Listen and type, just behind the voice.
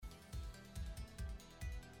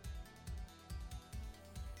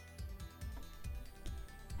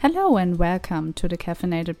Hello and welcome to the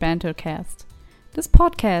Caffeinated Bantercast. This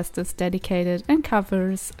podcast is dedicated and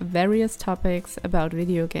covers various topics about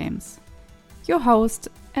video games. Your host,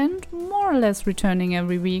 and more or less returning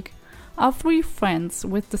every week, are three friends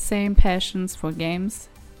with the same passions for games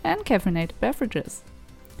and caffeinated beverages.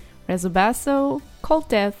 Rezobasso, Cold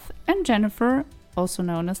Death, and Jennifer, also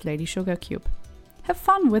known as Lady Sugar Cube. Have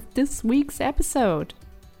fun with this week's episode!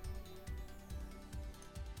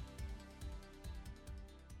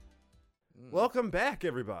 Welcome back,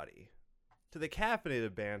 everybody, to the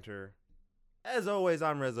Caffeinated Banter. As always,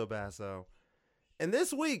 I'm Rezobasso. And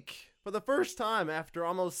this week, for the first time after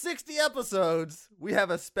almost 60 episodes, we have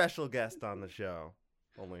a special guest on the show.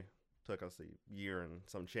 Only took us a year and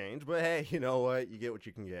some change, but hey, you know what? You get what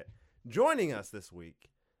you can get. Joining us this week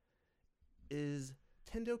is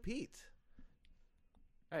Tendo Pete.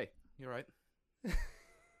 Hey, you're right.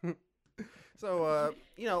 So,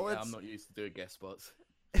 let's... I'm not used to doing guest spots.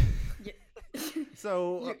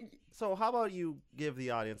 So how about you give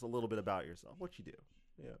the audience a little bit about yourself, what you do?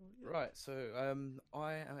 Yeah. Right, so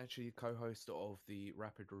I am actually co-host of the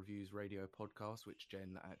Rapid Reviews radio podcast, which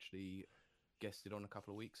Jen actually guested on a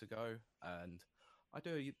couple of weeks ago, and I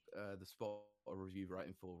do the spot review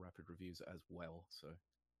writing for Rapid Reviews as well. So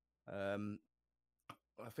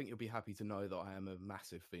I think you'll be happy to know that I am a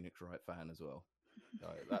massive Phoenix Wright fan as well.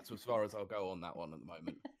 That's as far as I'll go on that one at the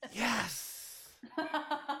moment. Yes!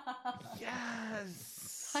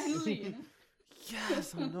 Yes! Finally!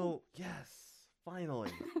 Yes! Yes!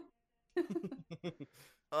 Finally!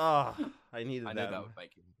 I needed that. I know that would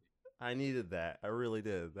make you. I needed that. I really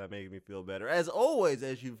did. That made me feel better. As always,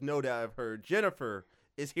 as you've no doubt have heard, Jennifer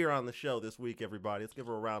is here on the show this week, everybody. Let's give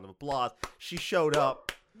her a round of applause. She showed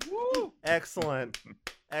up. Woo! Excellent.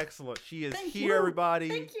 Excellent. She is Thank here, you. everybody.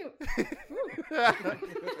 Thank you!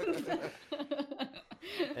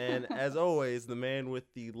 And as always, the man with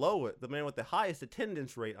the highest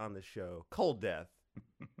attendance rate on the show, Cold Death,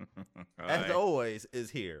 as always, is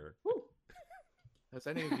here. Has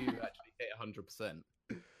any of you actually hit 100%?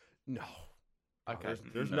 No. Okay.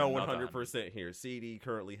 There's no 100% here. CD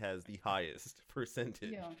currently has the highest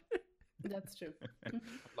percentage. Yeah, that's true. I'd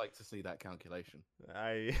like to see that calculation.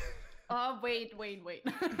 Wait.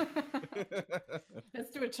 Let's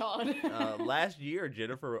do a chart. Last year,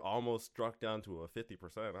 Jennifer almost struck down to a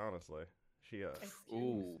 50%, honestly. She,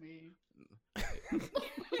 Excuse me.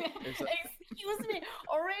 Is that- Excuse me.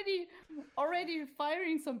 Already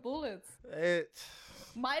firing some bullets.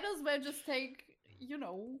 Might as well just take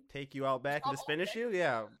Take you out back and just finish you?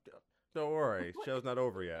 Yeah. Don't worry. Show's not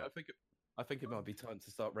over yet. I think it might be time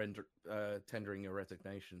to start tendering your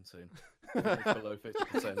resignation soon. It's below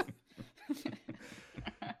 50%.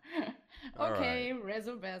 Okay,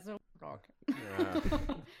 Rezo.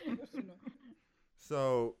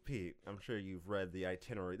 So, Pete, I'm sure you've read the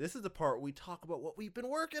itinerary. This is the part we talk about what we've been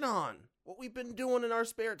working on, what we've been doing in our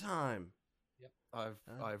spare time. Yep,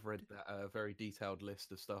 I've read that very detailed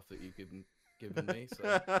list of stuff that you've given me.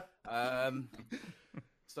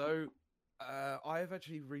 So, I've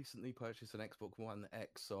actually recently purchased an Xbox One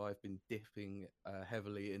X, so I've been dipping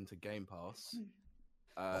heavily into Game Pass.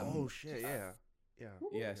 Oh shit!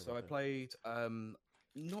 Yeah. So I played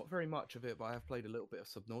not very much of it, but I have played a little bit of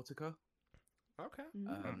Subnautica. Okay.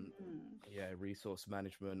 Resource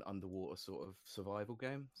management, underwater sort of survival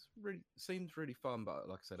game. Seems really fun, but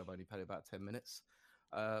like I said, I've only played about 10 minutes.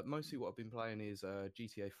 Mostly what I've been playing is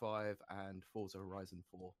GTA 5 and Forza Horizon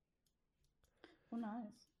 4. Oh,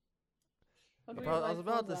 nice. I was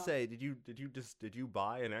about to say, did you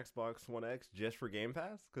buy an Xbox One X just for Game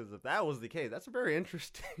Pass? Because if that was the case, that's a very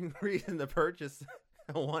interesting reason to purchase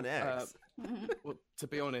a One X. Well, to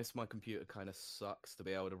be honest, my computer kind of sucks to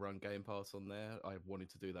be able to run Game Pass on there. I wanted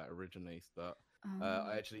to do that originally, but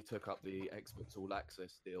I actually took up the Xbox All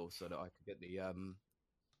Access deal so that I could get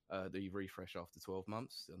the refresh after 12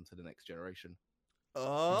 months onto the next generation.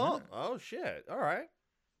 Oh shit! All right.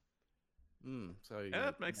 So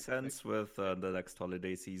that makes sense with the next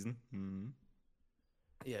holiday season.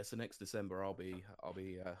 Yeah, so next December I'll be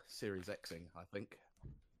Series Xing, I think.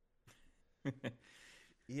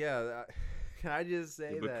 Yeah, can I just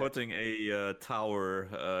say We're putting a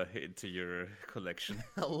tower into your collection.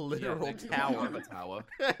 A literal tower.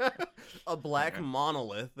 A black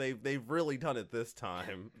monolith. They've really done it this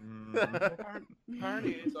time.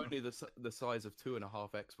 Apparently it's only the size of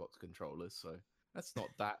 2.5 Xbox controllers, so that's not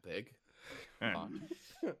that big. I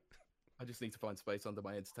just need to find space under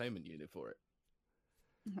my entertainment unit for it.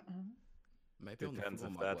 Maybe depends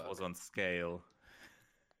if that was on scale.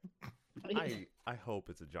 I hope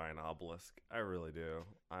it's a giant obelisk. I really do.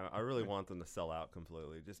 I really want them to sell out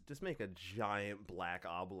completely. Just make a giant black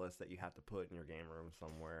obelisk that you have to put in your game room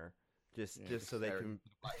somewhere. Just so they can.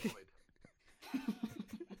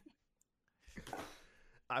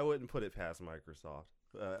 I wouldn't put it past Microsoft.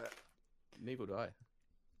 Neither would I.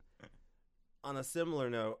 On a similar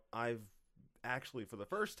note, I've actually, for the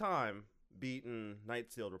first time, beaten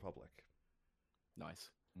Knights of the Old Republic. Nice.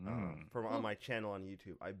 From on my channel on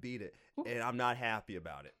YouTube. I beat it, and I'm not happy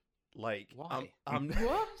about it. Like, why? I'm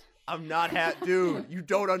What? I'm not happy. Dude, you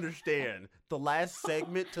don't understand. The last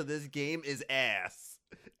segment to this game is ass.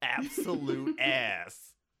 Absolute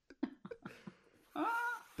ass.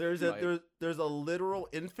 There's a literal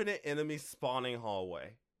infinite enemy spawning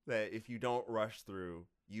hallway that if you don't rush through,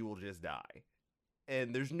 you will just die.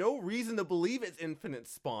 And there's no reason to believe it's infinite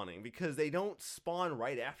spawning because they don't spawn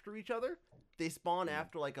right after each other. They spawn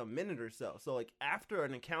after like a minute or so. So like after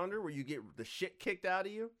an encounter where you get the shit kicked out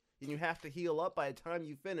of you and you have to heal up by the time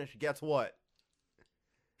you finish, guess what?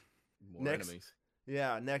 More enemies.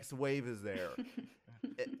 Yeah, next wave is there.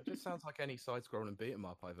 It just sounds like any side-scrolling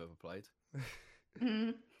beat-em-up I've ever played.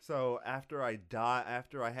 So after I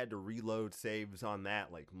had to reload saves on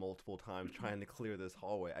that like multiple times trying to clear this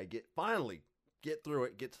hallway, I finally get through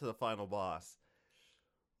it, get to the final boss.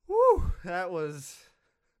 Woo! That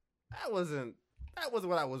wasn't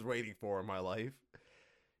what I was waiting for in my life.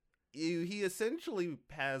 He essentially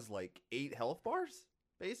has like 8 health bars,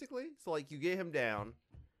 basically. So like you get him down,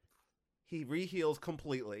 he reheals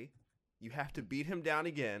completely. You have to beat him down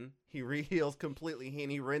again. He reheals completely,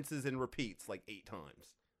 and he rinses and repeats like 8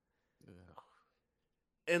 times.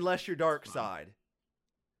 Unless you're dark side,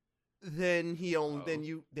 then then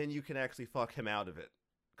you can actually fuck him out of it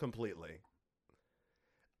completely.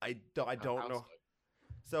 I don't know.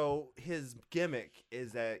 So his gimmick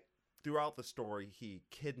is that throughout the story, he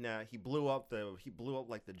blew up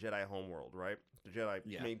like the Jedi homeworld, right? The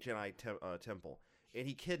main Jedi temple, and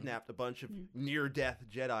he kidnapped a bunch of near-death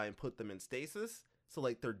Jedi and put them in stasis. So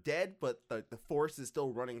like they're dead, but the Force is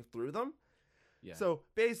still running through them. Yeah. So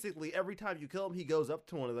basically, every time you kill him, he goes up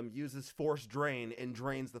to one of them, uses Force Drain, and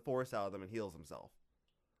drains the Force out of them and heals himself.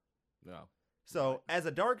 No. So as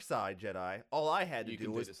a dark side Jedi, all I had to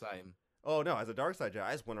do was the same. Oh no, as a dark side Jedi,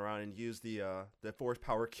 I just went around and used the Force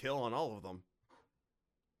power kill on all of them.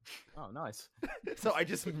 Oh, nice. So I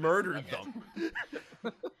just murdered them.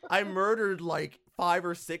 I murdered like 5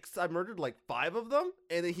 or 6. I murdered like 5 of them,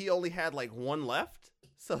 and then he only had like 1 left.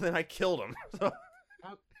 So then I killed him. So...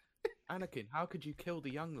 Anakin, how could you kill the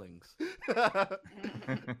younglings?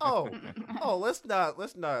 Let's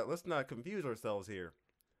not confuse ourselves here.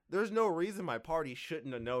 There's no reason my party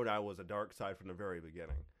shouldn't have known I was a dark side from the very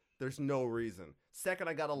beginning. There's no reason. Second,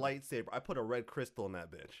 I got a lightsaber. I put a red crystal in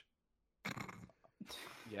that bitch.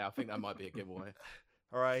 Yeah, I think that might be a giveaway.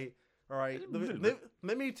 All right.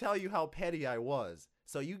 Let me tell you how petty I was.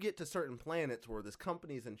 So you get to certain planets where this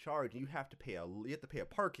company's in charge, and you have to pay a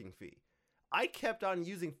parking fee. I kept on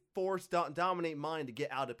using Force Dominate Mind to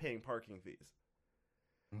get out of paying parking fees.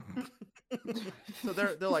 So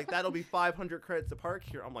they're like, that'll be 500 credits to park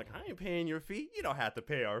here. I'm like, I ain't paying your fee. You don't have to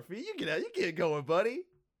pay our fee. You get going, buddy.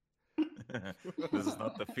 This is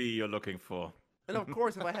not the fee you're looking for. And of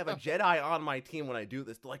course, if I have a Jedi on my team when I do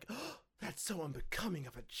this, they're like, oh, that's so unbecoming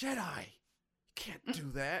of a Jedi. You can't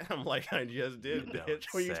do that. I'm like, I just did, bitch.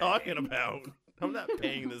 What are you talking about? I'm not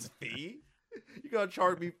paying this fee. You gonna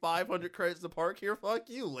charge me 500 credits to park here? Fuck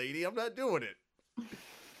you, lady. I'm not doing it.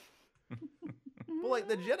 But like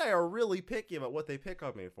the Jedi are really picky about what they pick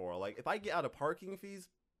on me for. Like if I get out of parking fees,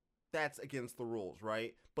 that's against the rules,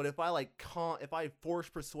 right? But if I if I force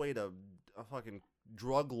persuade a fucking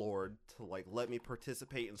drug lord to like let me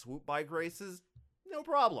participate in swoop bike races, no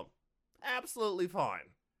problem. Absolutely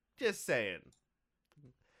fine. Just saying.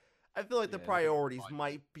 I feel like the priorities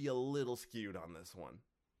might be a little skewed on this one.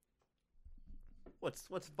 What's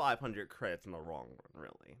 500 credits in the wrong one,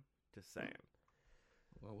 really? Just saying.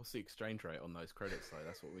 Well, what's the exchange rate on those credits, though?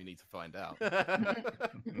 That's what we need to find out.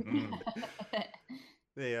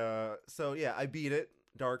 So yeah, I beat it.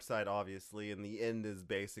 Dark side, obviously, and the end is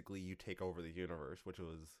basically you take over the universe, which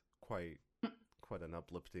was quite an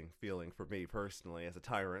uplifting feeling for me personally as a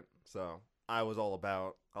tyrant. So I was all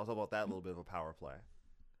about that little bit of a power play.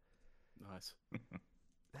 Nice. Look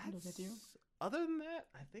at you. Other than that,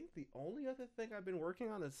 I think the only other thing I've been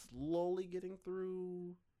working on is slowly getting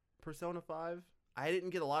through Persona 5. I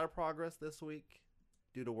didn't get a lot of progress this week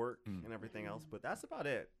due to work and everything else, but that's about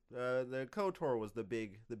it. The KOTOR was the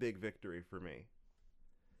big victory for me.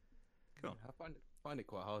 Cool. I find it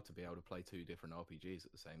quite hard to be able to play 2 different RPGs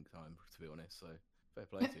at the same time, to be honest, so fair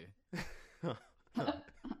play to you.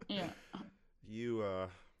 Yeah. You,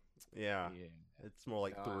 yeah. Yeah. It's more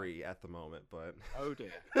like 3 at the moment, but. Oh dear.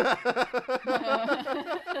 How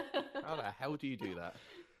the hell do you do that?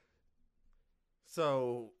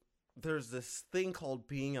 So, there's this thing called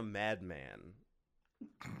being a madman.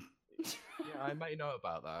 Yeah, I may know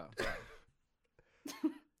about that. But...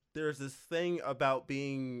 There's this thing about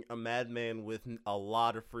being a madman with a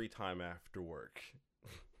lot of free time after work.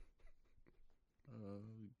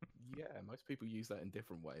 Yeah, most people use that in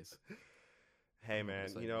different ways. Hey, man,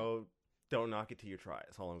 don't knock it till you try it.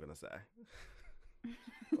 That's all I'm going to say.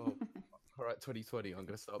 Oh, all right, 2020, I'm going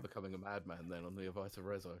to start becoming a madman then on the advice of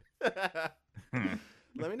Rezo.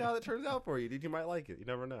 Let me know how that turns out for you, dude. You might like it. You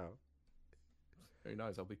never know. Who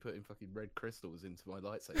knows? I'll be putting fucking red crystals into my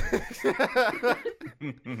lightsaber.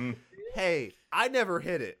 Hey, I never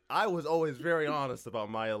hit it. I was always very honest about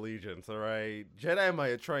my allegiance, all right? Jedi might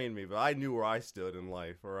have trained me, but I knew where I stood in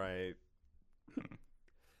life, all right?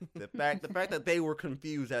 The fact that they were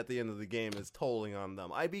confused at the end of the game is tolling on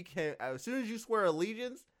them. As soon as you swear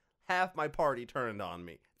allegiance, half my party turned on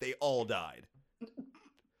me. They all died.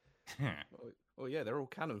 Well, yeah, they're all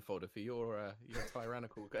cannon fodder for your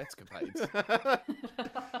tyrannical escapades.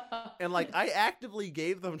 And like, I actively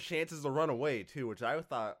gave them chances to run away too, which I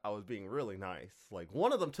thought I was being really nice. Like,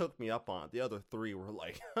 one of them took me up on it. The other 3 were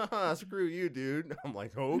like, haha, screw you, dude. I'm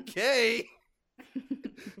like, okay.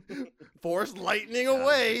 Force lightning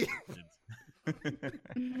away.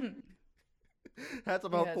 That's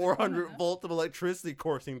about 400 volts of electricity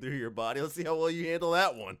coursing through your body. Let's see how well you handle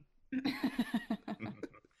that one.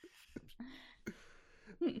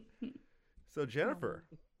 So, Jennifer,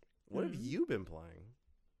 what have you been playing?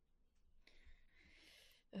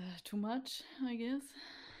 Too much, I guess.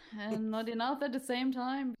 And not enough at the same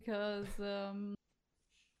time because, I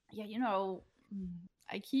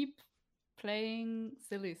keep playing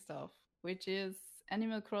silly stuff, which is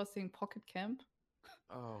Animal Crossing Pocket Camp.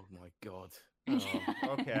 Oh my god. Oh,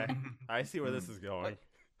 okay. I see where this is going.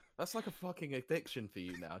 That's like a fucking addiction for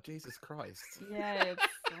you now. Jesus Christ. Yeah, it's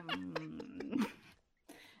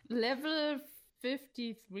level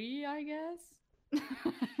 53, I guess.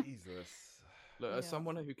 Jesus. Look, as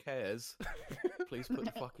someone who cares, please put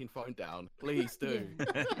the fucking phone down. Please do.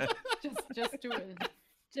 Yeah. Just do it.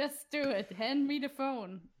 Just do it. Hand me the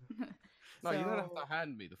phone. No, you don't have to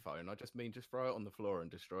hand me the phone. I just mean just throw it on the floor and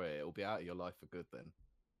destroy it. It'll be out of your life for good then.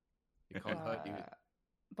 It can't hurt you.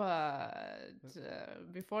 But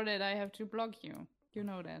before that, I have to block you. You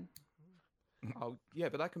know that. Oh, yeah,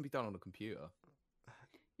 but that can be done on a computer.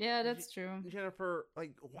 Yeah, that's true. Jennifer,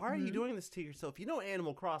 like, why are you doing this to yourself? You know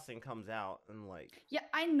Animal Crossing comes out and, like... Yeah,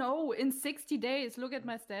 I know. In 60 days, look at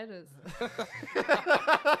my status. You're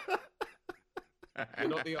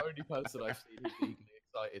not the only person I've seen who's eagerly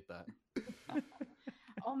excited that.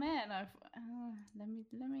 Oh man, let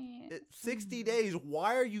me. 60 days.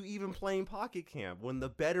 Why are you even playing Pocket Camp when the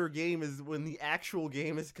better game is when the actual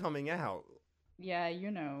game is coming out? Yeah,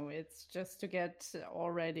 it's just to get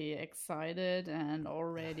already excited and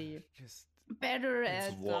already just better it's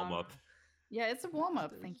at warm up. Yeah, it's a warm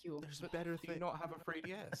up. Thank you. There's a better Do thing. you not have a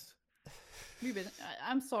 3DS?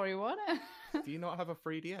 I'm sorry. What? Do you not have a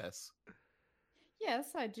 3DS?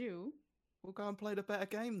 Yes, I do. We'll go and play the better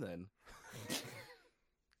game then.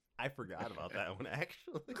 I forgot about that one,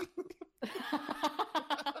 actually.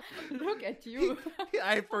 Look at you.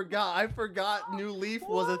 I forgot New Leaf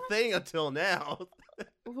was a thing until now.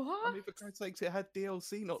 What? I mean, for Christ's sakes, it had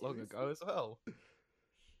DLC not long ago as well.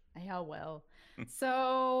 Yeah, well.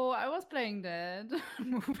 So I was playing that.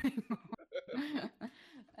 Moving on.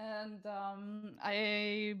 And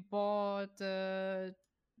I bought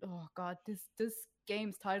oh god, this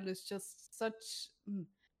game's title is just such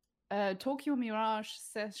Tokyo Mirage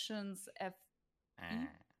Sessions F.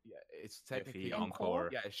 Yeah, it's technically FE Encore.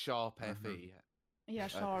 Yeah, Sharp FE. Yeah,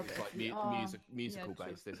 Sharp. It's like musical yeah,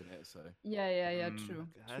 based, isn't it? So yeah, true.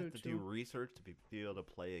 I have to do research to be able to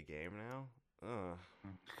play a game now.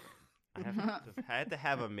 I had to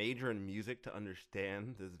have a major in music to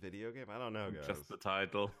understand this video game. I don't know, guys. Just the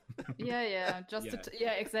title. Yeah,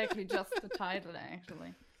 exactly, just the title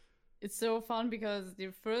actually. It's so fun because the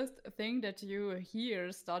first thing that you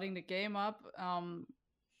hear starting the game up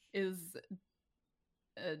is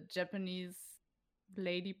a Japanese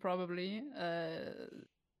lady probably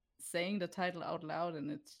saying the title out loud,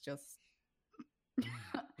 and it's just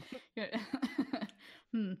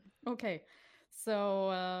okay. So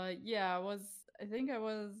I think I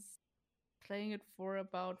was playing it for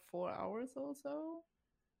about 4 hours or so,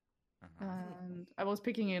 and I was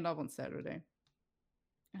picking it up on Saturday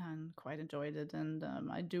and quite enjoyed it. And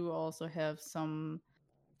I do also have some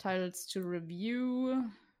titles to review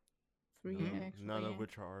 3 No, actually. none of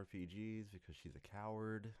which are RPGs because she's a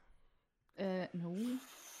coward. No.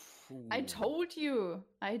 I told you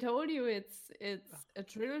it's a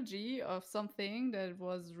trilogy of something that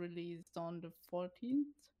was released on the 14th.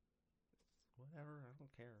 Whatever, I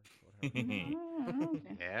don't care. Whatever. Okay.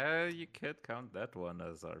 Yeah, you could count that one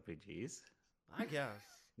as RPGs. I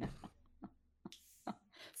guess.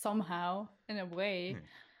 Somehow, in a way.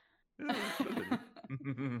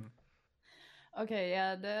 Okay,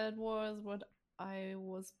 yeah, that was what I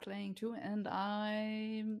was playing too, and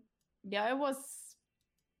I was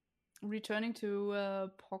returning to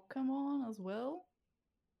Pokemon as well.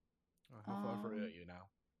 How far through are you now?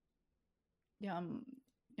 Yeah, I'm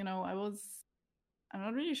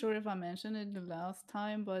not really sure if I mentioned it the last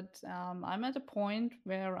time, but I'm at a point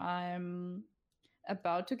where I'm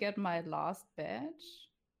about to get my last badge.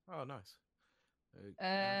 Oh, nice.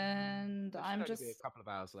 And there should I'm only just be a couple of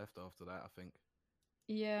hours left after that, I think.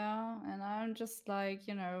 Yeah, and I'm just like,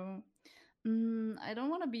 I don't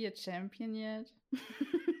want to be a champion yet.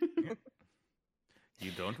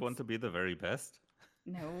 You don't want to be the very best?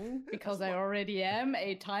 No, because I already am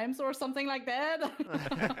 8 times or something like that.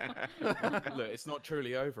 Look, it's not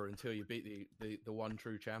truly over until you beat the one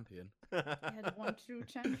true champion. Yeah, the one true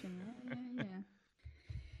champion. Yeah.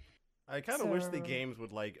 I kind of wish the So- games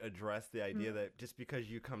would like address the idea that just because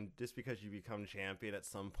you become champion, at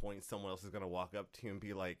some point someone else is gonna walk up to you and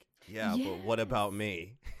be like, "Yeah, but what about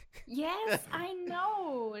me?" Yes, I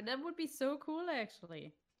know. That would be so cool,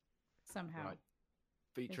 actually. Somehow. Right.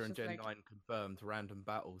 Feature It's and just Gen like- 9 confirmed random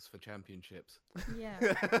battles for championships. Yeah.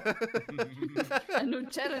 A new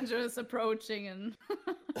challenger is approaching, and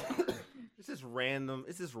It's just random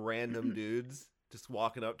dudes just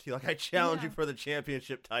walking up to you like, "I challenge you Yeah. for the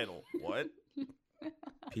championship title." What?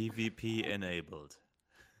 PvP enabled.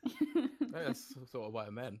 That's sort of what I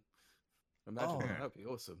meant. Imagine that. That'd be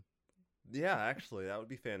awesome. Yeah, actually, that would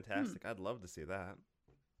be fantastic. I'd love to see that.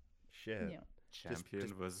 Shit. yeah. Champion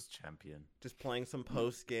just- versus champion. Just playing some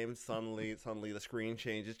post game, suddenly the screen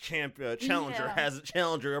changes. Challenger Yeah.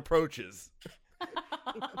 challenger approaches.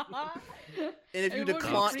 And if you It would be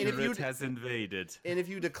decline, pretty and if you Spirit has invaded. and if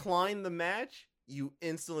you decline the match, you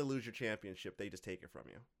instantly lose your championship. They just take it from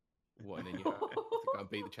you. What, and then you have to go and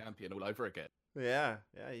beat the champion all over again. Yeah,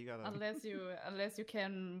 you gotta. unless you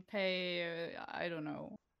can pay, I don't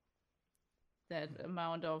know, that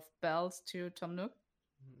amount of bells to Tom Nook,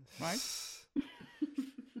 right?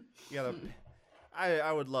 You gotta.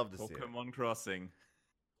 I would love to see it. Pokemon Crossing.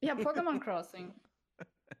 Yeah, Pokemon Crossing.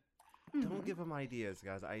 Don't give them ideas,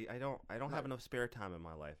 guys. I don't have enough spare time in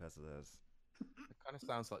my life as it is. It kind of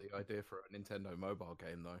sounds like the idea for a Nintendo mobile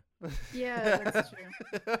game, though. Yeah, that's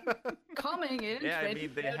true. Coming in. Yeah, I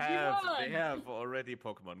mean they 2021. have already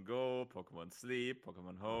Pokemon Go, Pokemon Sleep,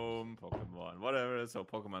 Pokemon Home, Pokemon whatever. So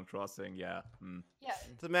Pokemon Crossing, yeah. Yeah.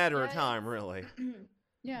 It's a matter of Yeah, time, really.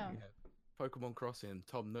 Yeah. Pokemon Crossing,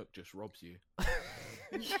 Tom Nook just robs you.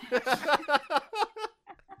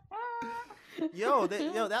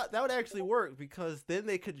 That would actually work because then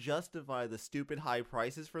they could justify the stupid high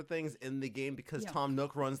prices for things in the game because Yeah. Tom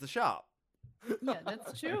Nook runs the shop, Yeah,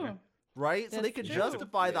 that's true. right? So they That's could true.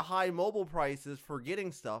 justify the Yeah. high mobile prices for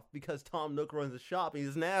getting stuff because Tom Nook runs the shop and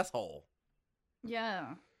he's an asshole.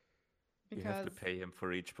 Yeah. You have to pay him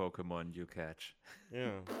for each Pokemon you catch.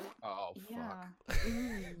 Yeah. Oh, fuck. Yeah.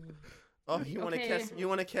 Ooh. Oh, you want to Okay.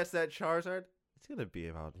 catch that Charizard? It's gonna be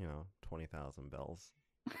about 20,000 bells.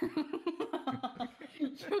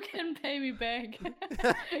 You can pay me back.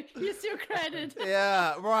 Here's your credit.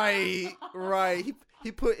 Yeah, right.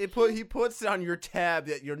 He puts it on your tab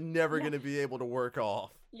that you're never gonna be able to work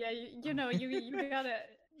off. Yeah, you gotta.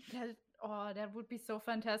 That would be so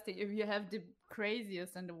fantastic if you have the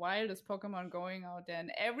craziest and the wildest Pokemon going out there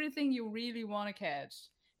and everything you really want to catch.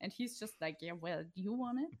 And he's just like, yeah, well, you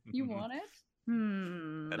want it? You want it?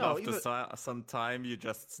 And No, after some time, you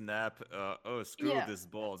just snap. Oh, screw Yeah. this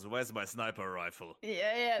balls. Where's my sniper rifle?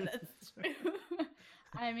 Yeah, that's true.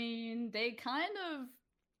 I mean, they kind of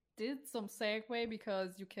did some segue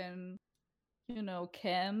because you can,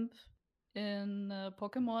 camp in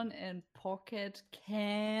Pokemon and Pocket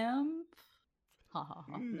Camp. Ha ha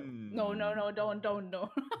ha. No, don't.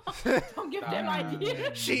 Don't give them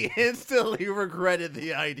ideas. She instantly regretted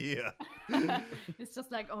the idea. It's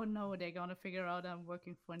just like, oh no, they're gonna figure out I'm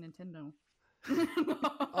working for Nintendo.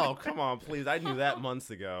 Oh, come on, please. I knew that months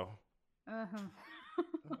ago. Uh-huh.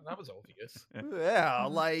 That was obvious. Yeah,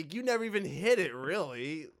 like, you never even hit it,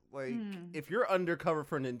 really. Like, Hmm. if you're undercover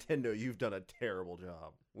for Nintendo, you've done a terrible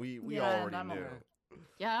job. We Yeah, already I'm knew. aware.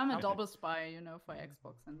 Yeah, I'm a Okay. double spy, for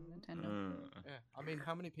Xbox and Nintendo. Yeah, I mean,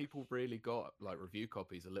 how many people really got like review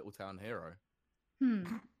copies of Little Town Hero? Hmm.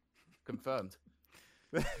 Confirmed.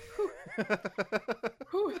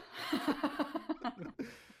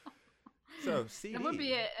 So, CD. That would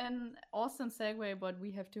be an awesome segue, but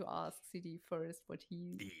we have to ask CD first what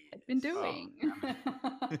he had been doing.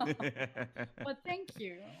 But thank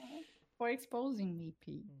you for exposing me,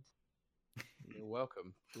 Pete. You're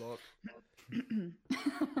welcome. Block.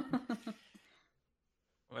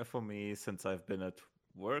 Well, for me, since I've been at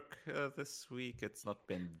work this week, it's not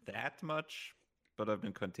been that much, but I've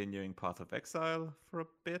been continuing Path of Exile for a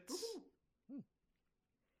bit.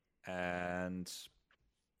 And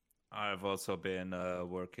I've also been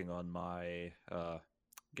working on my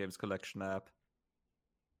games collection app.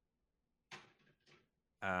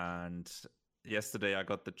 And yesterday I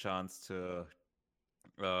got the chance to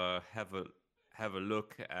have a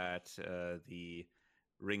look at the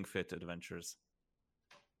Ring Fit Adventures.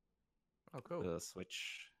 Oh, cool. The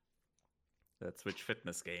Switch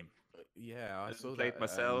fitness game. Yeah, I saw played that.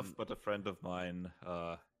 myself, but a friend of mine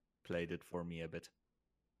played it for me a bit.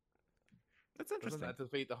 That's interesting. Doesn't that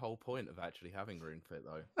defeat the whole point of actually having Ring Fit,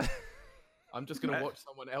 though? I'm just going to watch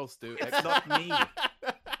someone else do it. It's not me.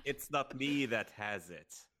 It's not me that has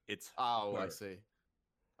it. It's Oh, her. I see.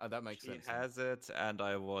 Oh, that makes sense. She has it, and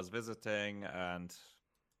I was visiting, and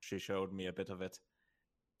she showed me a bit of it.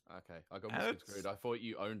 Okay, I got misconstrued. I thought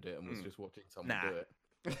you owned it and was just watching someone do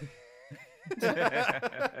it.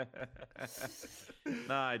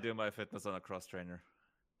 Nah, I do my fitness on a cross trainer.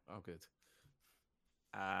 Oh, good.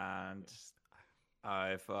 And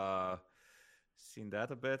I've seen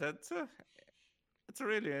that a bit. It's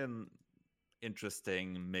really an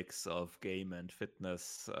interesting mix of game and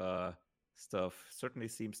fitness stuff. Certainly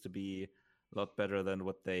seems to be a lot better than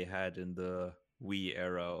what they had in the Wii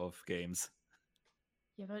era of games.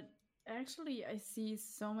 Yeah, but actually, I see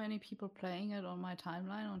so many people playing it on my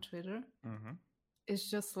timeline on Twitter. Mm-hmm.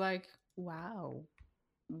 It's just like, wow.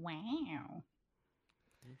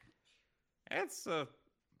 It's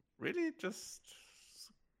really just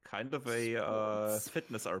kind of a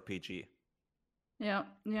fitness RPG. Yeah.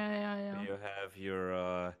 You have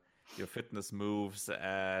your fitness moves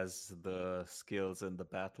as the skills in the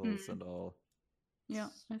battles and all. Yeah,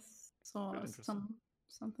 I saw really interesting.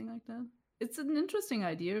 something like that. It's an interesting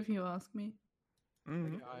idea, if you ask me.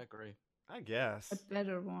 Mm-hmm. Yeah, I agree. I guess. A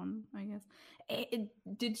better one, I guess.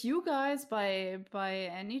 Did you guys, by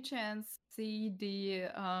any chance, see the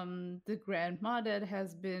grandma that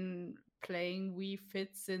has been playing Wii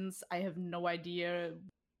Fit since, I have no idea,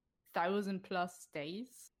 1,000+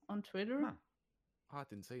 days on Twitter? Huh. Oh, I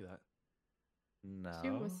didn't see that. No,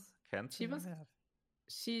 can't say I have.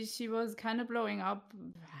 She was kind of blowing up.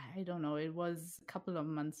 I don't know. It was a couple of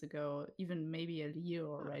months ago, even maybe a year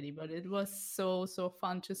already. But it was so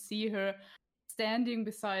fun to see her standing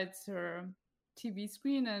beside her TV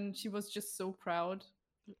screen, and she was just so proud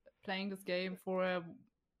playing this game for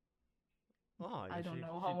I don't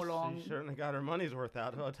know how long. She certainly got her money's worth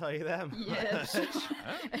out. I'll tell you that. Yeah,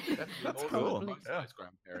 That's cool. Most of those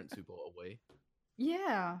grandparents who bought a Wii.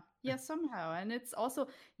 Yeah, somehow. And it's also,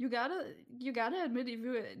 you gotta admit,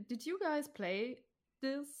 did you guys play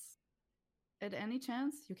this at any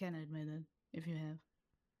chance? You can admit it if you have.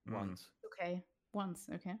 Once. Okay, once.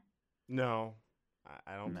 Okay. No,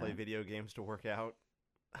 I don't play video games to work out.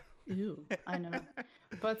 Ew, I know.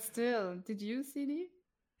 But still, did you, CD?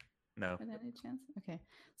 No. At any chance? Okay.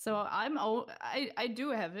 So I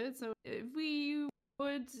do have it. So if we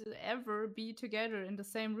would ever be together in the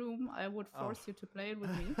same room, I would force you to play it with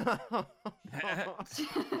me.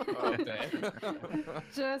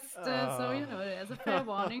 Just so you know, as a fair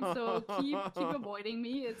warning. So keep avoiding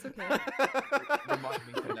me. It's okay. Remind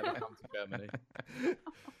me to never come to Germany.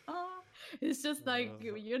 It's just like,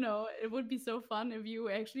 you know, it would be so fun if you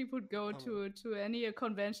actually would go to any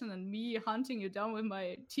convention and me hunting you down with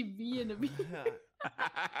my TV and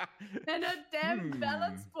and a damn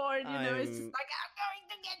balance board, you know. It's just like, I'm going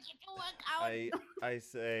to get you to work out.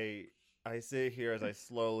 I sit here as I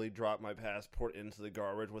slowly drop my passport into the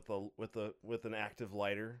garbage with an active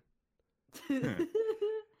lighter.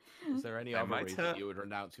 Is there any other reason you would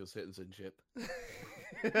renounce your citizenship?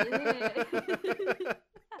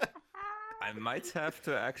 I might have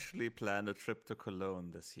to actually plan a trip to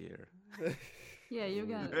Cologne this year. Yeah, you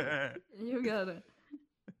got it. You got it.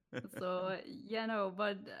 So yeah, no,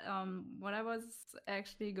 but what I was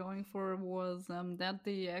actually going for was that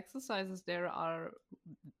the exercises there are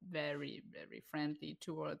very, very friendly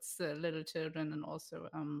towards little children and also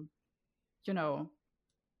you know,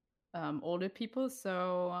 older people.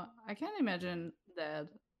 So I can imagine that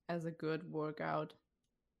as a good workout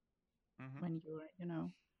when you're, you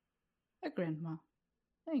know, a grandma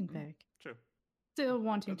laying back. True. Still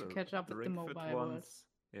wanting to catch up with the mobile world.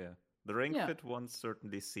 Yeah. The Ring Yeah. Fit one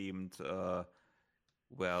certainly seemed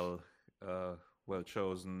well well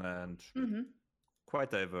chosen and Mm-hmm. quite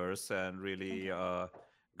diverse and really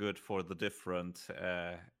good for the different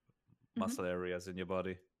muscle areas in your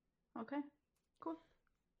body. Okay. Cool.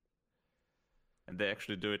 And they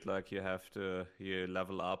actually do it like you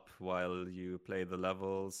level up while you play the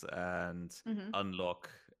levels and unlock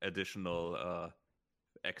additional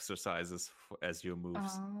exercises as your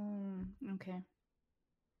moves. Okay.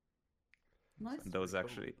 Nice. And those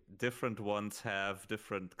actually different ones have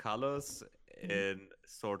different colors in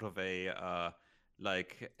sort of a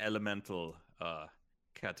like elemental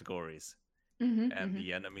categories, and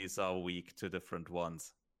the enemies are weak to different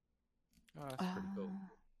ones. Oh, that's pretty cool.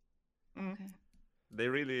 Okay. They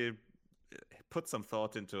really put some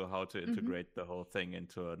thought into how to integrate the whole thing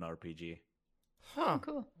into an RPG. Huh.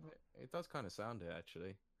 Cool. It does kind of sound it,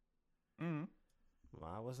 actually.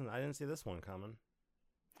 Well, I didn't see this one coming.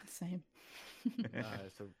 Same.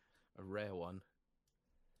 It's a rare one.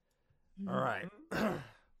 All right.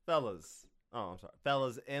 Fellas. Oh, I'm sorry.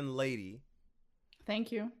 Fellas and lady.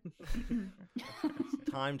 Thank you.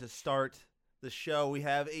 Time to start the show. We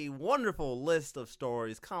have a wonderful list of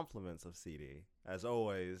stories, compliments of CD. As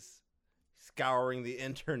always, scouring the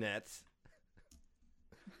internet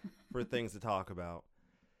for things to talk about.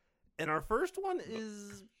 And our first one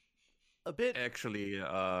is a bit... Actually,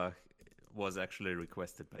 was actually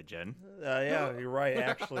requested by Jen. Yeah, you're right,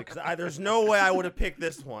 actually. Because there's no way I would have picked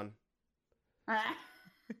this one.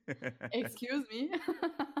 Excuse me.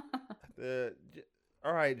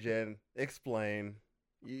 All right, Jen, explain.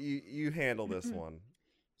 You handle this one.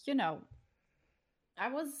 You know, I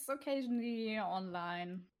was occasionally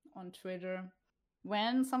online on Twitter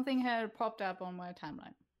when something had popped up on my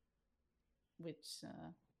timeline, which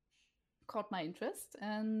caught my interest,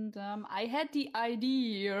 and I had the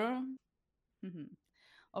idea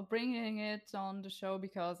of bringing it on the show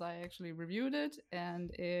because I actually reviewed it, and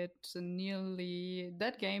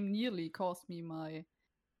that game nearly cost me my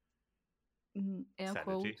air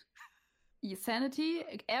quote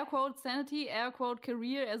sanity, air quote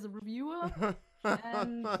career as a reviewer.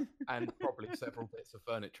 And probably several bits of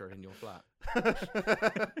furniture in your flat.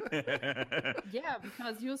 Yeah,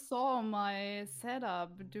 because you saw my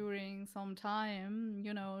setup during some time,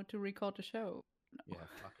 to record the show. Yeah,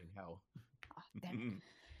 fucking hell. Oh, damn it.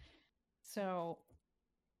 So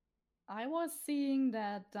I was seeing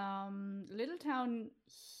that Little Town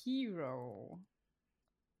Hero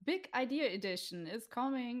Big Idea Edition is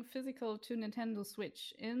coming physical to Nintendo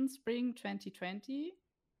Switch in spring 2020.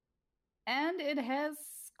 And it has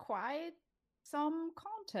quite some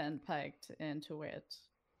content packed into it.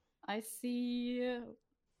 I see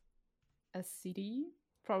a CD,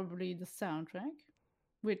 probably the soundtrack,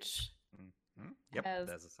 which has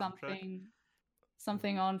there's a soundtrack.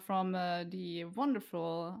 something on from the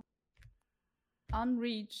wonderful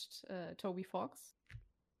Unreached Toby Fox.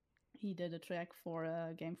 He did a track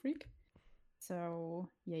for Game Freak. So,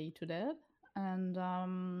 yay to that. And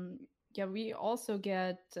we also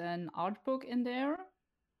get an art book in there.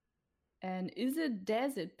 And is it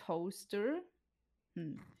Desert poster?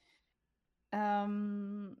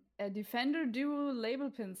 A Defender Duo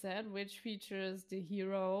label pin set, which features the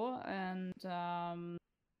hero and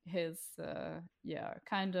his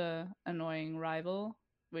kind of annoying rival,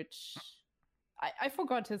 which I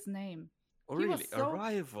forgot his name. Oh, really? A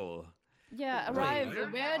rival? Yeah, a rival.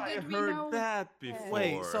 Where did we know that before?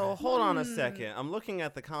 Wait, so hold on a second. I'm looking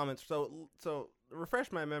at the comments. So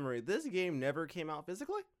refresh my memory. This game never came out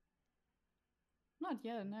physically? Not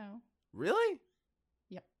yet, no. Really?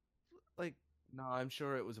 Yep. Like, no, I'm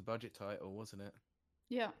sure it was a budget title, wasn't it?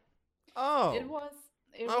 Yeah. Oh. It was.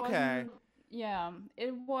 Okay. Yeah,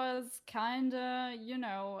 it was kind of,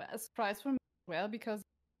 a surprise for me as well, because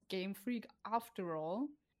Game Freak after all.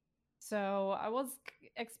 So I was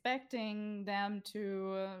expecting them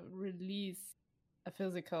to release a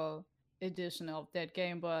physical edition of that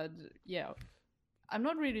game, but yeah, I'm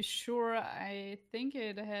not really sure. I think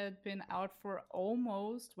it had been out for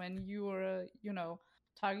almost when you were,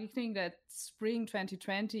 targeting that spring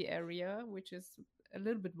 2020 area, which is a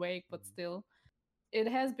little bit vague, but still. It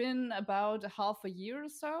has been about half a year or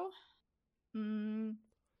so.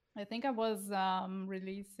 I think I was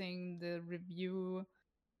releasing the review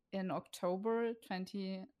in October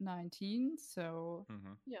 2019. So,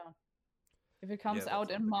 yeah. If it comes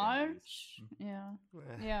out in March,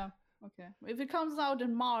 yeah. Okay. If it comes out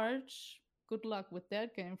in March, good luck with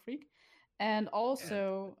that, Game Freak. And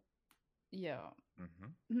also,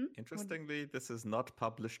 Interestingly, this is not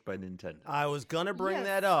published by Nintendo. I was gonna bring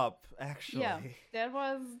that up, actually. Yeah, that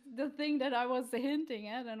was the thing that I was hinting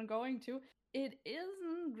at and going to. it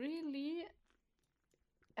isn't really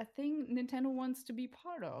a thing Nintendo wants to be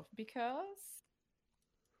part of, because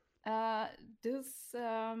this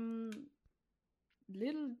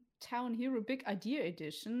Little Town Hero Big Idea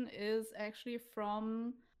Edition is actually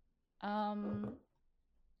from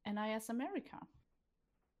NIS America,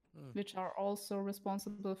 which are also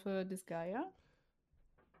responsible for Disgaea.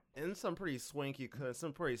 And some pretty swanky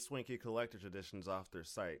collector's editions off their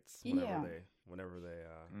sites whenever they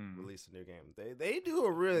release a new game. They do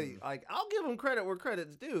a really I'll give them credit where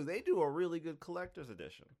credit's due. They do a really good collector's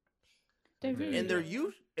edition. They really and do.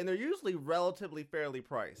 they're usually relatively fairly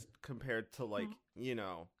priced compared to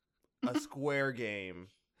a Square game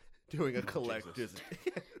doing a collector's.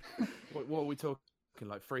 What are we talking?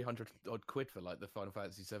 Like 300 odd quid for like the Final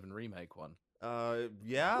Fantasy VII remake one.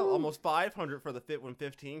 Yeah, almost 500 for the Fit when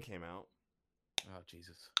 15 came out. Oh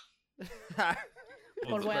Jesus!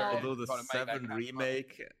 Although the 7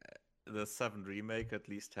 remake, at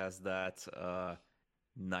least has that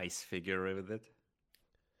nice figure with it.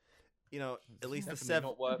 You know, at least the Definitely 7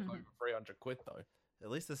 not worth over 300 quid though. At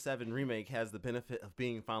least the 7 remake has the benefit of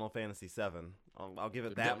being Final Fantasy VII. I'll give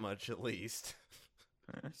it that much at least.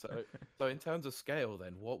 So in terms of scale,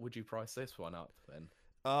 then, what would you price this one up then?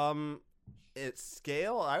 Its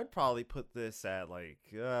scale, I would probably put this at this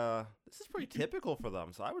is pretty typical for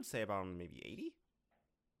them, so I would say about maybe 80.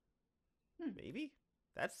 Maybe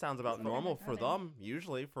that sounds about normal for them.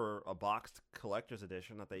 Usually for a boxed collector's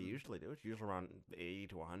edition that they usually do, it's usually around 80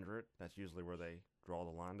 to 100. That's usually where they draw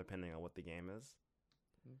the line, depending on what the game is.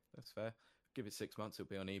 That's fair. Give it 6 months, it'll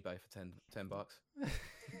be on eBay for 10 bucks.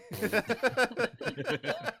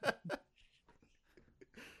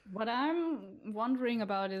 What I'm wondering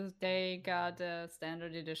about is they got a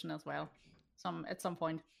standard edition as well, at some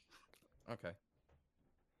point. Okay.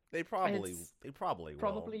 They probably will.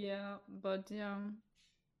 Probably, yeah, but yeah.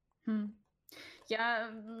 Yeah.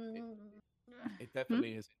 It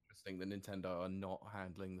definitely is interesting that Nintendo are not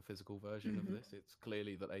handling the physical version of this. It's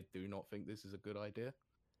clearly that they do not think this is a good idea.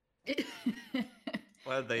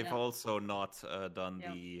 Well, they've also not done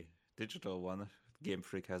the digital one. Game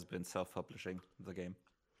Freak has been self-publishing the game.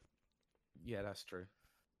 Yeah, that's true.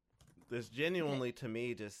 This genuinely, to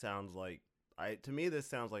me, just sounds like this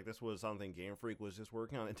sounds like this was something Game Freak was just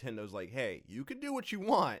working on. Nintendo's like, hey, you can do what you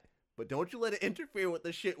want, but don't you let it interfere with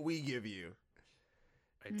the shit we give you.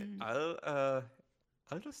 I'll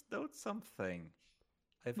just note something.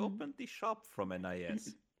 I've opened the shop from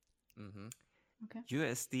NIS. Okay.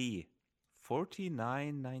 USD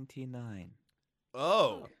 $49.99.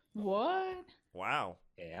 Oh. What? Wow.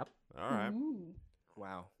 Yep. All right. Ooh.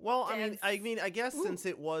 Wow. Well, I guess since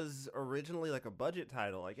it was originally like a budget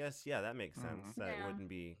title, I guess that makes sense. That it wouldn't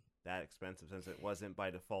be that expensive since it wasn't by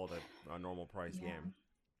default a normal price game.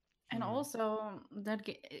 And also that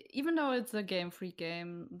even though it's a Game Freak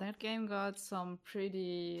game, that game got some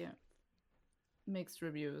pretty mixed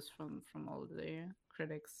reviews from all the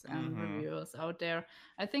critics and reviewers out there.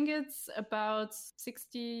 I think it's about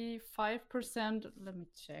 65%. Let me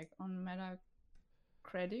check on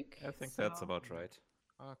Metacritic. I think that's about right.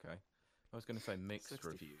 Okay. I was going to say mixed 60.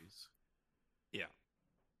 reviews. Yeah.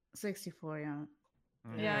 64, yeah.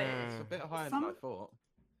 Yeah, it's a bit higher than I thought.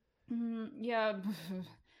 Yeah.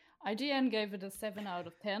 IGN gave it a 7 out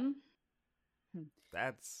of 10.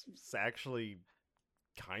 That's actually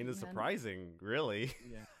kind of surprising, really.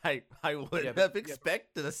 Yeah. I would have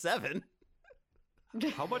expected a 7.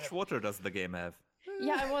 How much water does the game have?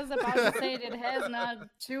 Yeah, I was about to say it has not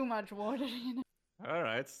too much water in it. All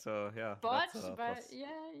right, so yeah. But plus. yeah,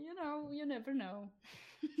 you never know.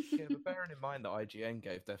 Yeah, but bearing in mind that IGN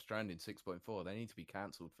gave Death Stranding 6.4, they need to be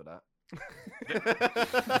cancelled for that.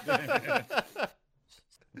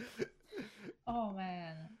 Oh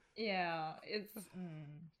man, yeah, it's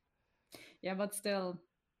yeah, but still.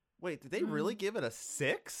 Wait, did they really give it a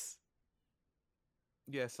 6?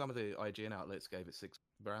 Yeah, some of the IGN outlets gave it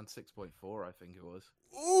around 6.4, I think it was.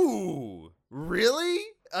 Ooh, really?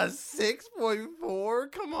 A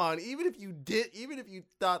 6.4? Come on, even if you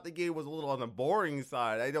thought the game was a little on the boring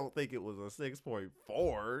side, I don't think it was a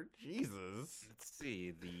 6.4. Jesus. Let's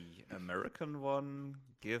see, the American one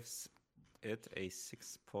gives it a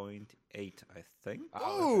 6.8, I think.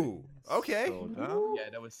 Ooh, okay. Yeah,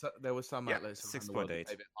 there was some outlets 6.8, a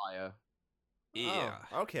bit higher. Yeah.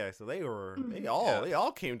 Oh, okay, so they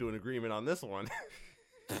all came to an agreement on this one.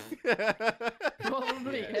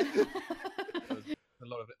 Probably. Yeah. A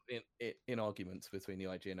lot of in arguments between the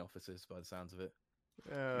IGN officers, by the sounds of it.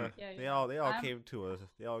 They all came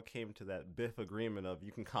to that biff agreement of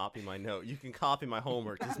you can copy my note, you can copy my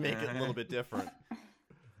homework, just make it a little bit different.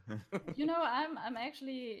 I'm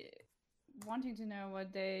actually wanting to know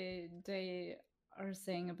what they are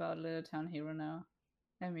saying about Little Town Hero now.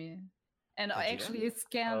 I mean, and I actually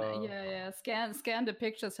scan the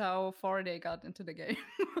pictures how far they got into the game.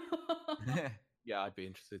 Yeah, I'd be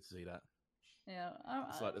interested to see that. Yeah,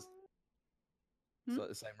 It's like this. It's like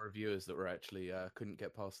the same reviewers that were actually couldn't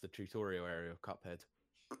get past the tutorial area of Cuphead.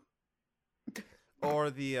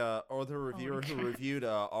 Or the reviewer who reviewed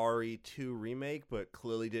RE2 remake, but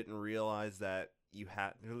clearly didn't realize that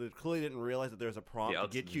there's a prompt to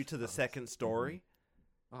get you to the second story.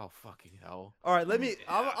 Oh, fucking hell! All right,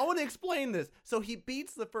 I want to explain this. So he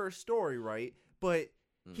beats the first story, right? But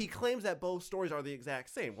he claims that both stories are the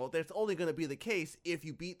exact same. Well, that's only going to be the case if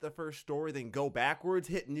you beat the first story, then go backwards,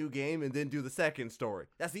 hit new game, and then do the second story.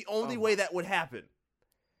 That's the only way that would happen.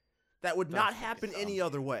 That would not happen any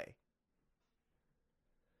other way.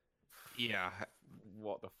 Yeah.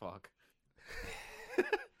 What the fuck?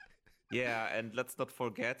 Yeah, and let's not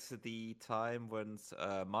forget the time when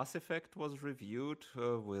Mass Effect was reviewed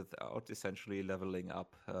without essentially leveling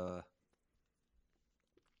up.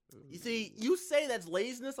 You see, you say that's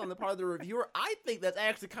laziness on the part of the reviewer. I think that's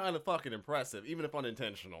actually kind of fucking impressive, even if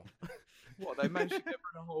unintentional. What, they managed to get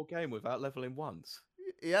through the whole game without leveling once?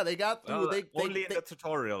 Yeah, they got through. Well, only in the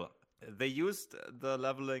tutorial. They used the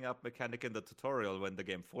leveling up mechanic in the tutorial when the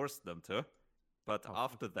game forced them to, but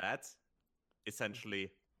after that,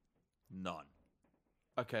 essentially none.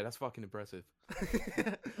 Okay, that's fucking impressive.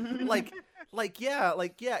 Yeah,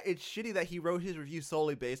 it's shitty that he wrote his review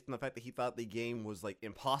solely based on the fact that he thought the game was like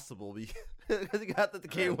impossible because he got that the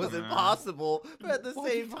game was impossible. But at the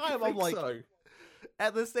same time, I'm like,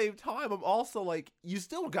 at the same time, I'm also like, you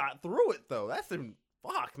still got through it though. That's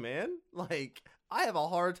fuck, man. Like, I have a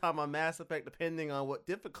hard time on Mass Effect depending on what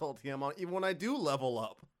difficulty I'm on, even when I do level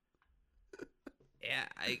up. Yeah,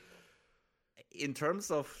 in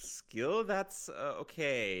terms of skill, that's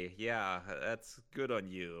okay. Yeah, that's good on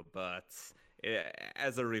you. But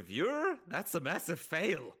as a reviewer, that's a massive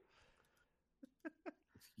fail.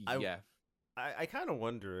 Yeah. I kind of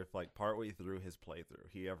wonder if, like, partway through his playthrough,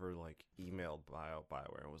 he ever, like, emailed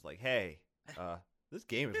BioWare and was like, hey, this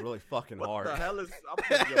game is really fucking hard. What the hell is up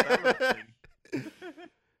with your balancing? This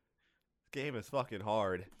game is fucking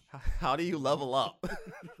hard. How do you level up?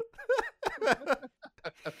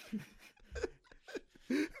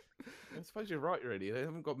 I suppose you're right, really. They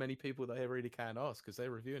haven't got many people they really can ask because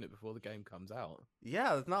they're reviewing it before the game comes out.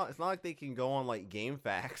 Yeah, it's not like they can go on like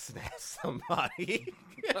GameFAQs and ask somebody.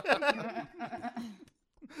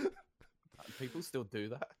 People still do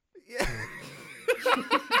that. Yeah.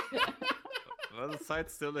 Well, the site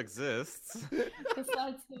still exists. The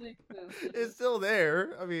site still exists. It's still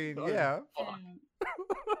there. I mean, yeah.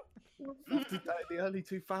 Did that in the early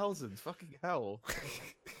 2000s. Fucking hell.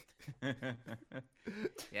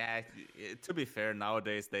 Yeah, to be fair,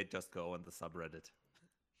 nowadays they just go on the subreddit.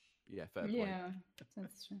 Yeah, fair point. Yeah,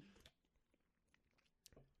 that's true.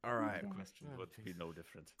 All right. The question would be no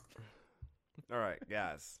different. All right,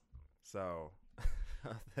 guys. So,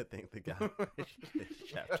 I think the guy finished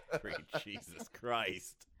chapter 3. Jesus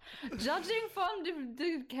Christ. Judging from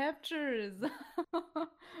the captures.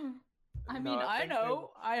 I mean, I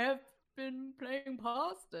know. I have been playing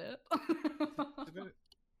past it.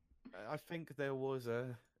 I think there was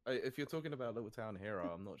if you're talking about Little Town Hero,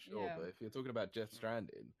 I'm not sure, Yeah. but if you're talking about Death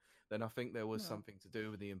Stranding, then I think there was something to do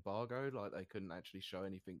with the embargo, like they couldn't actually show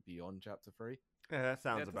anything beyond Chapter 3. Yeah, that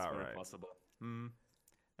sounds Yeah, that's about very right. possible.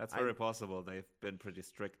 That's very possible. They've been pretty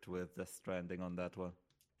strict with Death Stranding on that one.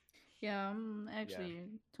 Yeah, I'm actually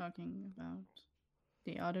talking about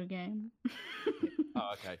the other game.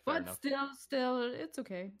 Oh, okay, fair But enough. still, it's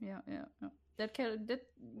okay. Yeah. That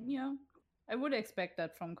I would expect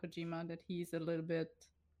that from Kojima, that he's a little bit,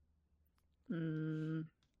 how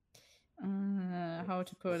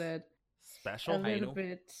to put it, Special? a little Anal?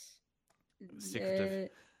 bit, Secretive.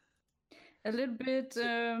 a little bit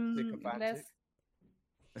Sycophantic? less,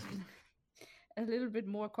 a little bit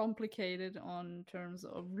more complicated on terms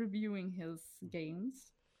of reviewing his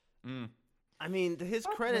games. I mean, to his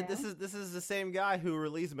credit, this is the same guy who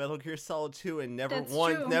released Metal Gear Solid 2 and never That's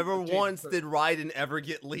true. once did Raiden ever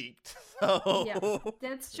get leaked. So Yeah,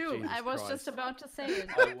 that's true. Jesus I was Christ. just about to say it.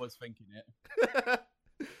 I was thinking it.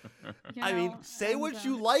 You I mean, know, say and, what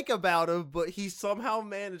you like about him, but he somehow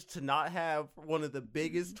managed to not have one of the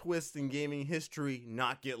biggest twists in gaming history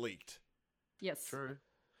not get leaked. Yes. True.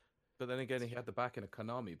 But then again, he had the backing of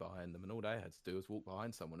Konami behind them, and all they had to do was walk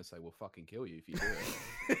behind someone and say, we'll fucking kill you if you do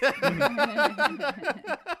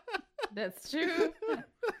it. That's true.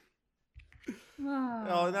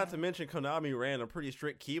 Oh, and not to mention Konami ran a pretty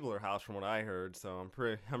strict Keebler house from what I heard, so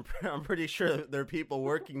I'm pretty sure that their people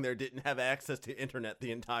working there didn't have access to internet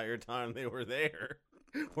the entire time they were there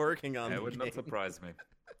working on It would not game. surprise me.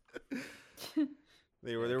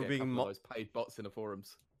 They were being those paid bots in the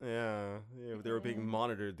forums. yeah, they were being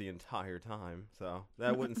monitored the entire time, so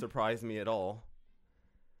that wouldn't surprise me at all.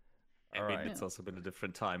 I mean, it's also been a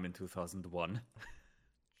different time in 2001.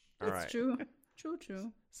 All right. It's true.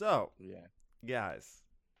 True. So, Yeah. guys,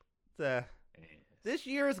 this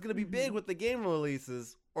year is going to be big with the game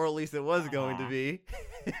releases, or at least it was going to be,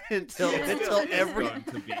 until every.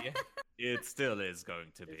 It still is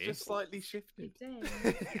going to be. It's just slightly shifted.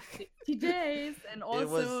 50 days, and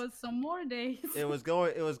also some more days. It was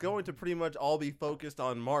going to pretty much all be focused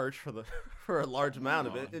on March for a large amount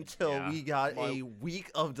of it until we got a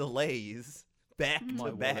week of delays back to My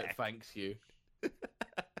wallet back. thanks you.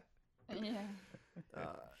 Yeah.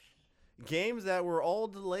 Games that were all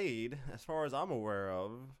delayed, as far as I'm aware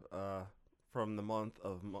of, from the month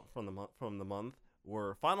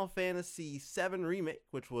were Final Fantasy VII Remake,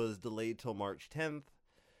 which was delayed till March 10th.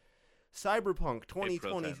 Cyberpunk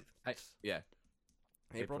 2020.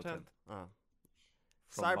 April 10th. From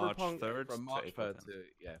Cyberpunk March 3rd From March to April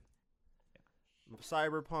 3rd 10th. to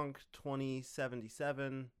Cyberpunk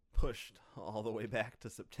 2077 pushed all the way back to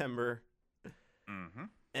September. Mm-hmm.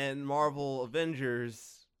 And Marvel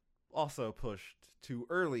Avengers also pushed to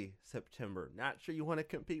early September. Not sure you want to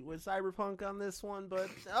compete with Cyberpunk on this one, but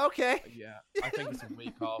okay. Yeah, I think it's a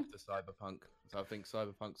week after Cyberpunk. So I think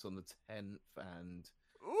Cyberpunk's on the 10th, and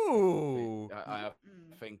Ooh. I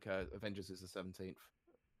think Avengers is the 17th.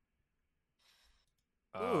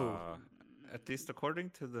 Ooh. At least according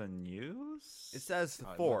to the news, It says the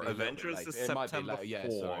Oh, it might 4th. be a little Avengers bit is later. It might be September later, yeah,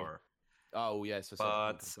 4, sorry. Oh, yes, so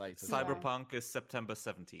but Cyberpunk is later. Cyberpunk is September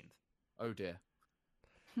 17th. Oh dear.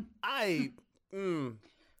 I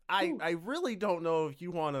really don't know if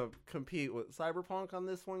you want to compete with Cyberpunk on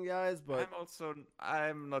this one, guys, but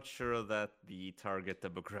I'm not sure that the target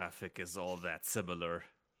demographic is all that similar,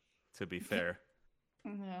 to be fair.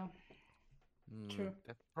 Yeah. True.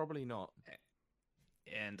 Probably not.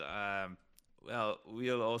 And well,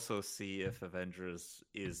 we'll also see if Avengers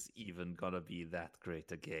is even gonna be that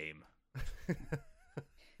great a game.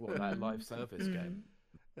 What, that live service game?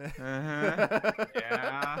 Yeah.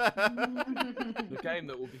 The game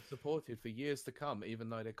that will be supported for years to come, even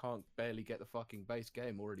though they can't barely get the fucking base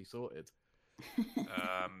game already sorted.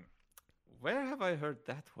 Where have I heard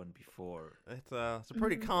that one before? it's a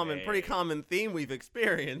pretty common theme we've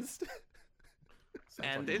experienced.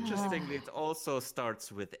 And interestingly, it also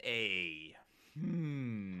starts with A.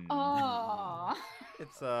 Oh.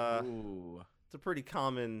 It's Ooh. it's a pretty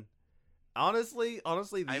common. Honestly, I'm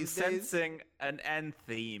these days. sensing an end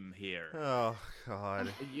theme here. Oh God.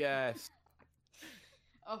 Yes.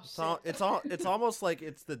 Oh, It's it's almost like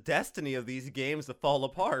it's the destiny of these games to fall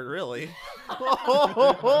apart, really. That's a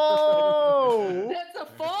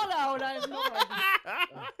fallout. I have no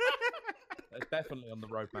idea. It's definitely on the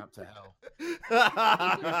roadmap to hell.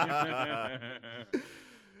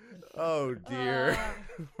 Oh dear.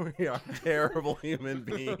 We are terrible human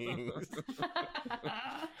beings.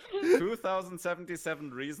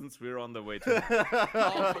 2077 reasons we're on the way to.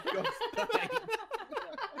 Oh, for God's sake.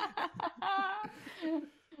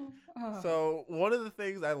 So one of the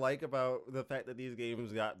things I like about the fact that these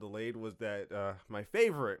games got delayed was that one of my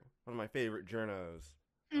favorite journos,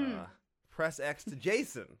 Press X to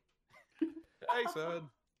Jason, Jason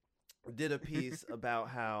did a piece about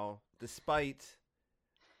how despite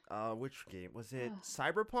which game was it?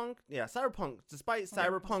 Cyberpunk? Yeah, Cyberpunk. Despite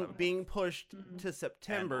Cyberpunk being pushed to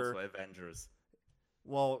September, And also Avengers.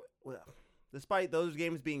 well, despite those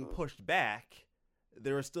games being pushed back,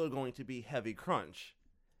 there was still going to be heavy crunch.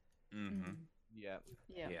 Mm-hmm. Yeah.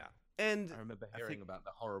 And I remember hearing about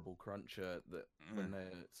the horrible crunch that when the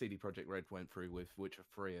CD Projekt Red went through with Witcher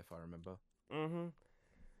 3, if I remember.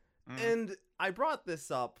 And I brought this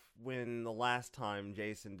up when the last time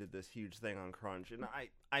Jason did this huge thing on crunch, and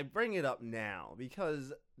I bring it up now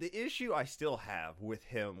because the issue I still have with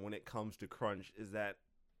him when it comes to crunch is that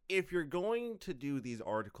if you're going to do these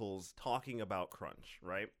articles talking about crunch,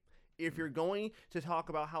 right? If you're going to talk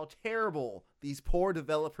about how terrible these poor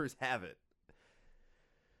developers have it,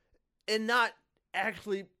 and not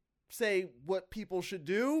actually say what people should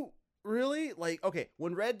do, really? Like, okay,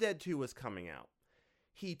 when Red Dead 2 was coming out,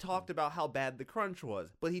 he talked about how bad the crunch was,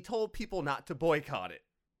 but he told people not to boycott it.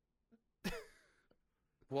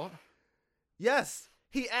 What? Yes,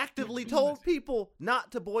 he actively told people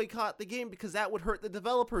not to boycott the game because that would hurt the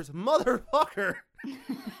developers. Motherfucker!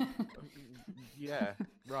 Yeah.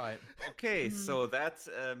 Right. Okay, so that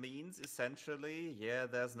means essentially,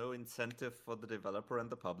 there's no incentive for the developer and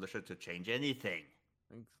the publisher to change anything.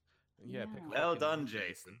 Yeah. Pick Well fucking done, one.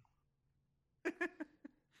 Jason.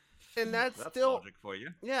 And that's still logic for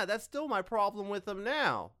you. Yeah, that's still my problem with him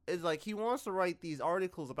now. Is like he wants to write these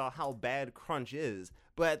articles about how bad crunch is,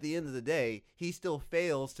 but at the end of the day, he still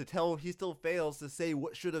fails to say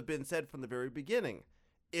what should have been said from the very beginning.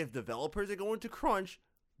 If developers are going to crunch,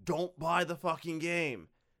 don't buy the fucking game.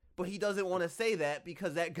 But he doesn't want to say that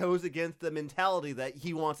because that goes against the mentality that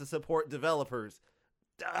he wants to support developers.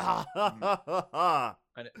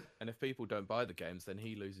 And if people don't buy the games, then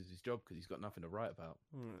he loses his job because he's got nothing to write about.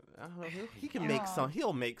 He can make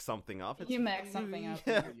He'll make something up. He makes something up.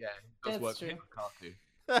 Yeah. Yeah, it does That's work true. for Kotaku.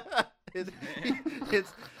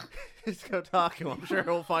 it's Kotaku. I'm sure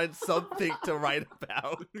he'll find something to write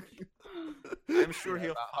about. I'm sure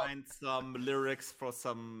he'll find some lyrics for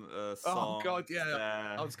some songs. Oh god,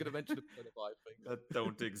 yeah. I was going to mention the Petebeckett thing that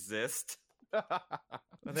don't exist.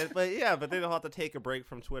 But then he'll have to take a break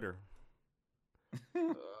from Twitter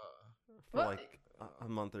for like a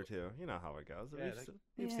month or two. You know how it goes.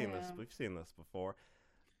 We've seen this. We've seen this before.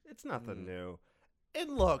 It's nothing new.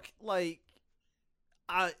 And look, like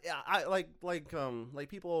I like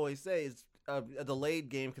people always say, is a delayed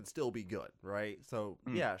game can still be good, right? So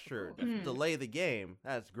yeah, sure, delay the game.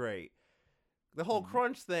 That's great. The whole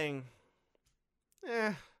crunch thing,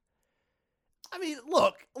 I mean,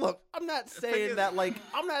 look. I'm not saying that. Like,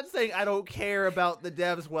 I'm not saying I don't care about the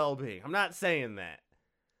devs' well-being. I'm not saying that.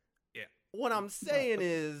 Yeah. What I'm saying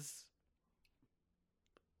is,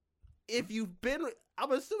 if you've been,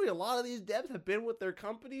 I'm assuming a lot of these devs have been with their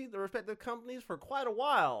respective companies for quite a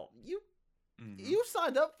while. You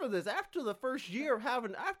signed up for this after the first year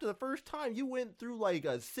after the first time you went through like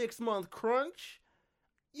a 6-month crunch.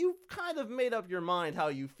 You've kind of made up your mind how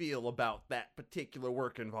you feel about that particular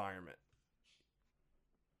work environment.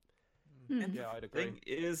 And yeah, I'd the agree. thing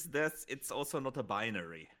is that it's also not a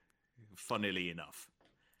binary, funnily enough.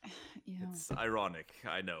 Yeah. It's ironic,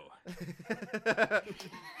 I know.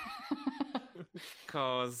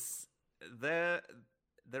 Because there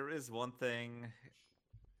is one thing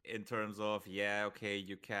in terms of,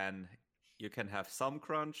 you can have some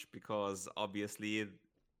crunch, because obviously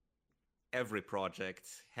every project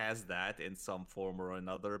has that in some form or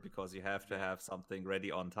another, because you have to have something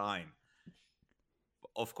ready on time.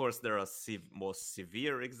 Of course, there are more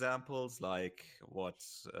severe examples, like what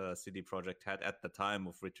CD Projekt had at the time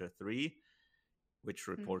of Witcher 3, which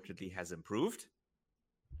reportedly has improved.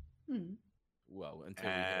 Well, until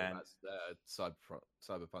we hear about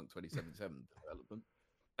Cyberpunk 2077 development.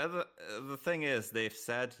 The thing is, they've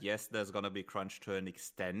said, yes, there's going to be crunch to an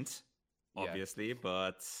extent, obviously,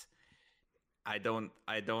 but I don't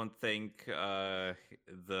think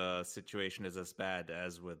the situation is as bad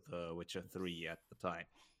as with Witcher 3 at the time.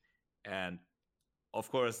 And of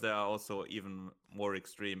course, there are also even more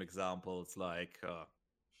extreme examples, like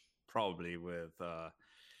probably with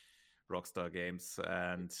Rockstar Games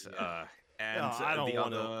and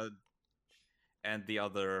the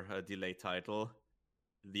other delayed title,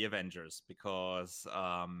 The Avengers, because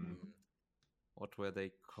what were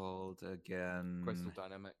they called again?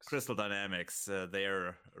 Crystal Dynamics.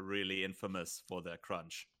 They're really infamous for their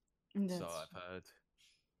crunch. So I've heard.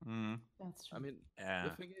 That's true. I mean,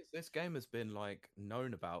 the thing is, this game has been like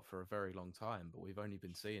known about for a very long time, but we've only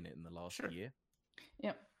been seeing it in the last year.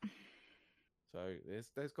 Yep. So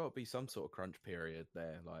there's got to be some sort of crunch period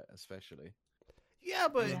there, like especially. Yeah,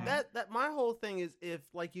 but that my whole thing is, if,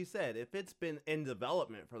 like you said, if it's been in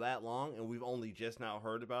development for that long and we've only just now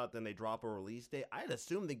heard about it, then they drop a release date, I'd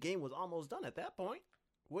assume the game was almost done at that point,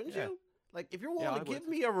 wouldn't you? Like, if you're willing to give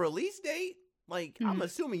me a release date, like, I'm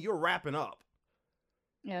assuming you're wrapping up.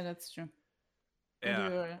 Yeah, that's true.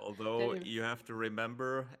 Yeah, although you have to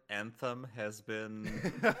remember, Anthem has been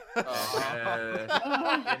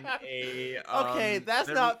okay, that's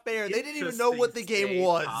not fair. They didn't even know what the game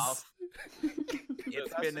was.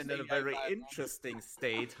 It's been in a very interesting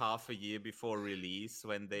state half a year before release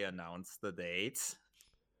when they announced the date.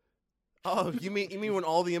 Oh, you mean when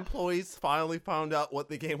all the employees finally found out what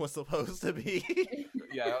the game was supposed to be?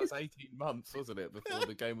 Yeah, it was 18 months, wasn't it, before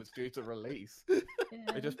the game was due to release.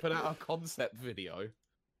 They just put out a concept video.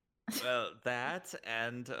 Well, that,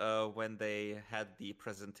 and when they had the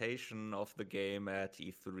presentation of the game at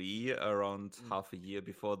E3 around half a year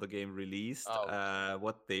before the game released,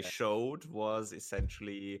 what they showed was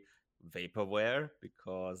essentially vaporware,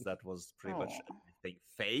 because that was pretty much, I think,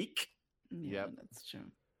 fake. Yeah, that's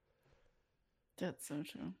true. That's so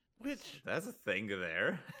true. Which There's a thing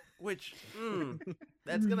there. Which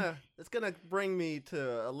that's gonna bring me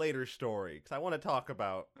to a later story because I want to talk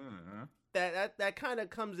about that kind of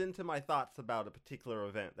comes into my thoughts about a particular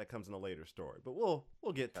event that comes in a later story. But we'll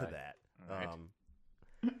get to that. Right.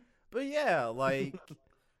 But yeah, like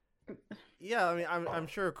yeah, I mean, I'm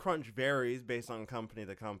sure crunch varies based on company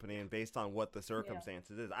to company and based on what the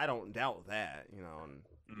circumstances is. I don't doubt that, you know, and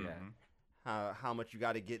how much you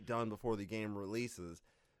got to get done before the game releases.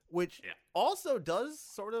 Which also does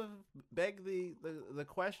sort of beg the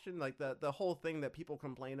question, like the whole thing that people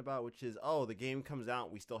complain about, which is, oh, the game comes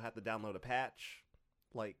out, we still have to download a patch.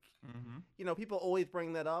 Like, you know, people always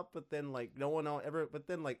bring that up, but then, like, no one ever, but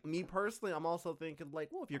then, like, me personally, I'm also thinking, like,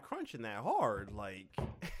 well, if you're crunching that hard, like...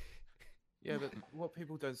 Yeah, but what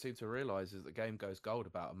people don't seem to realize is the game goes gold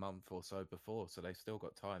about a month or so before, so they still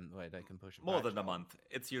got time where they can push it More back than a month.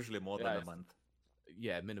 It's usually more than a month.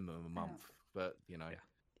 Yeah, minimum a month, but, you know...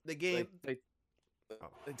 The game... They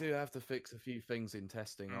do have to fix a few things in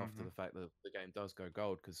testing after the fact that the game does go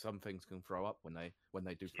gold, because some things can throw up when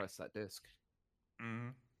they do press that disc.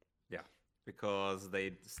 Yeah, because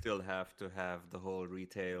they still have to have the whole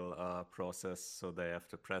retail process, so they have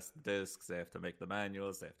to press the discs, they have to make the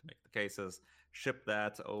manuals, they have to make the cases, ship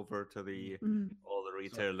that over to all the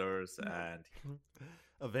retailers, and...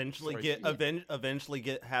 Eventually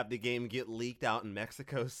have the game get leaked out in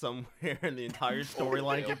Mexico somewhere and the entire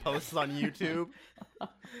storyline get posted on YouTube.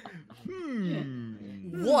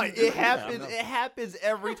 What? It happens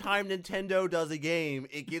every time Nintendo does a game.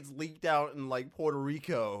 It gets leaked out in like Puerto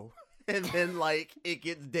Rico and then like it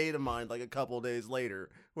gets data mined like a couple days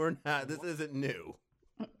later. This isn't new.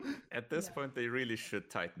 At this point they really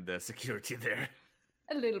should tighten their security there.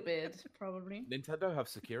 A little bit, probably. Nintendo have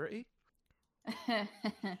security?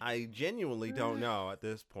 I genuinely don't know at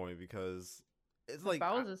this point because it's like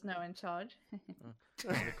Bowser's now in charge.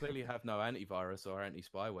 They clearly have no antivirus or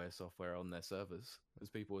anti-spyware software on their servers, as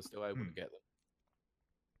people are still able to get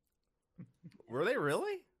them. Were they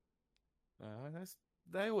really?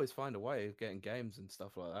 They always find a way of getting games and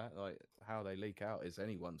stuff like that. Like how they leak out is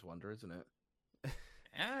anyone's wonder, isn't it?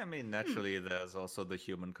 Yeah, I mean, naturally, there's also the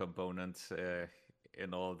human component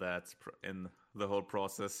in all that. In the whole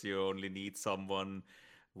process, you only need someone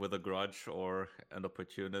with a grudge or an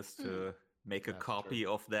opportunist to make a copy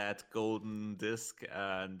of that golden disc,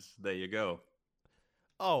 and there you go.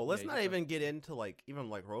 Oh, let's not even get into like even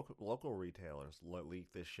like local retailers leak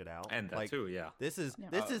this shit out. And that like, too, yeah. This is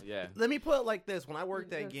Let me put it like this: when I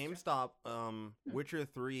worked at GameStop, Witcher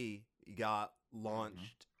 3 got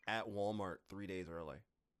launched at Walmart 3 days early.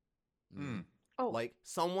 Oh, like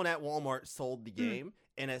someone at Walmart sold the game,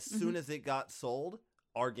 and as soon as it got sold,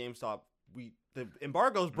 our GameStop the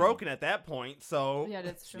embargo's broken at that point, so yeah,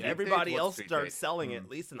 that's true. everybody else starts selling it, at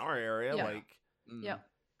least in our area. Yeah. Like,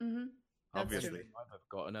 Obviously, I've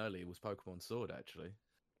gotten early was Pokemon Sword actually.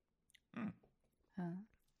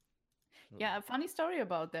 Yeah, a funny story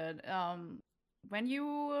about that. When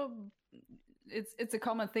you, it's a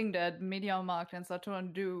common thing that MediaMarkt and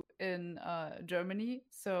Saturn do in Germany.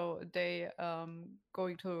 So they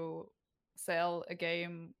going to sell a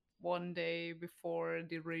game one day before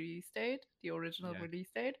the release date, the original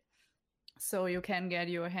release date. So you can get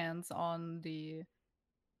your hands on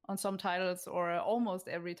some titles or almost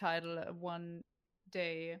every title one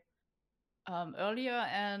day earlier.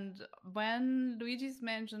 And when Luigi's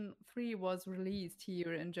Mansion 3 was released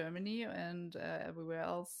here in Germany and everywhere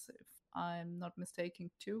else, if I'm not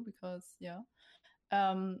mistaken too, because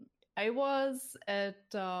I was at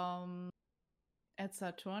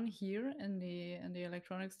Saturn here in the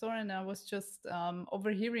electronics store, and I was just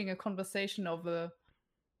overhearing a conversation of a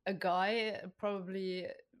guy. Probably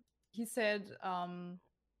he said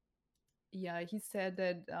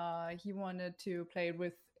that he wanted to play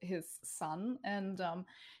with his son, and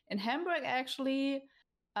in Hamburg actually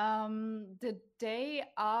the day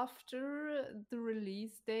after the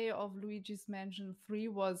release day of Luigi's Mansion 3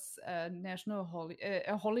 was a national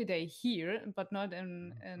a holiday here, but not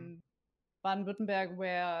in Baden-Württemberg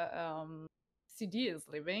where CD is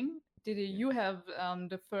living. You have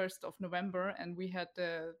the 1st of November, and we had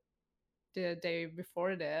the day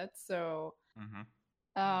before that. So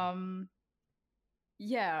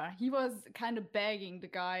he was kind of begging the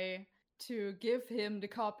guy to give him the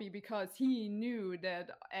copy because he knew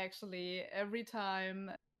that actually every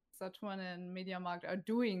time Saturn and MediaMarkt are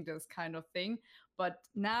doing this kind of thing, but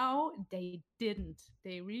now they didn't.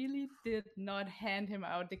 They really did not hand him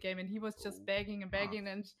out the game, and he was just begging and begging,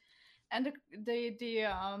 and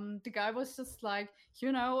the guy was just like,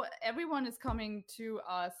 everyone is coming to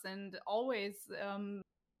us and always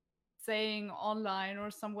saying online or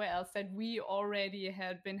somewhere else that we already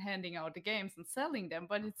had been handing out the games and selling them,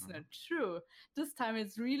 but it's not true. This time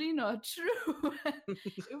it's really not true.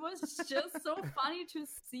 It was just so funny to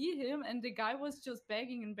see him, and the guy was just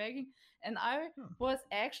begging and begging, and I was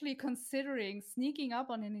actually considering sneaking up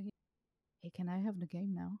on him and hey, can I have the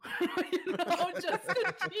game now? Just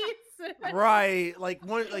to tease it. Right, like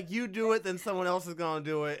you do it, then someone else is gonna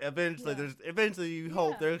do it. Eventually, you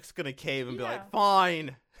hope they're just gonna cave and be like,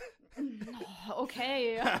 "Fine."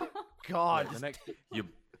 Okay. God, the next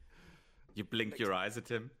you blink your eyes at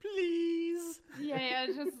him, please. Yeah,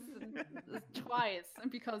 just twice,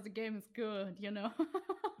 because the game is good,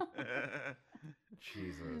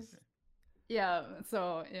 Jesus. Yeah.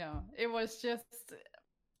 So it was just.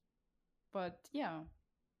 But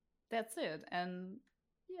that's it, and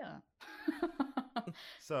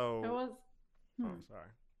So it was. Oh, sorry.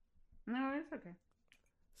 No, it's okay.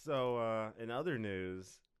 So, in other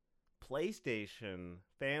news, PlayStation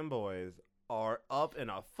fanboys are up in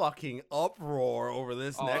a fucking uproar over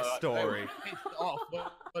this next story.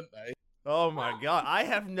 Oh my god, I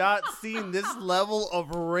have not seen this level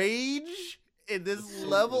of rage and this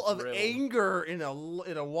level of anger in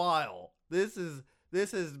a while. This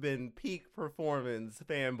has been peak performance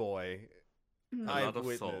fanboy I've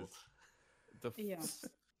witnessed.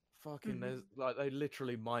 Fucking, they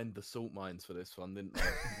literally mined the salt mines for this one, didn't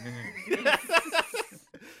they?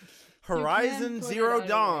 Horizon Zero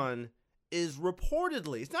Dawn is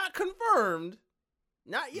reportedly, it's not confirmed,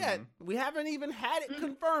 not yet. We haven't even had it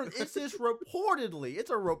confirmed. It's just reportedly. It's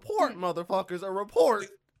a report, motherfuckers, a report.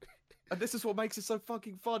 And this is what makes it so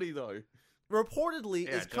fucking funny, though. Reportedly,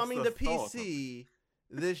 it's coming to PC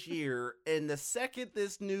this year, and the second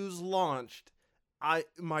this news launched,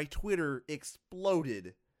 my Twitter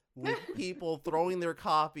exploded with people throwing their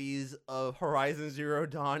copies of Horizon Zero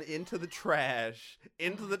Dawn into the trash,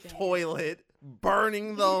 into the toilet,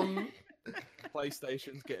 burning them.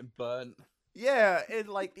 PlayStation's getting burnt. Yeah, and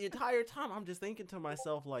like the entire time I'm just thinking to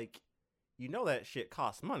myself, like, that shit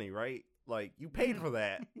costs money, right? Like, you paid for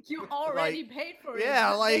that. You already paid for it.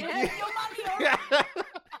 Yeah, like your money already.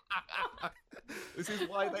 This is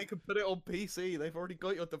why they can put it on PC. They've already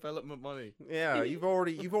got your development money. Yeah, you've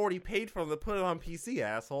already paid for them to put it on PC,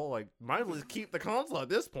 asshole. Like, might as well just keep the console at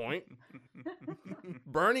this point.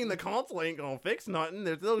 Burning the console ain't gonna fix nothing.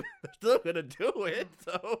 They're still gonna do it.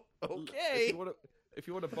 So okay. If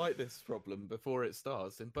you want to fight this problem before it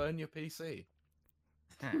starts, then burn your PC.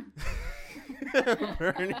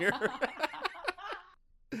 Burn your.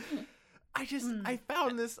 I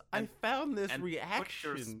found this And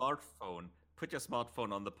reaction. Put your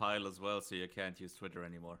smartphone on the pile as well, so you can't use Twitter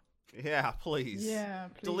anymore. Yeah, please. Yeah,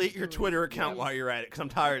 please delete your Twitter account while you're at it, because I'm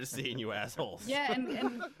tired of seeing you assholes. Yeah,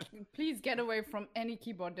 and please get away from any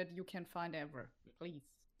keyboard that you can find ever. Please.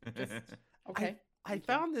 Just, okay. I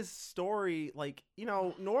found this story, like,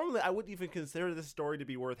 normally I wouldn't even consider this story to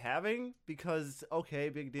be worth having, because, okay,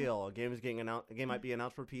 big deal. A game might be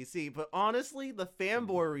announced for PC, but honestly, the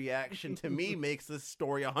fanboy reaction to me makes this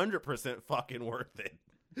story 100% fucking worth it.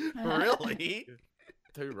 Really?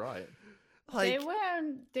 Too right. Like,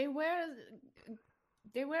 they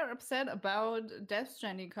were upset about Death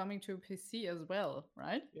Stranding coming to PC as well,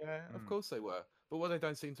 right? Yeah, of course they were. But what they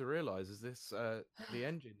don't seem to realize is this: the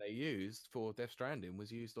engine they used for Death Stranding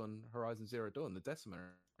was used on Horizon Zero Dawn, the Decima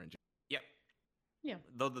engine. Yep. Yeah.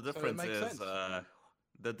 Though the difference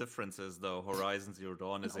is, though, Horizon Zero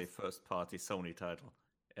Dawn is a first-party Sony title,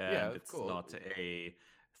 and it's not a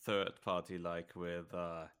third-party like with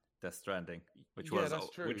Death Stranding, which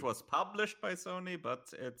was published by Sony,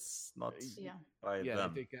 but it's not by them. Yeah,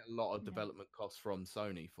 they did get a lot of development costs from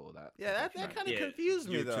Sony for that. Yeah, that kind of confused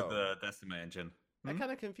me, though. Due to the Decima engine. That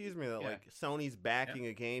kind of confused me, that like Sony's backing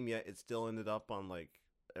a game, yet it still ended up on like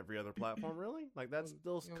every other platform. Really, like that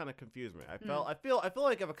still kind of confused me. I feel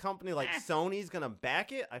like if a company like Sony's gonna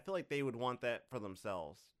back it, I feel like they would want that for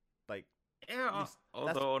themselves. Like, yeah.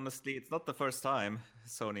 Although honestly, it's not the first time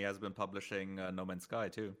Sony has been publishing No Man's Sky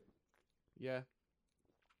too. Yeah.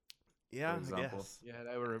 Yeah, for example. Yes. Yeah,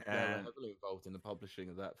 they were heavily involved in the publishing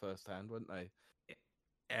of that firsthand, weren't they?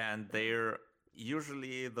 And they're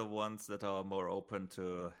usually the ones that are more open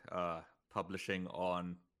to publishing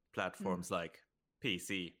on platforms like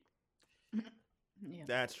PC. Yeah.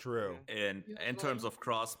 That's true. In terms of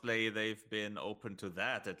crossplay, they've been open to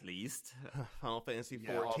that at least. Final Fantasy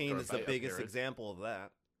 14 is the biggest example of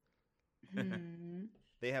that.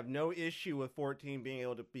 They have no issue with 14 being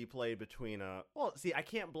able to be played between well, see, I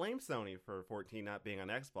can't blame Sony for 14 not being on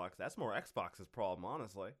Xbox. That's more Xbox's problem,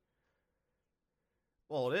 honestly.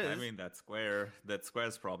 Well, it is. I mean, that's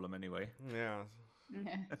Square's problem anyway. Yeah.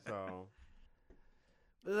 So,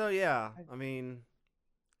 So yeah, I mean,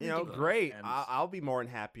 Ridiculous. great. And- I'll be more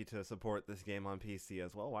than happy to support this game on PC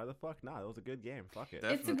as well. Why the fuck not? It was a good game. Fuck it.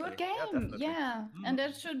 It's a good Definitely. Yeah, game, definitely. yeah, and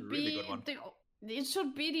that should a really be good one. it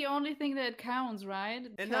should be the only thing that counts, right?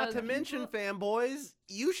 And not to Because mention, fanboys,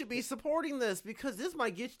 you should be supporting this because this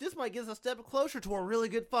might get us a step closer to a really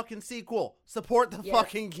good fucking sequel. Support the Yes.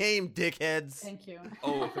 fucking game, dickheads. Thank you.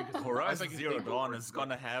 Oh, I Horizon think Zero it's Dawn big is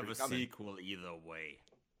gonna have a coming. sequel either way.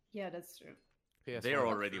 Yeah, that's true. PS5 They're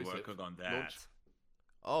already exclusive. working on that. Launch.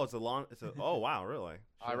 Oh, oh wow, really?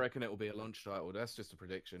 I reckon it will be a launch title. That's just a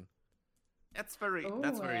prediction. That's very Oh,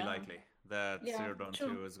 very yeah. likely that Yeah, Zero Dawn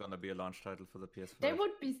true. 2 is gonna be a launch title for the PS5.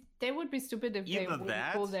 They would be stupid if they either wouldn't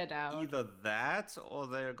that, pull that out. either that, or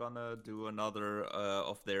they're gonna do another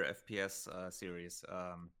of their FPS series.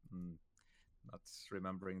 Not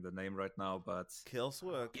remembering the name right now, but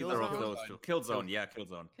either of those two. Killzone, yeah,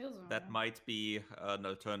 Killzone. Killzone, That yeah. might be an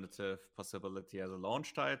alternative possibility as a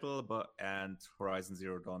launch title, and Horizon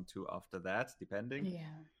Zero Dawn 2 after that, depending. Yeah.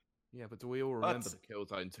 Yeah, but do we all remember But- the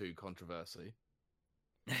Killzone 2 controversy?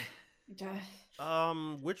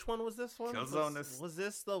 Which one was this one? Killzone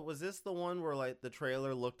was this the one where like the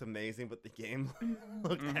trailer looked amazing but the game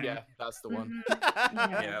looked Mhm. Yeah, that's the one.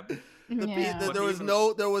 Yeah. Yeah. there But was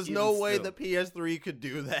even- no way still. the PS3 could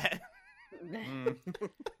do that. Mm.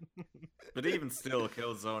 But even still,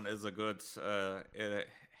 Killzone is a good. It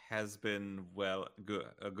has been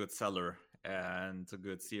a good seller and a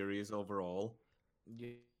good series overall.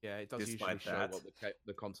 Yeah, it does usually Despite show that. what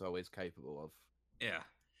the console is capable of. Yeah.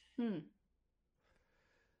 Hmm.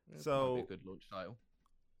 It might So- be a good launch title.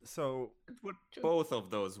 So Both of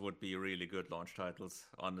those would be really good launch titles,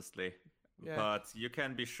 honestly. Yeah. But you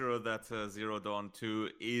can be sure that Zero Dawn 2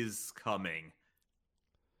 is coming.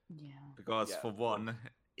 Yeah. Because Yeah, for of one,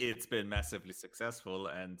 it's been massively successful,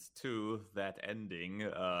 and two, that ending,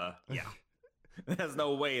 yeah. There's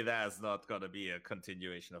no way there's not gonna be a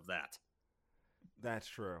continuation of that. that's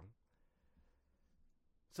true.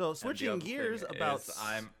 So And the switching other gears thing about is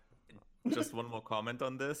just one more comment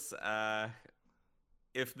on this.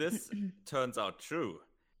 If this turns out true,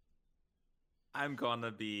 I'm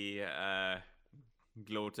gonna be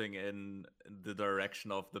gloating in the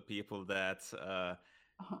direction of the people that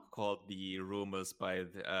called the rumors by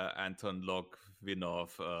Anton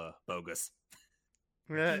Logvinov bogus,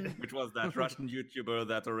 which was that Russian YouTuber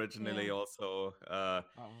that originally Yeah. also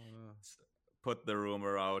put the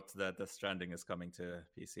rumor out that Death Stranding is coming to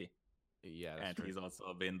PC. Yeah, that's And true. he's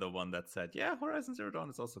also been the one that said, yeah, Horizon Zero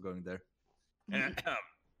Dawn is also going there.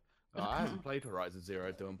 I haven't played Horizon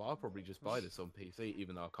Zero Dawn, but I'll probably just buy this on PC,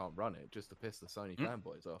 even though I can't run it, just to piss the Sony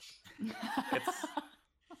fanboys off. It's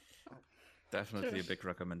definitely a big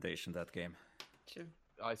recommendation, that game. True.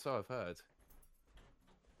 So I've heard.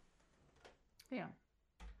 Yeah.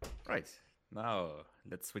 Right. Now,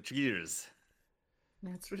 let's switch gears.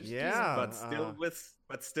 That's really Yeah.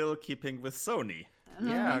 But still keeping with Sony.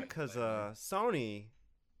 yeah, because Sony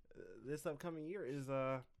this upcoming year is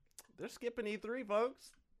they're skipping E3,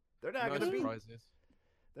 folks. They're not No gonna be. surprises.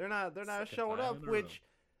 They're not Second showing time up. in a row. Which,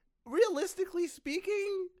 realistically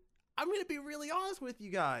speaking, I'm gonna be really honest with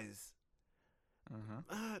you guys.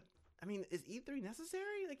 I mean, is E3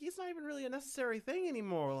 necessary? Like, it's not even really a necessary thing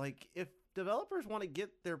anymore. Like, if developers want to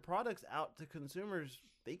get their products out to consumers,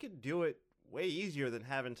 they could do it way easier than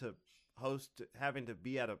having to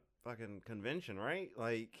be at a fucking convention, right?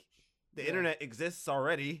 Like, the internet exists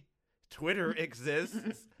already. Twitter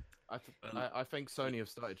exists. I think Sony have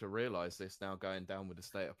started to realize this now, going down with the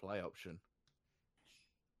state of play option.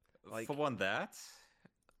 Like- For one, that.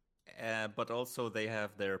 But also, they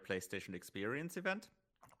have their PlayStation Experience event.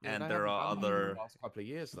 Yeah, And they there haven't are done one in other. the last couple of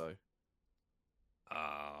years though.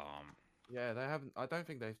 Yeah, they haven't. I don't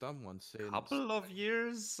think they've done one since. Couple of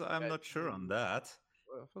years? I'm Yeah, not sure on that.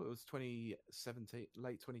 I thought it was 2017,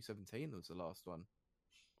 late 2017 was the last one.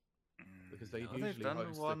 Because they No, usually they've done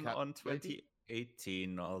host the one Cap- on maybe?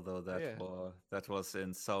 2018, although Yeah. that was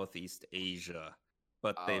in Southeast Asia.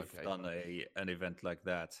 But Oh, they've okay. done an event like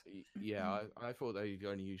that. Yeah, I thought they've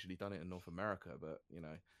only usually done it in North America, but you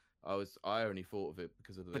know, I only thought of it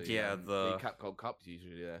because of the But yeah, the the- Capcom Cup's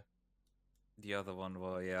usually there. The other one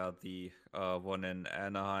was, the one in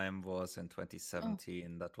Anaheim was in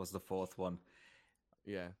 2017. That was the fourth one.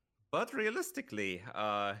 Yeah, But realistically,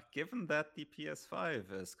 given that the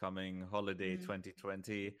PS5 is coming holiday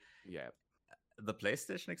 2020, yeah. the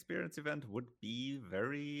PlayStation Experience event would be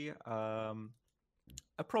very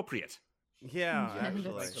appropriate. Yeah, Yeah, actually.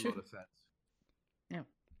 that's Makes a true. lot of sense.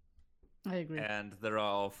 I agree. And there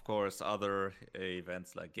are, of course, other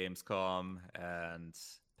events like Gamescom and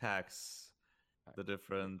PAX, the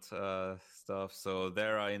different stuff. So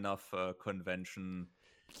there are enough convention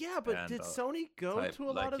Yeah, but and, did Sony go type, to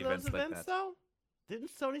a lot like, of those events like events that. though? Didn't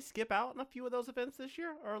Sony skip out on a few of those events this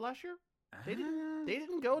year or last year? They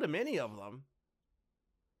didn't go to many of them.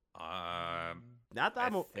 Not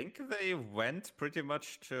that I think they went pretty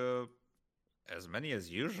much to as many as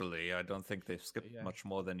usually. I don't think they've skipped much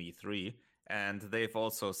more than E3. And they've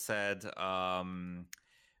also said,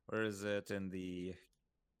 where is it in the...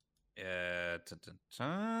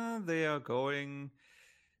 they are going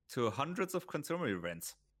to hundreds of consumer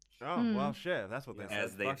events. Oh, well, shit. That's what they said.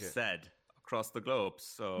 As they've said across the globe.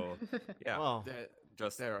 So, yeah. Well,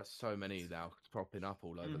 there are so many now popping up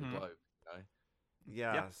all over the globe. You know?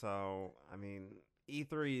 Yeah, so, I mean,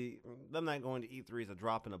 E3, them not going to E3 is a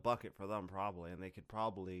drop in a bucket for them, probably. And they could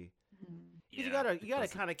probably... You gotta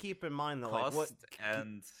kind of keep in mind, that, like, what...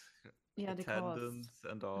 and attendance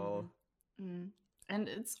and all. And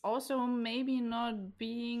it's also maybe not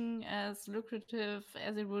being as lucrative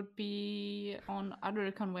as it would be on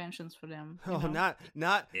other conventions for them. Oh, know?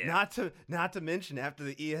 not to mention after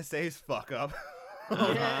the ESA's fuck up.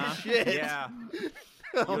 Yeah. Shit. Yeah.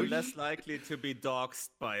 You're less likely to be doxxed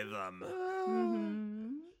by them. Oh,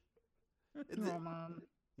 man.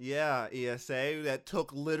 Yeah, ESA, that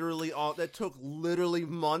took literally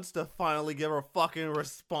months to finally give a fucking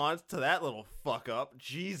response to that little fuck up.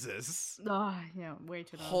 Jesus. Oh, yeah, way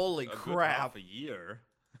too long. Holy crap. Half a year.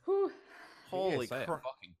 Whew. Holy crap. crap.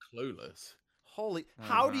 Fucking clueless. Holy,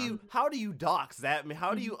 how do you dox that?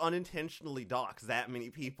 How do you unintentionally dox that many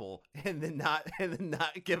people and then not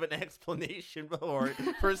give an explanation for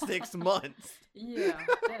 6 months? Yeah,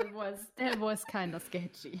 that was kind of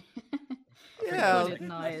sketchy. Yeah,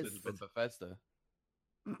 nice. From Bethesda.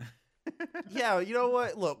 Yeah, you know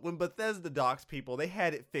what? Look, when Bethesda doxed people, they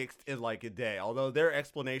had it fixed in like a day. Although their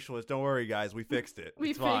explanation was, "Don't worry, guys, we fixed it.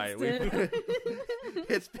 It's fine.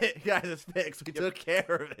 It's fixed. We took care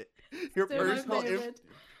of it. Your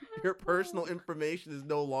personal information is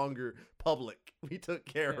no longer public. We took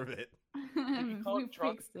care of it." You We can't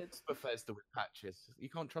trust fixed it. Bethesda with patches. You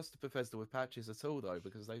can't trust Bethesda with patches at all, though,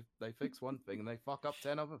 because they fix one thing and they fuck up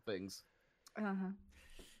 10 other things.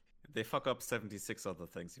 They fuck up 76 other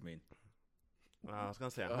things, you mean? I was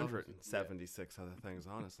gonna say 176 other things.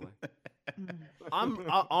 Honestly,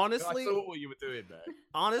 honestly. I saw what you were doing there.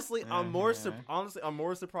 Honestly, I'm more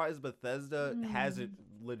surprised Bethesda hasn't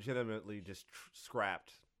legitimately just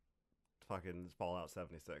scrapped fucking Fallout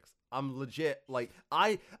 76. I'm legit, like,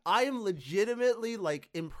 I am legitimately, like,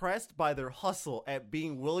 impressed by their hustle at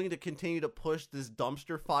being willing to continue to push this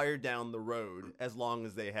dumpster fire down the road as long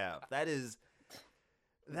as they have. That is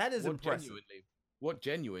impressive. What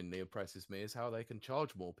genuinely impresses me is how they can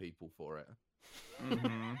charge more people for it.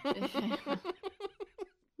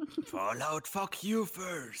 Fallout, fuck you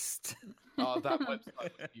first. Oh, that website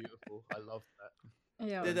was beautiful. I love that.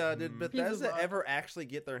 Yeah. Did Bethesda ever actually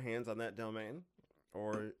get their hands on that domain?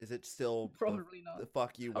 Or is it still Probably not. the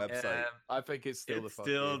fuck you website? I think it's still the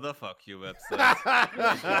fuck you website.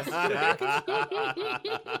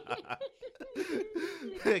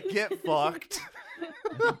 Get fucked.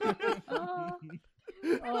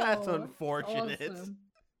 That's unfortunate. Awesome.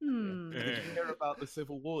 Did you hear about the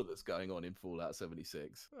civil war that's going on in Fallout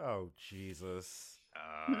 76? Oh, Jesus.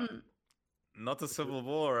 Not the Civil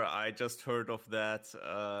War. I just heard of that.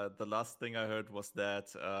 The last thing I heard was that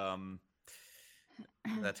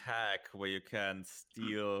that hack where you can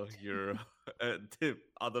steal your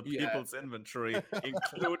other people's inventory,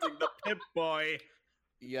 including the Pip-Boy.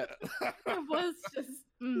 Yeah. It was just...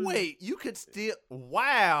 Wait, you could steal...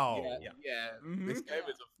 Wow. Yeah. This game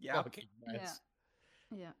is a fucking mess.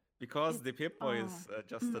 Yeah. Because the Pip-Boy is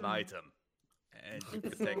just an item. And you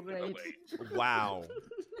can take it away. Wow.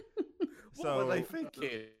 What were they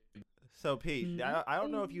thinking? So, Pete, I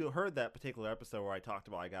don't know if you heard that particular episode where I talked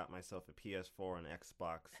about I got myself a PS4 and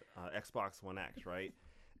Xbox One X, right?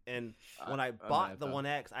 And when I bought the One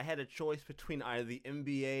X, I had a choice between either the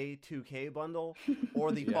NBA 2K bundle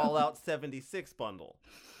or the Fallout 76 bundle.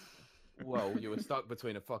 Well, you were stuck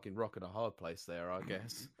between a fucking rock and a hard place there, I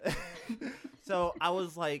guess. So I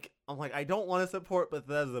was like, I don't want to support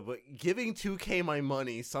Bethesda, but giving 2K my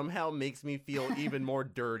money somehow makes me feel even more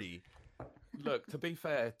dirty. Look, to be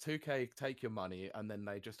fair, 2K take your money and then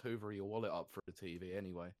they just hoover your wallet up for the TV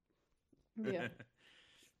anyway. Yeah.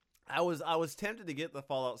 I was tempted to get the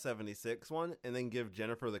Fallout 76 one and then give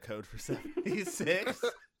Jennifer the code for 76.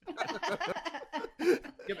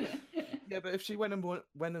 Yeah, but if she went and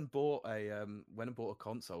bought a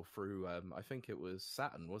console through I think it was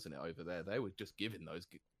Saturn, wasn't it, over there? They were just giving those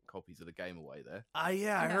copies of the game away there. I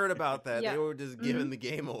heard about that. Yeah. They were just giving the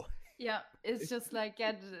game away. Yeah, it's just like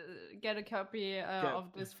get a copy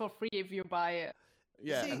of this for free if you buy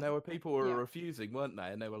Yeah, See- and there were people who were Yeah. refusing, weren't they?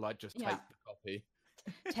 And they were like, just take Yeah. the copy.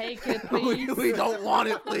 Take it, please. we don't want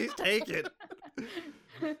it. Please take it.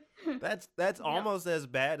 That's almost as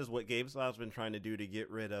bad as what GameStop's been trying to do to get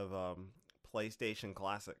rid of PlayStation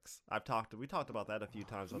Classics. We talked about that a few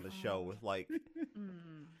times on the show with like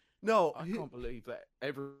Mm. no, I can't believe that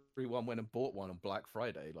everyone went and bought one on Black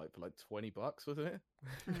Friday, like for like $20, wasn't it?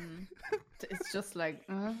 Mm. It's just like,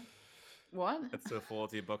 what? It's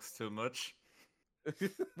 $40 too much.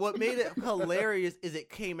 what made it hilarious is it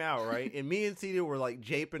came out, right? And me and Cedar were like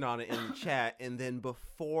japing on it in the chat, and then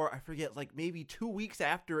before, I forget, like maybe 2 weeks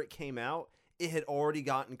after it came out, it had already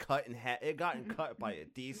gotten cut in half. It gotten cut by a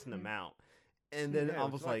decent amount. And then Yeah, I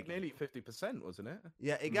it was like like, nearly 50%, wasn't it?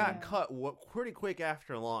 yeah, it got Yeah. cut pretty quick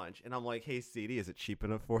after launch. And I'm like, hey, CD, is it cheap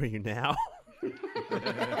enough for you now?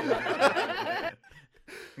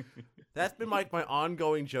 That's been like my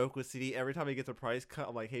ongoing joke with CD. Every time he gets a price cut,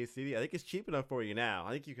 I'm like, hey, CD, I think it's cheap enough for you now.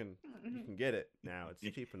 I think you can get it now. It's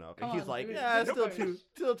cheap enough. And Oh, he's like, dude. yeah, it's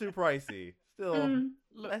still too pricey. Still. Mm.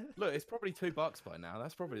 Look, it's probably $2 by now.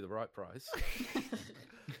 That's probably the right price.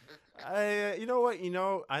 You know what?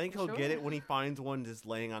 I think he'll get Sure. it when he finds one just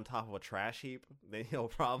laying on top of a trash heap. Then he'll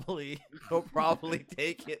probably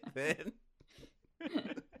take it then.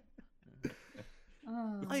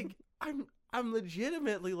 Oh. Like I'm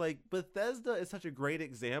legitimately like, Bethesda is such a great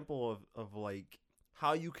example of like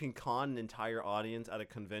how you can con an entire audience at a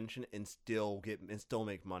convention and still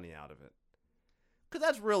make money out of it. Cuz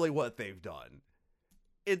that's really what they've done.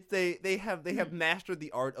 They have mastered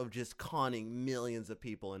the art of just conning millions of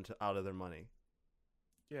people out of their money.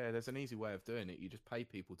 Yeah, there's an easy way of doing it. You just pay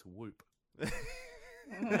people to whoop.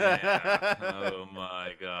 Yeah. Oh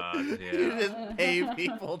my god. You Yeah. just pay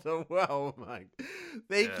people to. Oh my!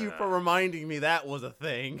 Thank you for Yeah. reminding me that was a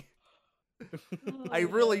thing. I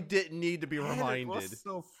really didn't need to be Man, reminded. it was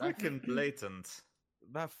so freaking blatant.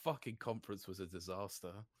 That fucking conference was a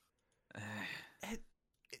disaster.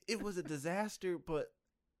 It was a disaster, but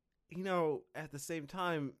at the same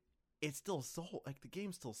time, it still sold. Like the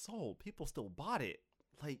game still sold. People still bought it.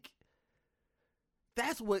 Like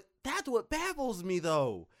that's what baffles me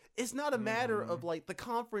though. It's not a matter of like the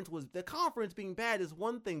conference being bad is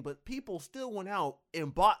one thing, but people still went out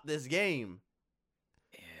and bought this game.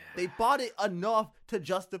 Yeah. They bought it enough to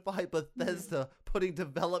justify Bethesda putting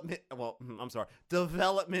development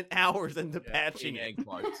hours into patching putting it. egg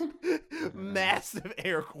quotes. Massive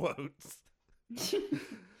air quotes. Do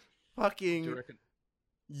Fucking you reckon?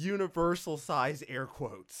 universal size air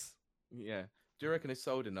quotes. Yeah. Do you reckon it's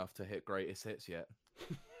sold enough to hit greatest hits yet?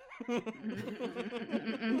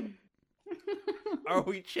 Are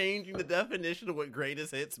we changing the definition of what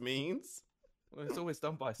greatest hits means? Well, it's always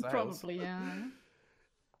done by sales. Probably, yeah.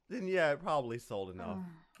 Then yeah, it probably sold enough.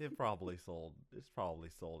 It's probably sold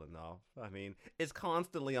enough. I mean, it's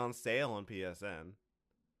constantly on sale on PSN.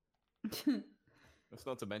 That's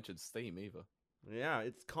not to mention Steam either. Yeah,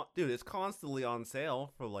 it's constantly on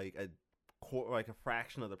sale for like a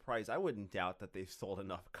fraction of the price. I wouldn't doubt that they've sold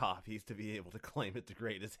enough copies to be able to claim it the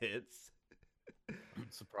greatest hits. I'm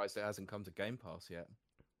surprised it hasn't come to Game Pass yet.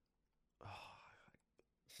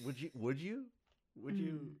 Would you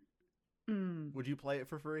Mm. would you play it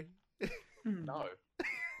for free? Mm. No.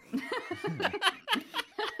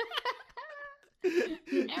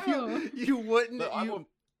 No. You wouldn't. Look,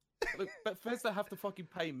 look, Bethesda have to fucking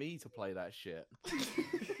pay me to play that shit.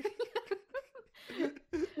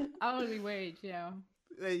 Hourly wage, yeah.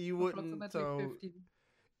 You wouldn't. Approximately So, 50.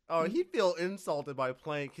 oh, he'd feel insulted by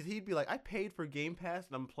playing because he'd be like, "I paid for Game Pass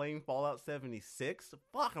and I'm playing Fallout 76.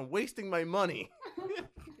 Fuck, I'm wasting my money."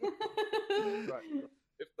 Right.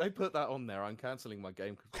 If they put that on there, I'm cancelling my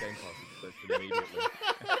Game Pass subscription immediately.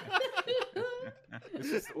 It's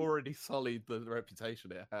just already sullied the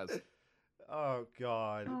reputation it has. Oh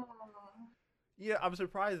God. Yeah, I'm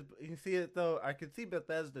surprised. You see it though. I could see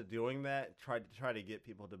Bethesda doing that, try to get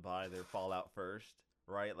people to buy their Fallout first,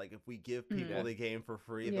 right? Like if we give people the game for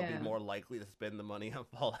free, they'll Yeah. be more likely to spend the money on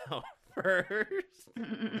Fallout first.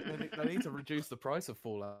 They need to reduce the price of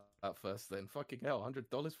Fallout first. Then fucking hell,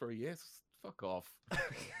 $100 for a year. Fuck off.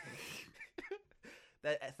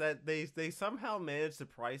 that they somehow managed to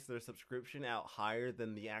price their subscription out higher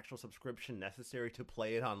than the actual subscription necessary to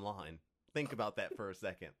play it online. Think about that for a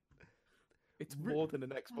second. It's more than an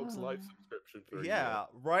Xbox Live subscription for a Yeah, year.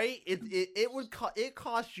 right. It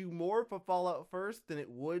costs you more for Fallout first than it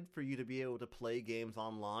would for you to be able to play games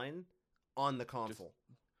online on the console.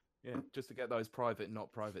 Just to get those private,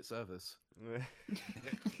 not private servers.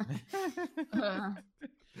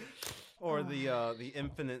 Or the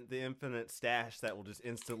infinite stash that will just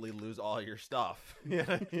instantly lose all your stuff.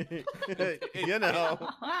 Yeah, Into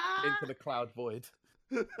the cloud void.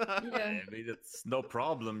 Yeah. I mean, it's no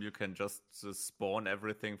problem. You can just spawn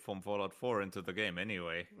everything from Fallout 4 into the game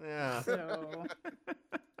anyway. Yeah. So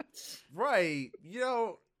Right. You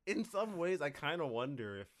know, in some ways, I kind of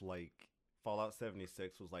wonder if like Fallout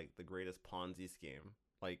 76 was like the greatest Ponzi scheme.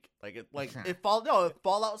 If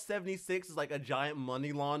Fallout 76 is like a giant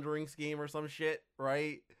money laundering scheme or some shit,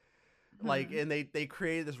 right? Like, and they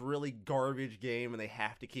created this really garbage game, and they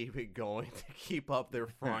have to keep it going to keep up their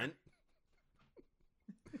front.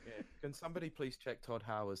 Yeah. Can somebody please check Todd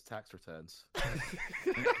Howard's tax returns?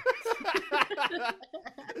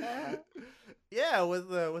 Yeah, with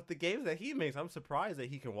the games that he makes, I'm surprised that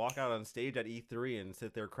he can walk out on stage at E3 and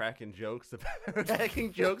sit there cracking jokes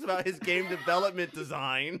about his game development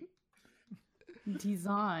design.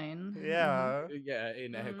 design. Yeah. Yeah,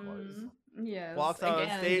 in air quotes. Yes. Walks out on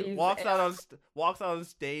again, stage. these- Walks out on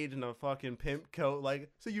stage in a fucking pimp coat. Like,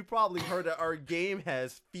 so you probably heard that our game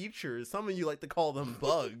has features. Some of you like to call them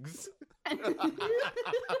bugs.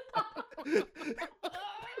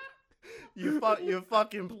 You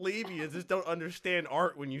fucking plebeians just don't understand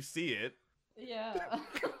art when you see it. Yeah.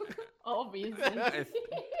 Obviously.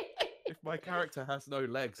 If my character has no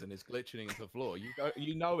legs and is glitching into the floor,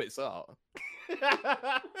 you know it's art.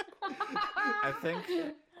 I think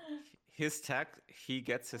he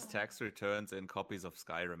gets his tax returns in copies of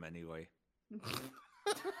Skyrim anyway.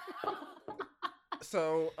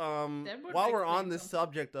 So, That would while we're explain on this some.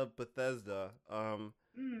 subject of Bethesda,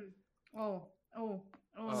 Oh.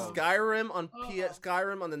 Skyrim on Oh.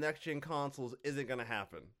 Skyrim on the next gen consoles isn't gonna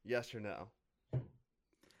happen. Yes or no?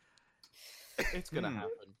 It's gonna happen.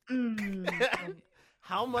 Mm.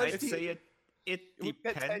 How much? I'd do you- say it We get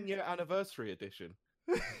depends. 10-year anniversary edition.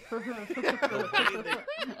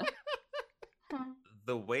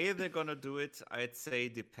 The way they're gonna do it, I'd say,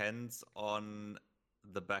 depends on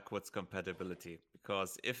the backwards compatibility.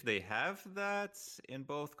 Because if they have that in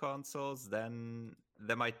both consoles, then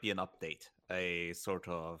there might be an update, a sort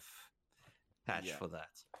of patch Yeah. for that.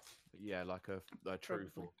 Yeah, like a true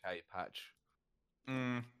 4K patch.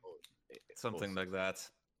 Something like that.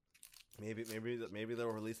 Maybe they'll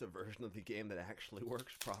release a version of the game that actually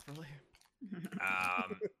works properly.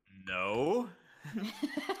 No.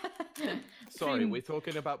 Sorry, Dream. we're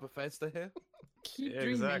talking about Bethesda here? Keep dreaming.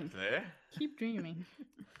 Exactly. Keep dreaming.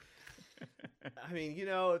 I mean, you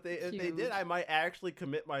know, if they Cute. did, I might actually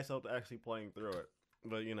commit myself to actually playing through it.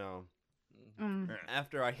 But you know,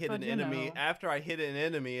 after I hit But an you enemy, know.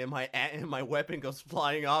 and my weapon goes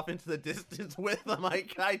flying off into the distance with them, I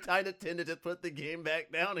kind of tend to just put the game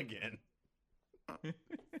back down again. Look,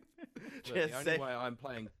 Just the only say- way I'm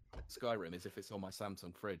playing Skyrim is if it's on my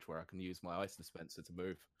Samsung fridge where I can use my ice dispenser to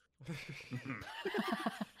move.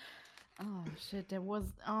 Oh shit! There was.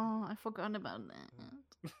 Oh, I forgot about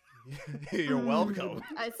that. You're welcome.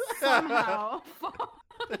 I somehow.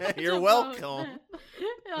 You're forgot welcome. about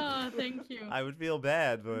that. Oh, thank you. I would feel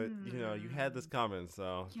bad, but you know, you had this coming,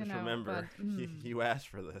 so You just know, remember, but, you asked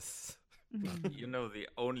for this. You know, the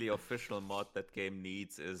only official mod that game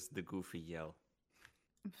needs is the goofy yell.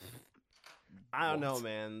 I don't know, What?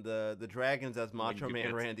 man. The dragons as Macho you Man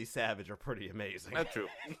get- Randy Savage are pretty amazing. That's true.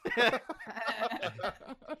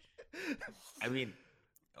 I mean,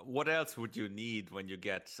 what else would you need when you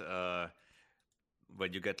get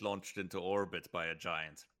launched into orbit by a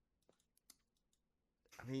giant?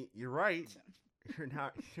 I mean, you're right. You're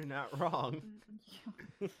not wrong.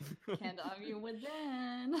 Can't argue with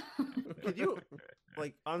that. Could you,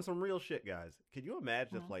 like, on some real shit, guys? Could you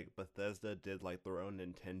imagine if Uh-huh. like Bethesda did like their own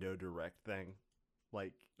Nintendo Direct thing?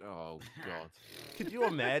 Like, Oh, God. could you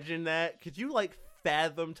imagine that? Could you like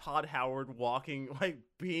fathom Todd Howard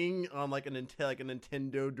being on like a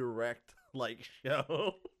Nintendo Direct like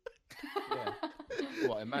show? Yeah.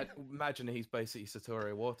 What, imagine he's basically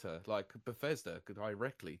Satoru Iwata, like Bethesda,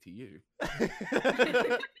 directly to you.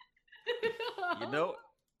 You know,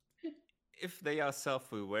 if they are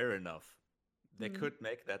self-aware enough, they Mm. could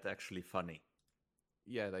make that actually funny.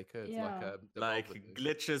 Yeah, they could. Yeah. Like Devolver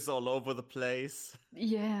glitches all over the place.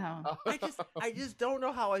 Yeah. I just don't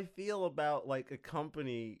know how I feel about like a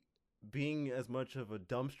company being as much of a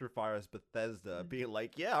dumpster fire as Bethesda, being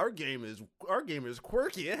like, yeah, our game is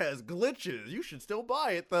quirky, it has glitches, you should still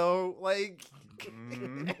buy it though. Like,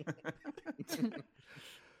 Mm.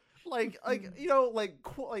 like you know, like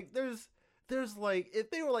there's like, if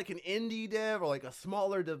they were like an indie dev or like a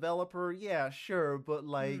smaller developer, yeah, sure, but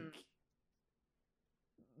like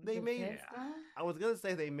they made. Bethesda? I was gonna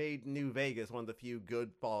say they made New Vegas one of the few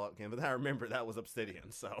good Fallout games, but I remember that was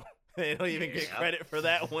Obsidian, so they don't even get Yeah. credit for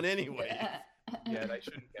that one anyway. Yeah. Yeah, they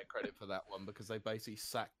shouldn't get credit for that one because they basically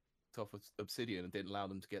sacked off Obsidian and didn't allow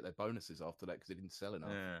them to get their bonuses after that because it didn't sell enough,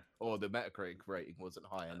 Yeah. or the Metacritic rating wasn't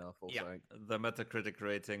high enough, or something. The Metacritic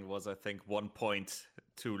rating was, I think, 1 point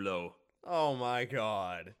too low. Oh my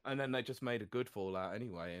god. And then they just made a good Fallout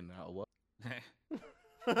anyway, and that'll work.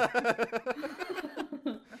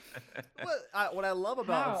 What I love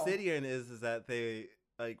about How? Obsidian is that they,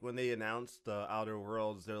 like, when they announced the Outer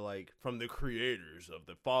Worlds, they're like, from the creators of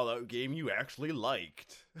the Fallout game you actually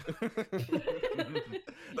liked.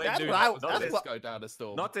 Go down the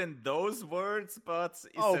storm. Not in those words, but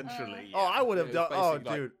Oh, essentially. Oh, I would have It done. was Oh,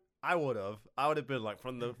 basically dude, I would have been like,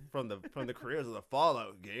 from the creators of the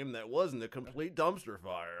Fallout game that wasn't a complete dumpster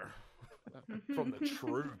fire. From the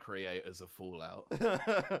true creators of Fallout.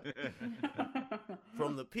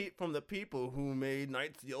 from the people who made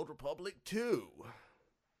Knights of the Old Republic 2.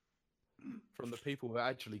 From the people who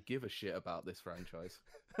actually give a shit about this franchise.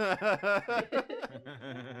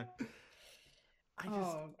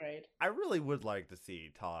 Great. I really would like to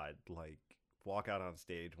see Todd like walk out on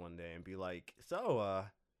stage one day and be like, "So,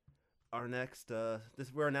 our next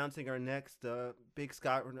we're announcing our next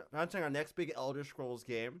big Elder Scrolls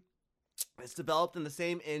game. It's developed in the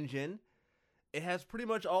same engine. It has pretty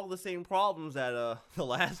much all the same problems that the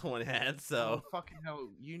last one had, so Oh, fucking hell,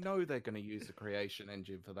 you know they're going to use the creation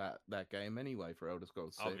engine for that game anyway for Elder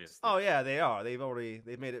Scrolls 6. Obviously. Oh yeah, they are. They've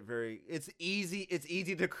made it very. It's easy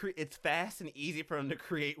to create. It's fast and easy for them to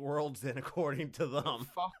create worlds in, according to them.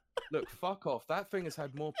 Fuck off. That thing has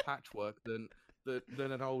had more patchwork than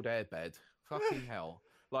an old airbed. Fucking hell.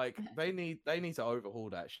 Like they need to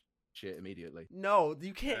overhaul that shit immediately. No,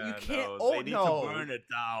 you can't. You can't. No, Oh they need no! to burn it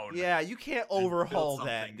down. Yeah, you can't build overhaul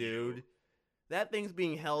something that, dude. new. That thing's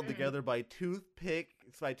being held together by toothpicks,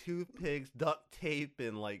 duct tape,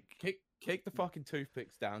 and like. Kick the fucking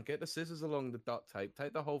toothpicks down. Get the scissors along the duct tape.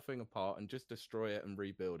 Take the whole thing apart and just destroy it and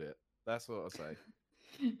rebuild it. That's what I say.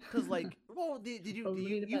 Because, like, well, Probably the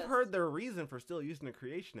you've best. heard their reason for still using the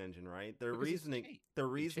creation engine, right? Their Because it's reasoning, cheap. their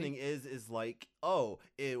reasoning is like, oh,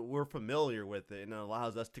 we're familiar with it, and it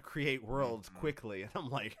allows us to create worlds quickly. And I'm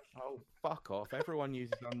like, Oh, fuck off. Everyone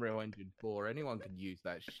uses Unreal Engine 4. Anyone can use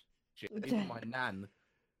that shit. Even my nan.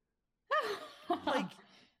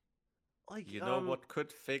 like, You know what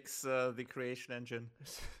could fix the creation engine?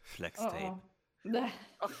 Flex tape.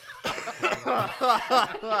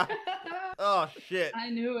 Oh shit! I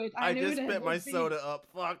knew it. I knew just that spit my would be- soda up.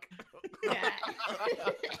 Fuck. Yeah.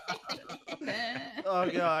 Oh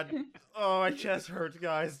god. Oh, my chest hurts,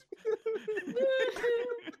 guys.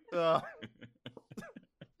 Oh,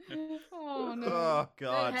 Oh no. oh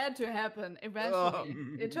god. It had to happen eventually.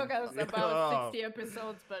 It took us about 60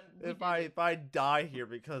 episodes, but we did it. If I die here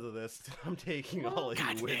because of this, I'm taking all of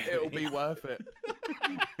you with It'll me. be worth it.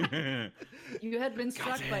 You had been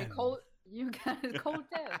struck by Goddamn. cold. You got a cold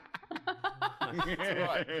death.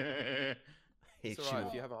 alright. Hate It's alright.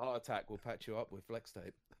 If you have a heart attack, we'll patch you up with flex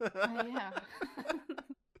tape. Yeah.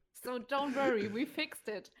 So don't worry, we fixed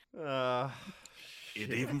it. It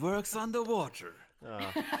It even works underwater. Oh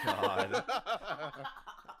god.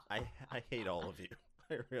 I hate all of you.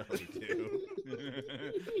 I really do.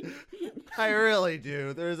 I really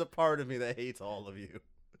do. There's a part of me that hates all of you.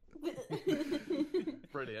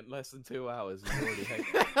 Brilliant. Less than 2 hours and you already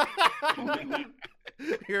hate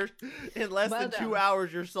You're, in less Well than 2 done.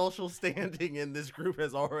 hours, your social standing in this group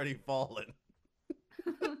has already fallen.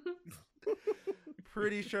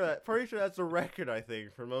 Pretty sure that's a record, I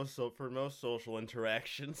think, for most social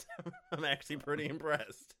interactions. I'm actually pretty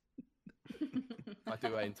impressed. I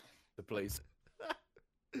do aim to please.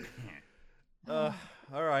 All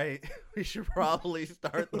right, we should probably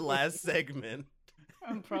start the last segment.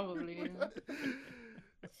 Probably.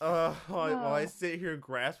 While I sit here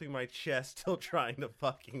grasping my chest, still trying to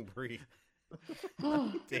fucking breathe.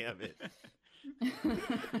 Damn it.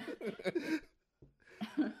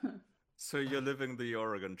 So you're living the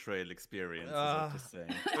Oregon Trail experience, is what you're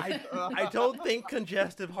saying. I don't think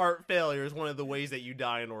congestive heart failure is one of the ways that you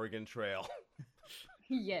die in Oregon Trail.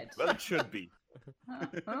 Yet. Well, it should be.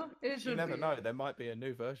 Huh? It should You never be. know. There might be a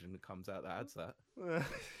new version that comes out that adds that.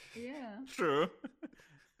 Yeah. True.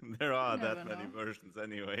 There are You never that many know. versions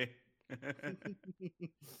anyway.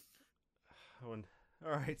 All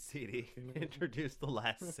right, CD, introduce the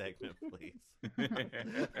last segment, please.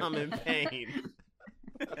 I'm in pain.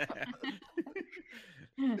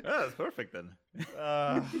 That's perfect then.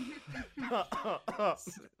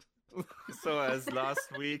 So as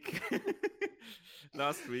last week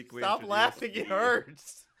we Stop laughing, it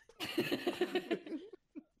hurts.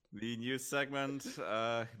 the new segment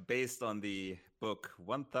based on the book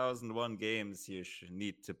 1001 Games You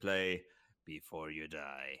Need to Play Before You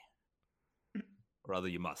Die. Rather,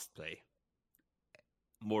 you must play.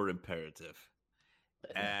 more imperative.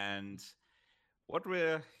 And what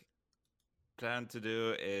we're plan to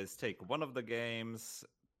do is take one of the games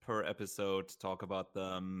per episode, talk about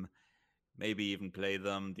them, maybe even play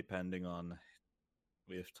them, depending on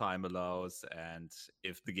if time allows and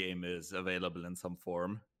if the game is available in some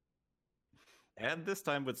form. And this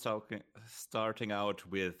time we're starting out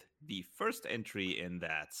with the first entry in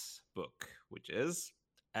that book, which is,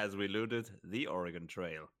 as we alluded, The Oregon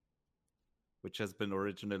Trail, which has been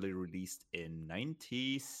originally released in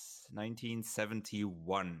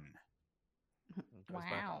 1971. Goes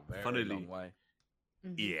back Wow. a very Funnily- long way.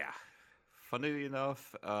 Yeah. Funnily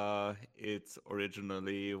enough, it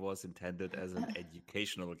originally was intended as an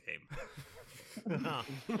educational game.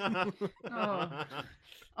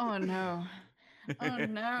 Oh no. Oh no. Yeah,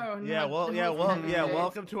 not well, the yeah, most well, heavy yeah. days.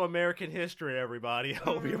 Welcome to American history, everybody.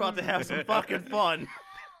 Hope you're about to have some fucking fun.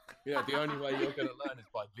 Yeah, the only way you're going to learn is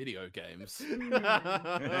by video games.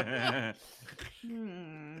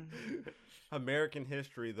 American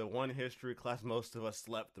history, the one history class most of us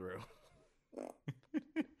slept through.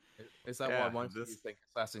 Is that Yeah, why most of you this- think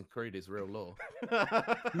Assassin's Creed is real law?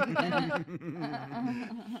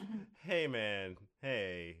 Hey, man.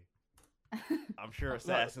 Hey. I'm sure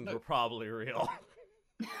assassins were probably real.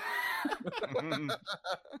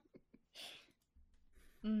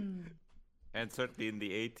 And certainly in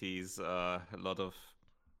the 80s, a lot of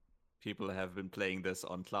people have been playing this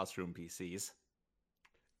on classroom PCs.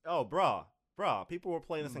 Oh, bruh. People were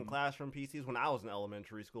playing this in classroom PCs when I was in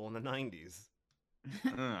elementary school in the 90s.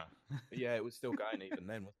 Yeah, it was still going even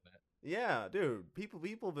then, wasn't it? Yeah, dude.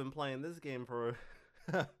 People have been playing this game for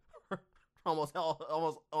almost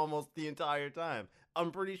the entire time.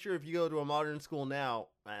 I'm pretty sure if you go to a modern school now,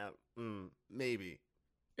 maybe.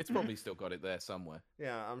 It's probably still got it there somewhere.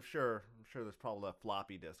 Yeah, I'm sure there's probably a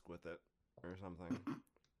floppy disk with it or something.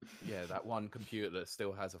 Yeah, that one computer that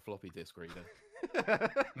still has a floppy disk reader.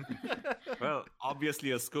 Well,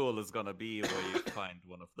 obviously a school is going to be where you find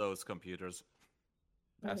one of those computers.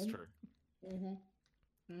 That's true.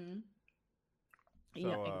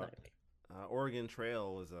 So, Oregon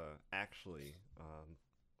Trail was actually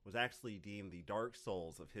deemed the Dark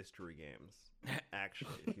Souls of history games.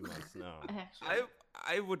 Actually, if you must know.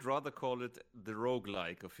 I would rather call it the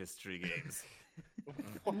roguelike of history games.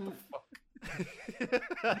 What the fuck?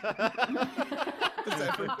 Does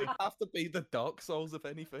everything have to be the Dark Souls of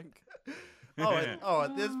anything?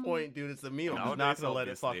 At this point, dude, it's a meme. I'm just not Nowadays, gonna let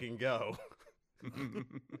it obviously. fucking go.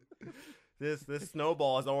 This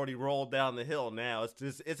snowball has already rolled down the hill. Now it's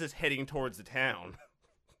just heading towards the town.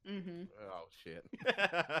 Oh shit!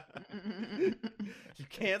 You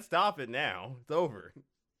can't stop it now. It's over.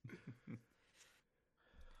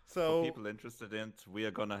 So For people interested in it, we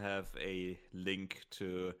are gonna have a link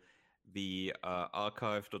to the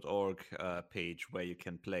archive.org page where you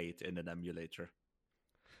can play it in an emulator.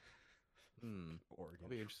 Oregon. I'll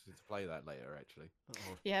be interested to play that later, actually.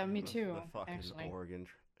 Yeah, me too, The fucking actually. Oregon.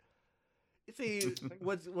 See,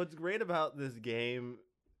 what's great about this game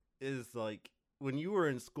is like when you were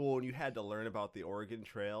in school and you had to learn about the Oregon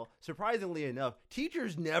Trail. Surprisingly enough,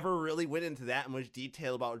 teachers never really went into that much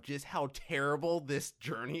detail about just how terrible this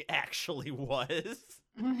journey actually was.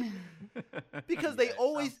 Because they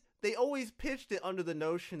always pitched it under the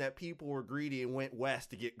notion that people were greedy and went west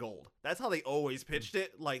to get gold. That's how they always pitched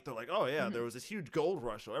it. Like they're like, oh yeah, there was this huge gold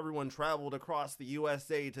rush, so everyone traveled across the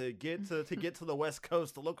USA to get to the West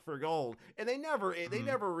Coast to look for gold. And they never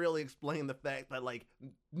really explained the fact that like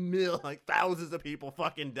thousands of people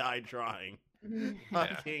fucking died trying.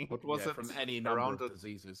 Fucking. What was it from any number around of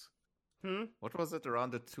diseases? What was it,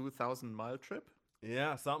 around a 2,000-mile trip?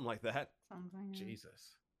 Yeah, something like that. Something.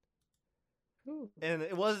 Jesus. And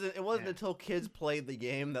it wasn't until kids played the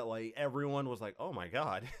game that like everyone was like, "Oh my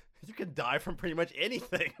god, you can die from pretty much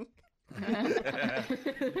anything."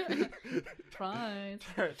 Right.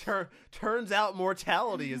 Turns out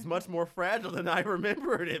mortality is much more fragile than I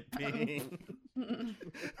remembered it being.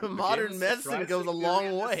 Modern Game's medicine goes a surprisingly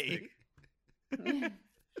long way. realistic.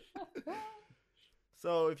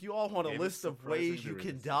 So if you all want a Game is list of ways surprisingly you can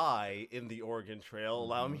realistic. die in the Oregon Trail,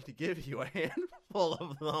 allow me to give you a handful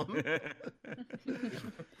of them.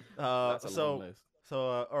 That's a long list.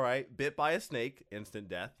 So, all right, bit by a snake, instant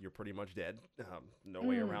death. You're pretty much dead. No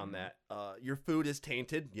way around that. Your food is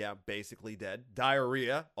tainted. Yeah, basically dead.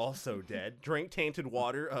 Diarrhea, also dead. Drink tainted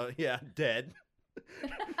water. Yeah, dead.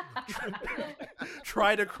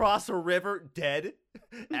 Try to cross a river, dead.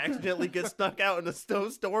 Accidentally get stuck out in a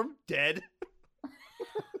snowstorm, dead.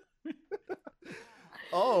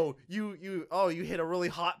 You hit a really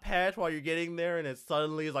hot patch while you're getting there, and it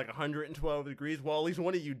suddenly is like 112 degrees. Well, at least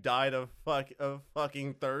one of you died of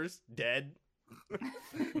fucking thirst, dead.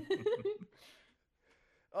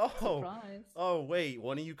 Surprise. Oh, wait.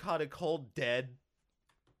 One of you caught a cold dead?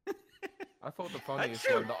 I thought the funniest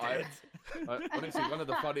one that honestly, one of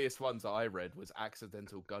the funniest ones that I read was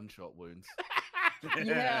accidental gunshot wounds.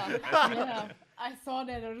 Yeah. I saw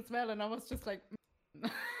that as well, and I was just like,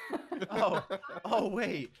 Oh,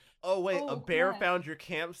 wait. A bear found your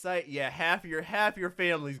campsite? Yeah, half your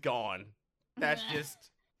family's gone. That's just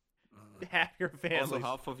half your family. Also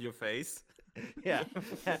half of your face. Yeah.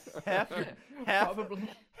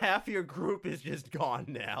 Half your group is just gone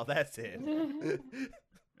now. That's it.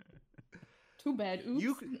 too bad.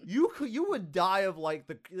 Oops. You would die of like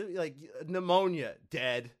pneumonia,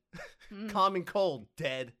 dead. Common cold,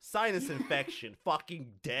 dead. Sinus infection, fucking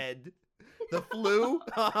dead. The flu,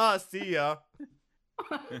 haha, see ya.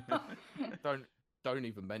 Don't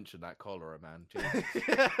even mention that cholera, man.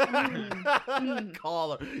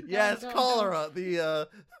 Cholera, yes, cholera, the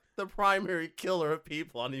primary killer of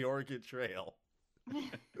people on the Oregon Trail.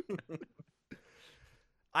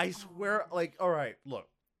 I swear, like, all right, look.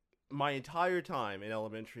 My entire time in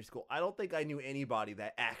elementary school, I don't think I knew anybody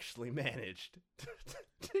that actually managed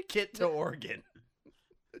to get to Oregon.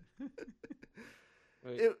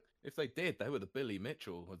 If they did, they were the Billy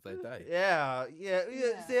Mitchell of their day. Yeah.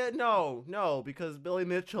 No, because Billy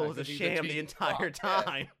Mitchell was a sham the entire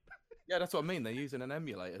time. Yeah, that's what I mean. They're using an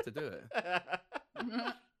emulator to do it.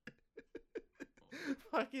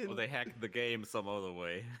 Fucking. Well, they hacked the game some other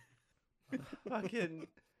way. Fucking.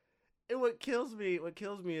 And what kills me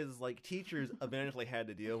is like teachers eventually had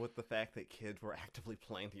to deal with the fact that kids were actively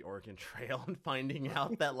playing the Oregon Trail and finding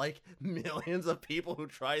out that like millions of people who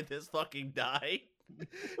tried this fucking died.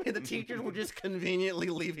 And the teachers were just conveniently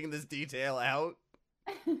leaving this detail out.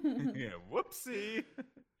 Yeah, whoopsie.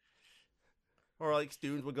 Or like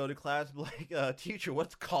students would go to class and be like, teacher,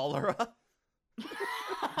 what's cholera?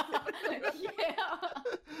 Yeah.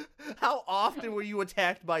 How often were you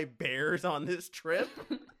attacked by bears on this trip?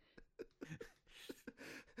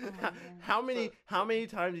 How many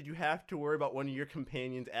times did you have to worry about one of your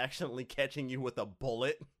companions accidentally catching you with a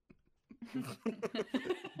bullet?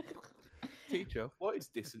 Teacher, what is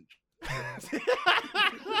dysentery?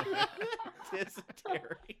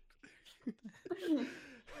 Dysentery.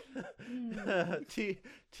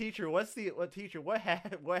 Teacher, what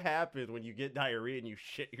happens when you get diarrhea and you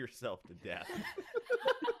shit yourself to death?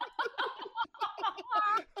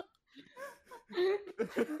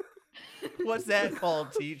 What's that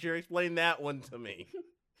called, teacher? Explain that one to me.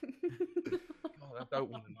 God, I don't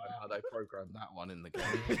want to know how they programmed that one in the game.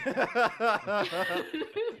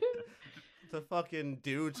 The fucking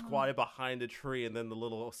dude squatted behind a tree and then the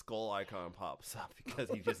little skull icon pops up because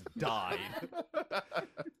he just died.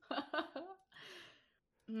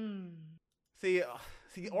 See,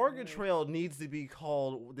 Oregon Trail needs to be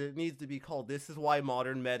called. This is why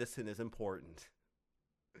modern medicine is important.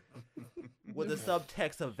 With the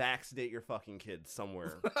subtext of vaccinate your fucking kids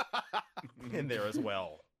somewhere in there as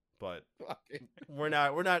well. But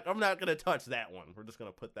I'm not gonna touch that one. We're just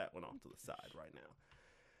gonna put that one off to the side right now.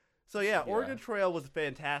 So yeah, Oregon Trail was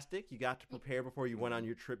fantastic. You got to prepare before you went on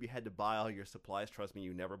your trip. You had to buy all your supplies. Trust me,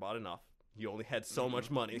 you never bought enough. You only had so much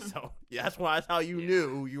money, so that's how you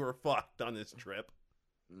knew you were fucked on this trip.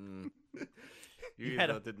 You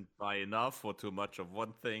either didn't buy enough or too much of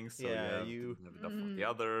one thing, so you didn't have enough of the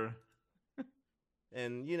other.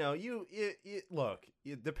 And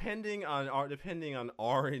depending on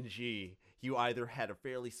RNG, you either had a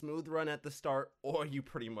fairly smooth run at the start, or you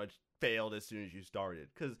pretty much failed as soon as you started.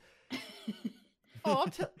 Because I'll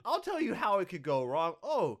tell you how it could go wrong.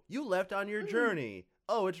 Oh, you left on your journey.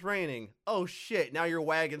 Oh, it's raining. Oh shit! Now your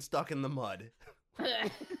wagon's stuck in the mud.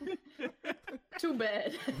 Too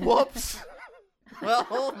bad. Whoops.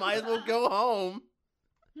 Well, might as well go home.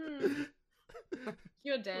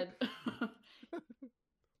 You're dead.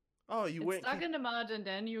 Oh, you went stuck in the mud, and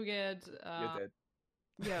then you get. You're dead.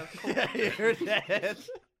 Yeah, cold. Yeah, you're dead.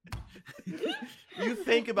 You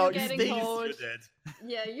think about You're these cold. You're dead.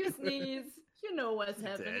 Yeah, you sneeze. You know what's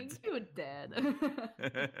happening. Dead. You're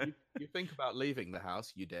dead. You think about leaving the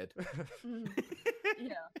house, you dead.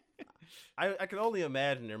 Yeah. I can only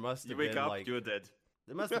imagine there must have You wake been up, like you're dead.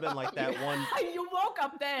 there must have been like that one. You woke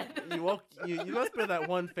up dead. You must have been that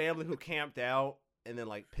one family who camped out and then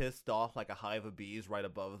like pissed off like a hive of bees right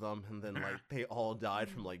above them, and then like they all died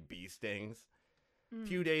from like bee stings. A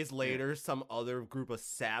few days later, some other group of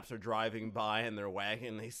saps are driving by in their wagon.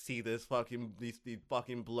 And they see these fucking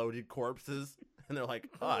bloated corpses, and they're like,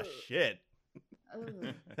 "Oh shit,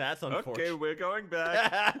 that's unfortunate." Okay, we're going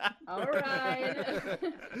back. All right.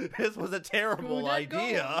 This was a terrible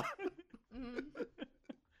idea.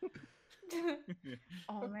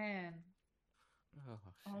 Oh man.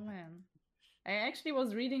 Oh man. I actually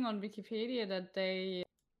was reading on Wikipedia that they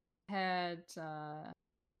had, a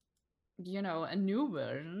new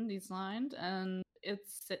version designed, and it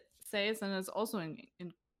says, and it's also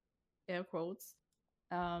in air quotes,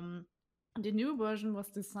 the new version was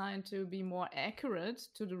designed to be more accurate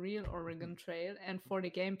to the real Oregon Trail and for the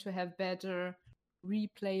game to have better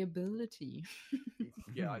replayability.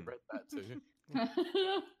 Yeah, I read that too.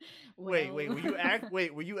 Wait,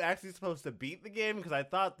 were you actually supposed to beat the game? Because I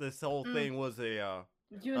thought this whole thing was a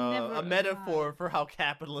metaphor for how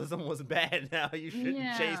capitalism was bad. Now you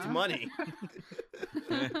shouldn't chase money.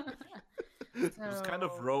 It was kind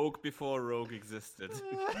of Rogue before Rogue existed.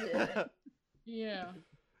 Yeah.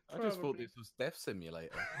 I just thought this was Death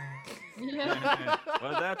Simulator. Yeah.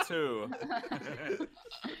 Well, that too.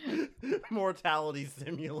 Mortality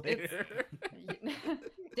Simulator.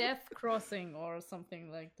 Death Crossing or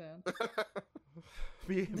something like that.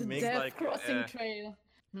 The Death Crossing Trail.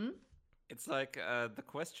 It's like the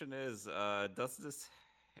question is, does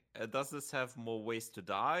this have more ways to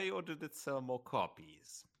die, or did it sell more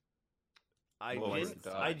copies?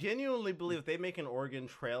 I genuinely believe if they make an Oregon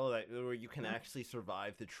Trail where you can actually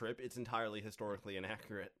survive the trip, it's entirely historically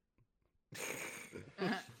inaccurate.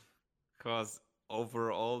 Because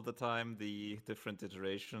over all the time, the different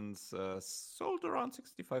iterations sold around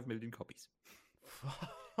 65 million copies.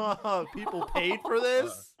 People paid for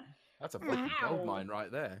this? That's a fucking gold mine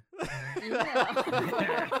right there.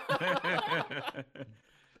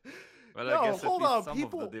 Well, I guess at least some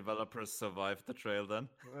of the developers survived the trail then.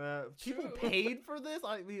 People paid for this?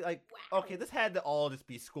 I mean, okay, this had to all just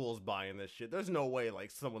be schools buying this shit. There's no way,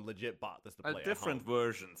 someone legit bought this to play different at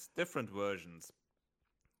home. different versions.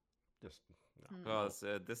 Just, because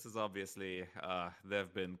this is obviously, there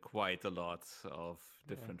have been quite a lot of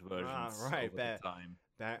different versions over the time.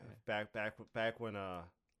 Back when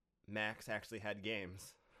Max actually had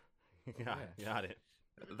games. Got it.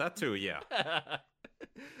 That too, yeah.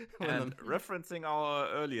 And referencing our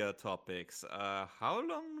earlier topics, how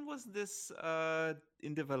long was this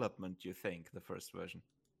in development, you think, the first version?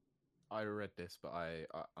 I read this, but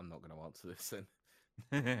I'm not going to answer this then.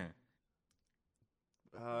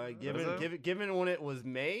 Given when it was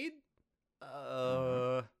made,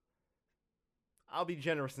 I'll be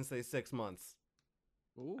generous and say 6 months.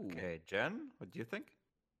 Ooh. Okay, Jen, what do you think?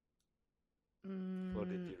 Or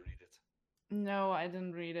did you read it? No, I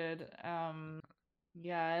didn't read it.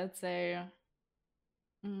 Yeah, I'd say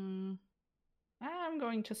I'm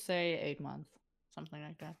going to say 8 months, something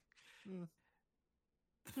like that.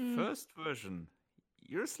 The first version,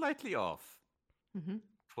 you're slightly off. Mm-hmm.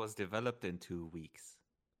 It was developed in 2 weeks.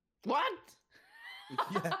 What?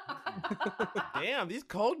 Yeah. Damn, these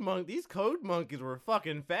code monkeys were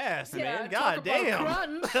fucking fast, man. God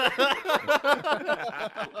damn.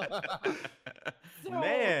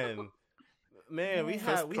 Man, we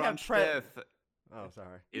have Oh,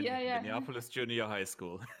 sorry. In Minneapolis Junior High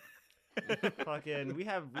School. Fucking, we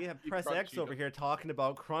have Press X over here talking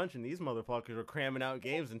about crunch, and these motherfuckers are cramming out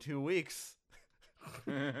games in 2 weeks.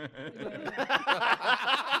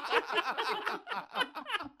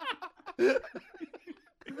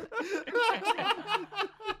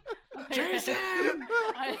 Jason!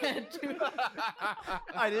 I had to.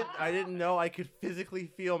 I didn't know I could physically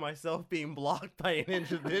feel myself being blocked by an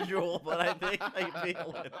individual, but I think I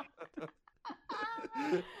feel it.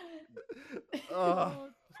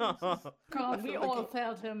 God, we all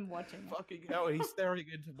felt him watching. Fucking hell, he's staring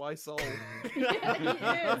into my soul. Yeah, he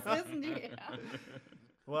is, isn't he?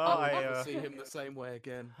 Well, I'll never see him the same way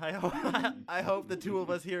again. I hope the two of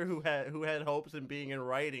us here who had hopes in being in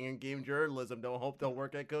writing and game journalism don't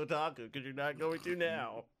work at Kotaku, because you're not going to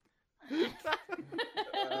now.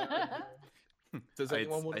 Does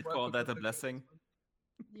anyone want to I'd call that a blessing.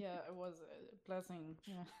 Yeah, it was a blessing.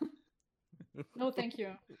 Yeah. No, thank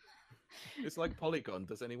you. It's like Polygon.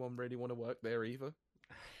 Does anyone really want to work there either?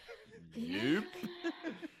 Nope.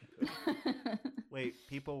 Wait,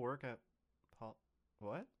 people work at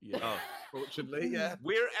what? Yeah. Oh, fortunately, yeah.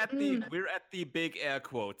 We're at the big air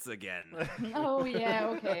quotes again. Oh yeah,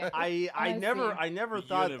 okay. I never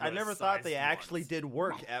thought they actually did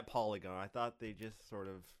work at Polygon. I thought they just sort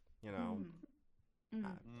of, I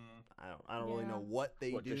don't really know what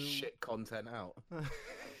they do. Just shit content out.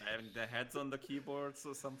 Having their heads on the keyboards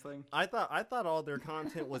or something. I thought all their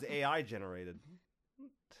content was AI generated.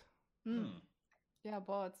 Yeah,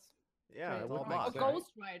 bots. Yeah, right. it's all A bots.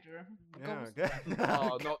 ghostwriter. Yeah,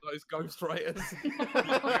 Oh, not those ghostwriters.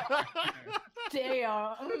 They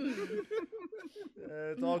are.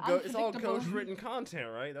 It's all ghost written content,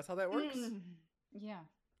 right? That's how that works. Yeah.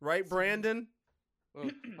 Right, Brandon? Well,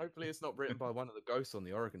 hopefully it's not written by one of the ghosts on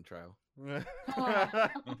the Oregon Trail.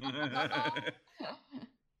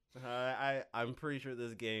 I'm pretty sure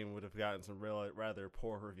this game would have gotten some rather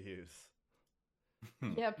poor reviews.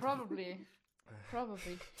 Yeah, probably.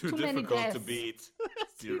 Probably. Too many difficult deaths. to beat.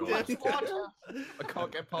 Too much water. I can't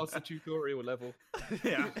get past the tutorial level.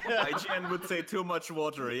 Yeah, IGN would say too much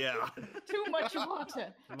water. Yeah. Too much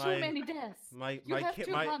water. Too many deaths. You have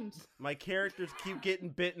to hunt. My characters keep getting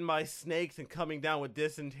bitten by snakes and coming down with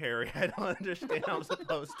dysentery. I don't understand how I'm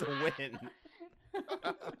supposed to win.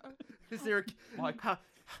 Is there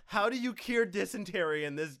how do you cure dysentery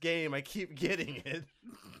in this game? I keep getting it.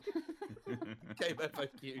 Game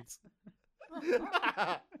FAQs.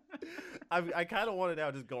 I kind of want to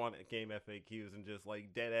now just go on Game FAQs and just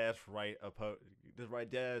like dead ass write a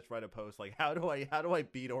post like how do I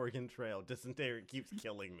beat Oregon Trail? Dysentery keeps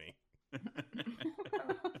killing me.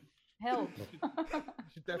 Help. You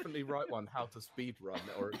should definitely write one, how to speed run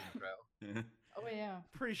Oregon Trail. Oh yeah.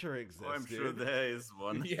 Pretty sure it exists. Oh, I'm sure there is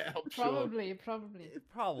one. Yeah, I'm sure. Probably. It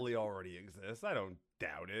probably already exists. I don't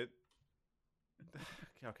doubt it.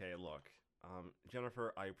 Okay, look.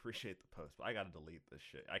 Jennifer, I appreciate the post, but I gotta delete this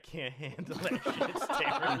shit. I can't handle that shit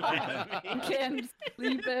staring at me. You can't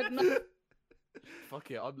leave it.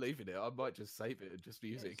 Fuck it, I'm leaving it. I might just save it and just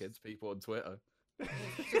use it against people on Twitter.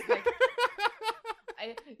 It's just like,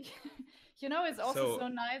 it's also so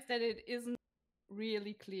nice that it isn't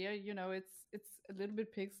really clear. It's a little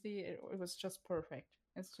bit pixely. It was just perfect.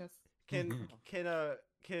 It's just Can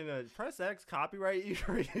Press X copyright you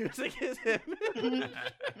for using his image?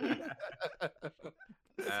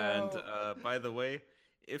 And by the way,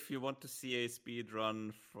 if you want to see a speed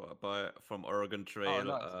run from Oregon Trail,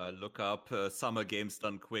 nice. Look up Summer Games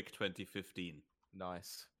Done Quick 2015.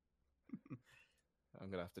 Nice. I'm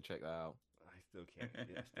gonna have to check that out. I still can't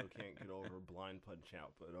get over Blind Punch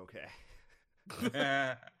Out, but okay.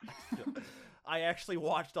 I actually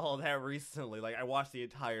watched all of that recently. Like I watched the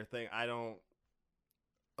entire thing.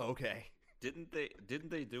 Okay. Didn't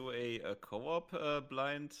they do a co-op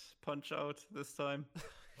Blind Punch Out this time?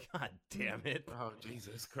 God damn it. Oh,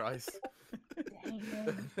 Jesus Christ.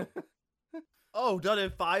 Oh, done in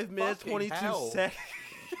 5 minutes, Fucking 22 hell. seconds.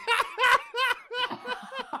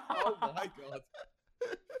 Oh my god.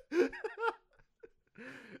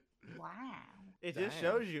 wow. It just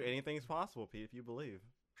shows you anything's possible, Pete, if you believe.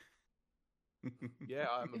 Yeah,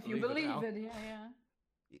 I'm a If you believer believe now. it, yeah.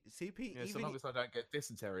 See, Pete, Yeah, so long as I don't get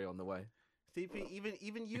dysentery on the way. see, Pete,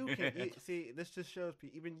 even you can. See, this just shows,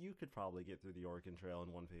 Pete, even you could probably get through the Oregon Trail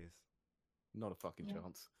in one piece. Not a fucking Yeah.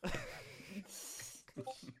 chance.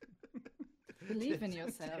 Believe in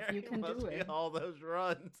yourself. You can do it. All those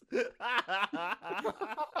runs.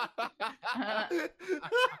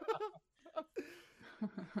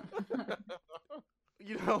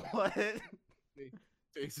 You know what?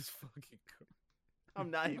 Jesus fucking Christ. I'm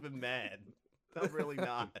not even mad. I'm really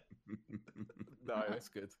not. No, that's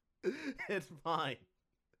good. It's fine.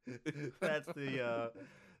 That's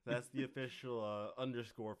the official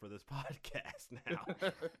underscore for this podcast now.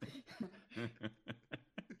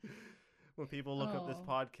 When people look up this Oh.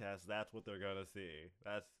 podcast, that's what they're gonna see.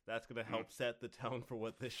 That's gonna help set the tone for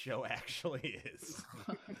what this show actually is.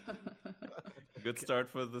 Good start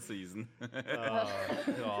for the season. Oh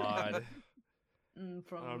God.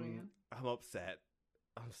 Probably. I'm upset.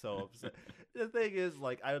 I'm so upset. The thing is,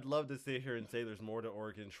 like, I would love to sit here and say there's more to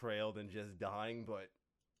Oregon Trail than just dying, but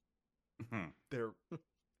there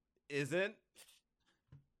isn't.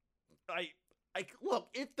 I look,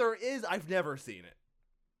 if there is, I've never seen it.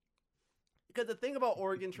 Because the thing about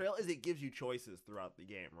Oregon Trail is it gives you choices throughout the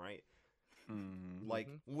game, right? Like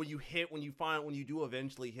when you do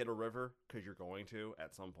eventually hit a river, because you're going to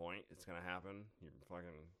at some point, it's gonna happen.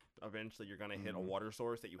 Eventually you're gonna hit a water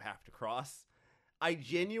source that you have to cross. I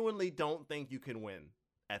genuinely don't think you can win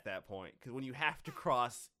at that point, because when you have to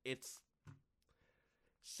cross,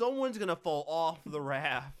 someone's gonna fall off the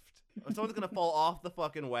raft, or someone's gonna fall off the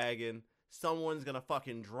fucking wagon, someone's gonna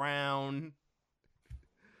fucking drown,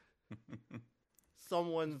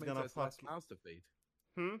 someone's gonna there's less fucking mouths to feed.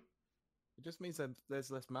 It It just means that there's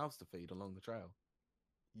less mouths to feed along the trail.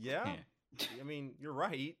 Yeah. I mean, you're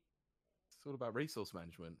right. It's all about resource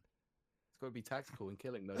management. It's got to be tactical in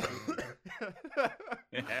killing those people.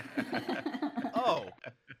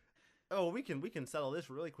 Oh, we can settle this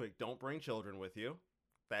really quick. Don't bring children with you.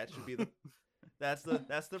 That should be the that's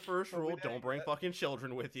the first rule. Don't bring fucking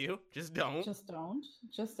children with you. Just don't. Just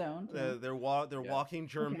don't. They're walking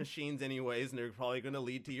germ machines anyways, and they're probably going to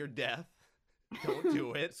lead to your death. Don't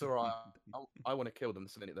do it. It's all right. I want to kill them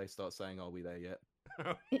the minute they start saying, "Are we there yet?"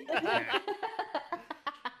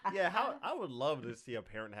 Yeah, how I would love to see a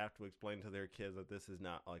parent have to explain to their kids that this is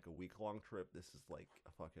not like a week-long trip. This is like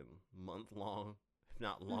a fucking month-long, if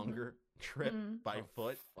not longer, trip by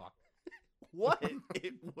foot. Fuck. What?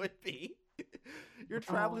 It would be. You're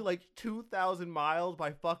traveling like 2,000 miles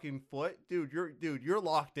by fucking foot, dude. You're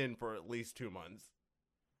locked in for at least 2 months.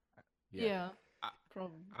 Yeah.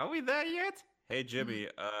 Probably. Are we there yet? Hey, Jimmy,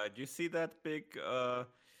 do you see that big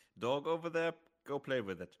dog over there? Go play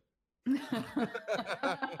with it.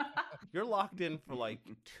 You're locked in for like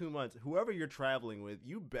 2 months. Whoever you're traveling with,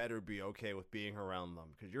 you better be okay with being around them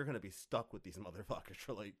because you're going to be stuck with these motherfuckers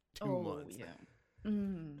for like 2 months. Yeah.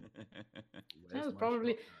 That was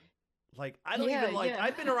probably... Like, I don't even like,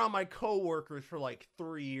 I've been around my coworkers for like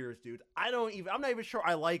 3 years, dude. I'm not even sure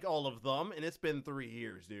I like all of them, and it's been 3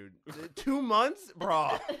 years, dude. 2 months?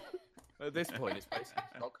 Bro. At this point, it's basically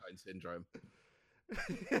Stockholm syndrome.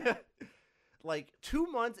 Like, 2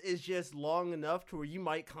 months is just long enough to where you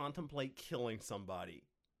might contemplate killing somebody.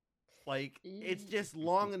 Like, it's just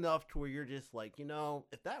long enough to where you're just like,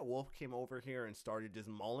 if that wolf came over here and started just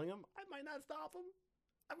mauling him, I might not stop him.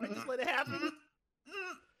 I might just let it happen.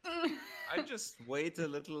 I just wait a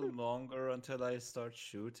little longer until I start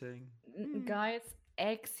shooting. Guys,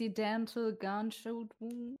 accidental gunshot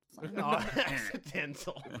wounds. No,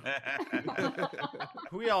 accidental.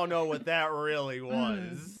 We all know what that really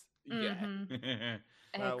was. Yeah.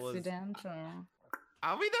 Accidental.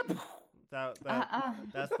 Are we there? That's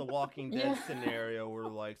the Walking Dead scenario where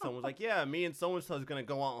like someone's like, yeah, me and so and so is gonna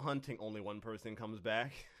go out hunting. Only one person comes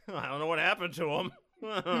back. I don't know what happened to him.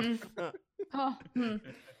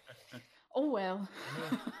 Oh well.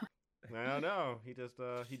 I don't know. He just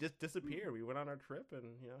disappeared. We went on our trip and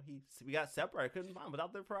we got separated. I couldn't find him. I was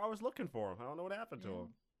out there for hours looking for him. I don't know what happened to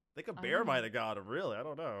him. I think a bear might have got him. Really, I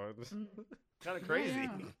don't know. It's kind of crazy.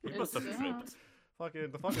 He must have tripped.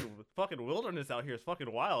 The fucking wilderness out here is fucking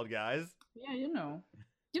wild, guys. Yeah, you know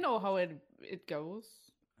how it goes.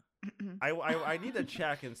 I need to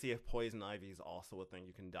check and see if poison ivy is also a thing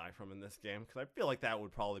you can die from in this game, because I feel like that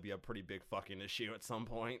would probably be a pretty big fucking issue at some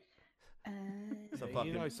point.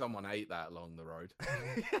 Someone ate that along the road.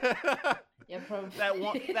 Yeah, probably. that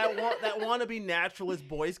wannabe naturalist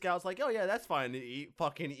Boy Scout's like, oh yeah, that's fine.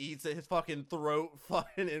 Fucking eats it. His fucking throat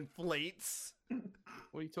fucking inflates.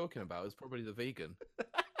 What are you talking about? It's probably the vegan.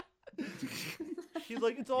 She's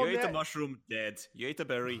like, it's all. You ate a mushroom, dead. You ate a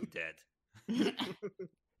berry, dead.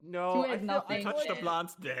 No, I touched the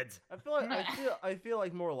plant, dead. I feel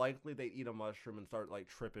like more likely they'd eat a mushroom and start like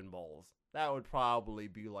tripping balls. That would probably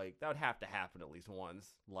be like, that would have to happen at least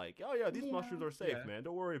once. Like, oh yeah, these mushrooms are safe, man.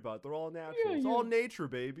 Don't worry about it. They're all natural. It's all nature,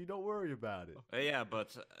 baby. Don't worry about it. Yeah,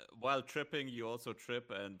 but while tripping, you also trip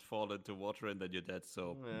and fall into water, and then you're dead.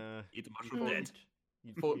 So eat the mushroom, dead.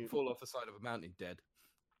 You fall off the side of a mountain, dead.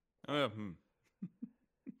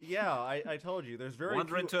 Yeah, I told you. There's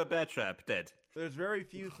wander into a bear trap, dead. There's very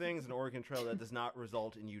few things in Oregon Trail that does not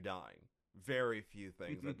result in you dying. Very few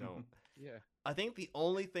things that don't. Yeah. I think the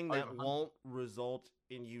only thing that won't result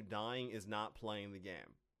in you dying is not playing the game.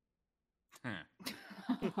 I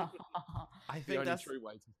think that's the only true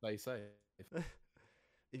way to stay safe.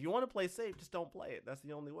 If you want to play safe, just don't play it. That's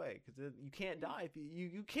the only way, because you can't die if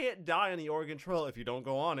you can't die on the Oregon Trail if you don't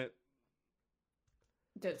go on it.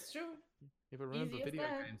 That's true. Yeah, but remember, video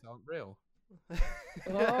games aren't real.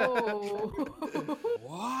 Oh.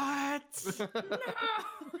 What?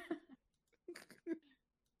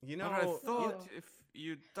 No. But I thought if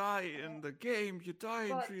you die in the game, you die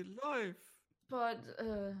in real life. But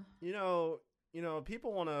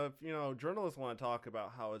people want to, journalists want to talk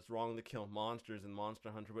about how it's wrong to kill monsters in Monster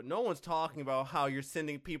Hunter, but no one's talking about how you're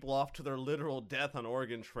sending people off to their literal death on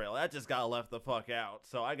Oregon Trail. That just got left the fuck out.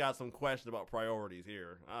 So I got some questions about priorities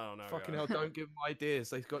here. I don't know. Fucking hell, don't give them ideas.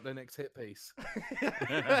 They've got their next hit piece.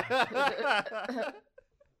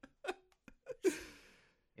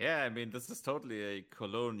 Yeah, I mean, this is totally a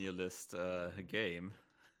colonialist game.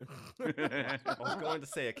 I was going to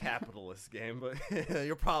say a capitalist game, but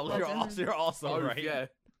you're also right. Yeah.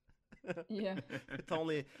 Yeah.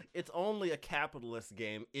 It's only a capitalist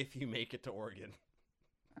game if you make it to Oregon.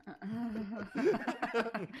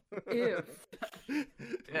 If.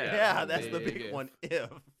 Yeah, that's the big one. If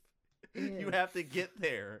you have to get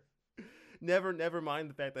there. Never mind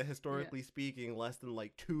the fact that historically speaking, less than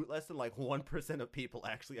 1% of people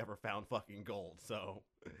actually ever found fucking gold. So,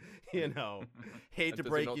 hate to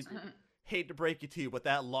break it to you, but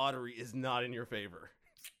that lottery is not in your favor.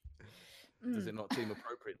 Does it not seem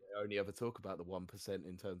appropriate they only ever talk about the 1%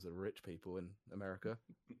 in terms of rich people in America?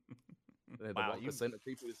 They're the Wow, 1% of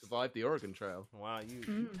people who survived the Oregon Trail. Wow,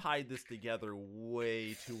 you tied this together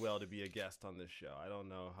way too well to be a guest on this show. I don't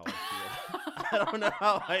know how I feel. I don't know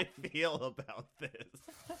how I feel about this.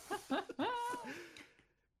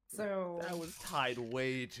 So That was tied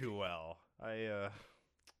way too well. I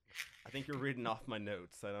think you're reading off my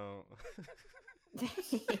notes. I don't.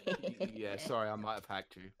 Yeah, sorry, I might have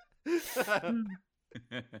hacked you.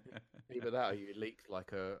 Either that or you leaked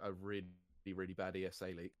like a really, really bad ESA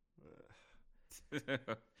leak.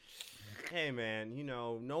 Hey man, you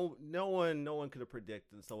know, no one could have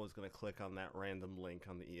predicted someone's gonna click on that random link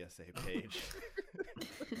on the ESA page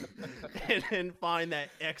and then find that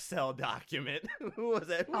Excel document. Who was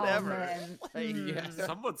that? Whatever.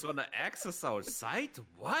 Someone's gonna access our site.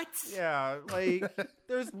 What? Yeah, like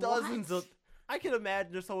there's dozens of. I can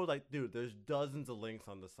imagine there's someone like, dude, there's dozens of links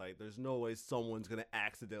on the site. There's no way someone's gonna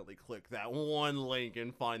accidentally click that one link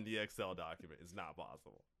and find the Excel document. It's not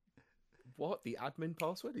possible. What? The admin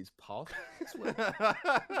password is password?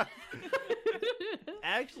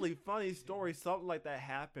 Actually, funny story. Something like that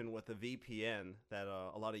happened with a VPN that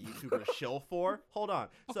a lot of YouTubers shill for. Hold on.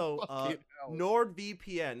 So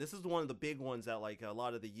NordVPN. This is one of the big ones that like a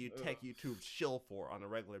lot of the tech YouTubers shill for on a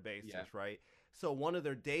regular basis, right? So one of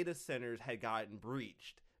their data centers had gotten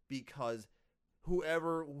breached because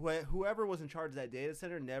whoever was in charge of that data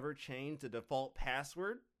center never changed the default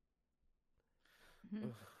password.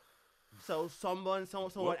 So someone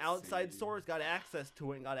outside source got access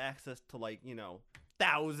to it and got access to, like, you know,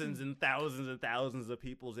 thousands and thousands and thousands of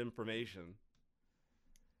people's information.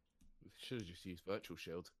 Should have just used Virtual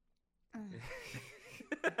Shield.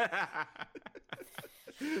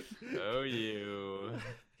 Oh, you.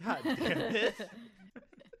 God damn it.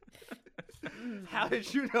 How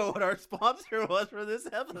did you know what our sponsor was for this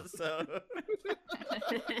episode?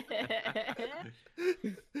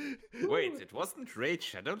 Wait, it wasn't Raid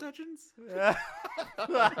Shadow Legends?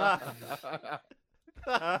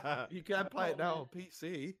 You can play it now on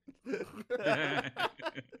PC.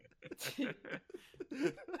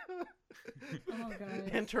 Oh god.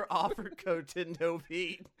 Enter offer code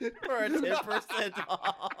TindoPete for a 10%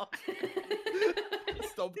 off.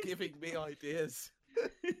 Stop giving me ideas.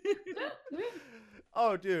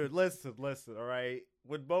 Oh, dude, listen, all right.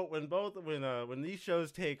 When these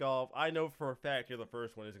shows take off, I know for a fact you're the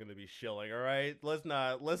first one who's going to be shilling. All right, let's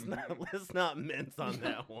not mince on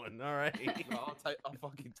that one. All right. No, I'll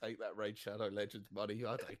fucking take that Raid Shadow Legends money.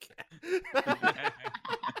 I don't care.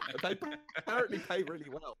 They apparently pay really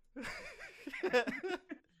well.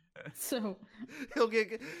 So he'll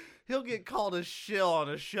get called a shill on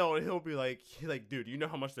a show, and he'll be like, dude, you know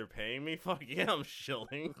how much they're paying me? Fuck yeah, I'm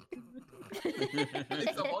shilling. At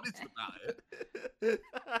least I'm honest about it.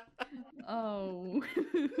 Oh.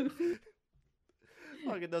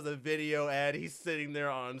 Fucking does a video ad. He's sitting there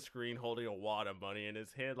on screen holding a wad of money in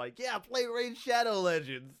his hand, like, yeah, play Raid Shadow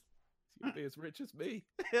Legends. You'd be as rich as me.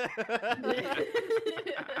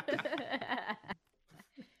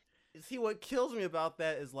 See, what kills me about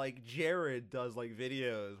that is, like, Jared does, like,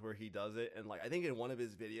 videos where he does it, and, like, I think in one of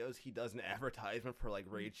his videos he does an advertisement for, like,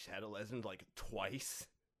 Raid Shadow Legends, like, twice.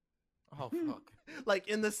 Oh fuck! Like,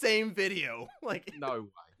 in the same video. Like, no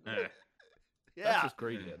way. Yeah, That's just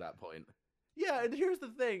greedy at that point. Yeah, and here's the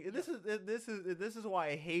thing. This is why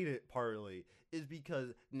I hate it. Partly is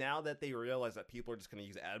because now that they realize that people are just gonna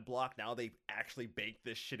use ad block, now they actually bake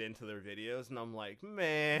this shit into their videos, and I'm like,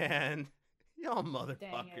 man, y'all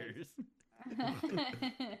motherfuckers.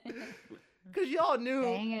 Because y'all knew,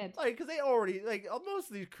 like, because they already, like, most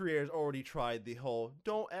of these creators already tried the whole,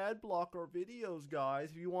 don't ad block our videos, guys,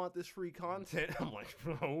 if you want this free content. I'm like,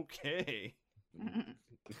 okay.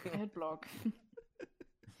 Ad block.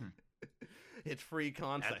 It's free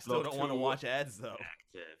content. I still don't want to watch ads, though.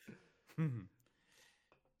 Active.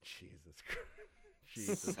 Jesus Christ.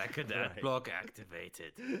 Jesus Second ad block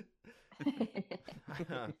activated.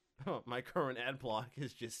 My current ad block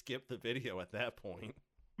is just skip the video at that point.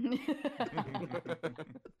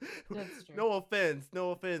 That's true. No offense,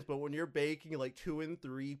 but when you're baking like 2 and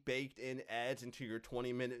 3 baked in ads into your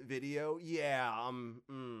 20-minute video, yeah,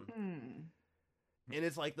 and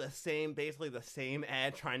it's like basically the same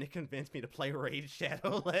ad trying to convince me to play Raid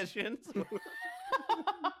Shadow Legends.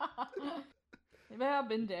 Well,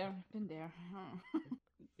 been there.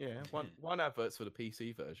 Yeah, one advert's for the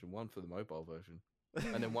PC version, one for the mobile version,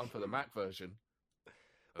 and then one for the Mac version.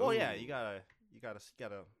 Well, yeah, you gotta,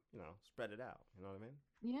 spread it out. You know what I mean?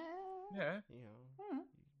 Yeah.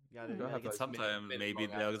 You gotta. Sometime maybe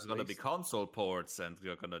there's gonna be console ports, and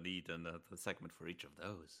you're gonna need a segment for each of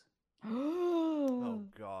those. Oh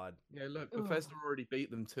God. Yeah, look, Bethesda already beat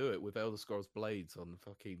them to it with Elder Scrolls Blades on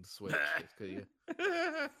fucking Switch.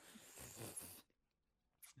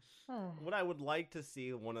 What I would like to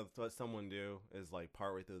see what someone do is like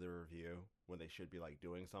partway through the review when they should be like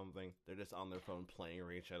doing something, they're just on their phone playing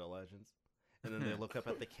Raid Shadow Legends, and then they look up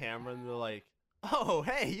at the camera and they're like, "Oh,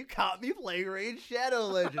 hey, you caught me playing Raid Shadow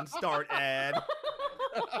Legends." Start ad.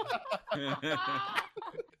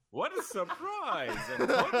 What a surprise! And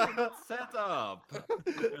totally set up.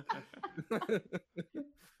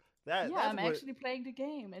 I'm actually playing the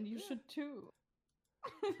game, and you should too.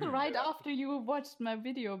 Right after you watched my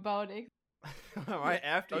video about it. Right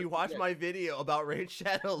after you watched my video about Raid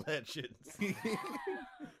Shadow Legends. You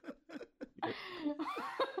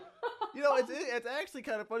know, it's actually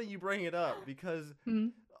kind of funny you bring it up because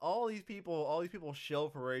all these people shill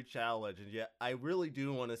for Raid Shadow Legends. Yet I really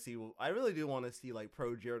do want to see like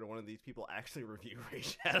Pro Jared or one of these people actually review Raid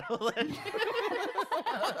Shadow Legends.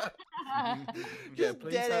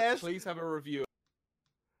 Please have a review.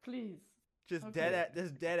 Please. Just dead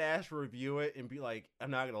ass review it and be like, I'm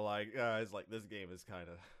not gonna lie, guys, like this game is kind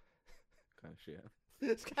of shit.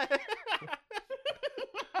 It's kind of.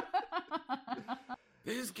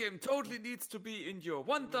 This game totally needs to be in your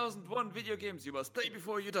 1001 video games you must play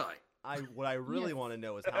before you die. What I really want to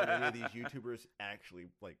know is how many of these YouTubers actually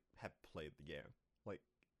like have played the game. Like,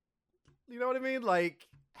 you know what I mean? Like,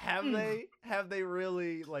 have they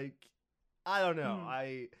really like? I don't know.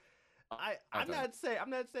 I'm not saying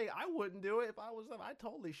I wouldn't do it if I was them. I'd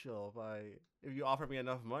totally chill if you offer me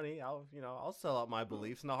enough money. I'll sell out my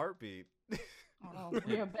beliefs in a heartbeat. Oh,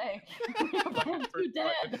 you're back. You're back. You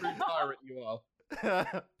dead. True tyrant you are.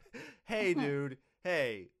 Hey, dude.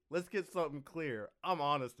 Hey, let's get something clear. I'm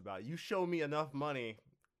honest about it. You show me enough money,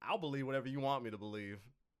 I'll believe whatever you want me to believe.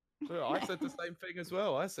 Well, I said the same thing as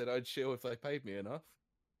well. I said I'd chill if they paid me enough.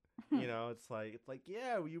 You know, it's like,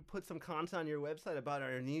 yeah, will you put some content on your website about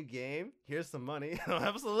our new game? Here's some money.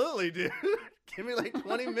 Absolutely, dude. Give me like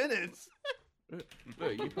 20 minutes. Look,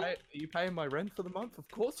 you paying my rent for the month? Of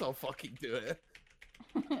course I'll fucking do it.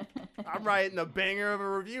 I'm writing a banger of a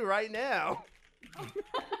review right now.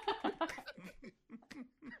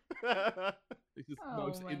 This is the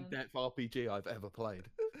most in-depth RPG I've ever played.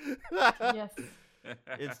 Yes.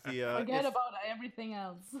 It's the forget about everything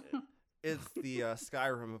else. It's the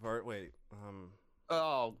Skyrim of art. Wait.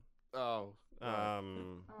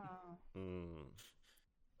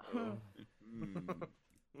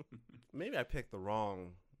 Maybe I picked the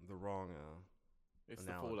wrong. It's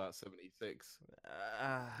the Fallout 76.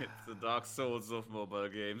 It's the Dark Souls of mobile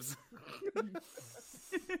games.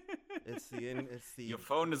 It's the. Your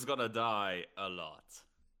phone is gonna die a lot.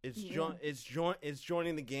 It's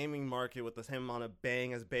joining the gaming market with the same amount of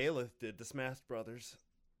bang as Bailiff did to Smash Brothers.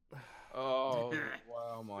 Oh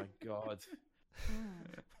wow, my god!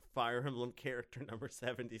 Fire Emblem character number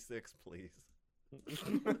 76, please.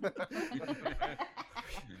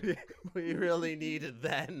 We really needed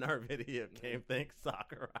that in our video game. Thanks,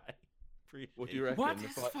 Sakurai. What do you reckon? What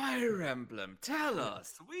is Fire Emblem? Tell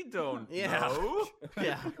us. We don't Yeah. know.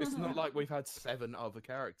 Yeah. It's not like we've had 7 other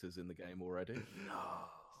characters in the game already.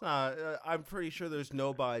 I'm pretty sure there's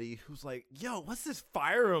nobody who's like, yo, what's this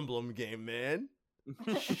Fire Emblem game, man?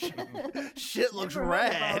 Shit looks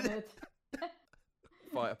rad.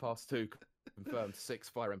 Fighter Pass 2 confirmed 6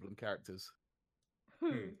 Fire Emblem characters.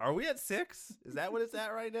 Are we at 6? Is that what it's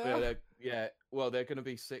at right now? Well, they're going to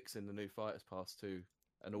be 6 in the new Fighters Pass 2,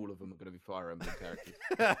 and all of them are going to be Fire Emblem characters.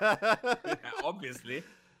 Obviously.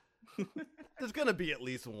 There's gonna be at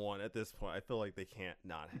least one at this point. I feel like they can't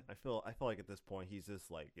not. I feel like at this point he's just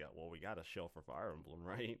like, yeah, well, we got to shill for Fire Emblem,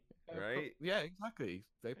 right? Right? Yeah, exactly.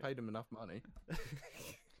 They paid him enough money.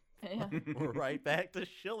 Yeah. We're right back to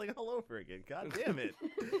shilling all over again. God damn it!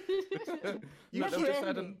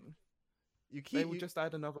 They would just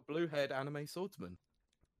add another blue-haired anime swordsman.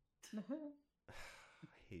 I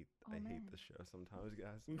hate this show sometimes,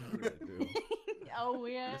 guys. I really do. Oh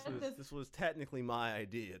yeah. This was technically my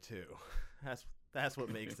idea too. That's what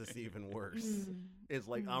makes this even worse. It's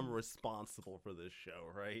like I'm responsible for this show,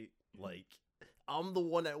 right? Like I'm the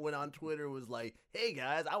one that went on Twitter and was like, "Hey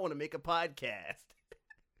guys, I want to make a podcast."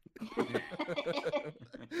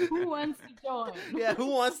 Who wants to join? Yeah, who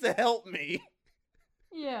wants to help me?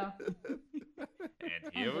 Yeah.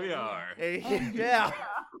 And here we are. Hey, yeah.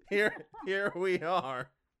 Here we are.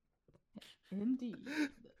 Indeed.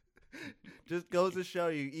 Just goes to show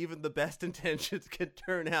you, even the best intentions can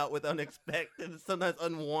turn out with unexpected and sometimes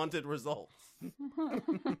unwanted results.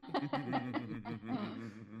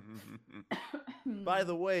 By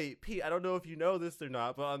the way, Pete, I don't know if you know this or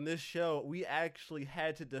not, but on this show, we actually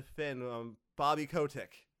had to defend Bobby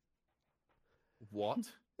Kotick. What?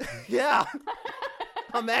 Yeah.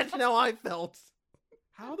 Imagine how I felt.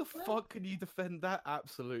 How the fuck can you defend that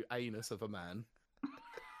absolute anus of a man?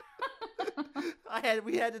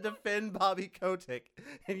 We had to defend Bobby Kotick,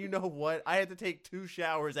 and you know what? I had to take 2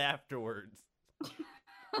 showers afterwards.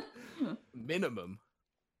 Minimum.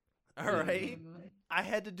 All right. I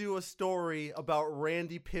had to do a story about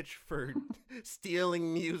Randy Pitchford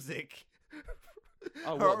stealing music.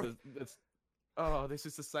 Oh, what? This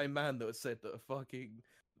is the same man that said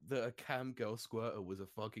that a cam girl squirter was a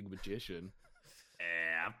fucking magician.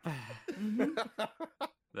 Yep.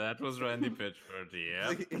 That was Randy Pitchford,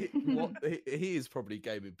 yeah. He is probably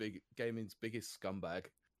gaming's biggest scumbag.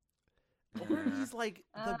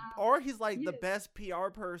 Or he's like the best PR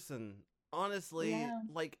person. Honestly,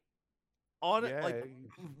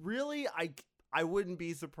 really, I wouldn't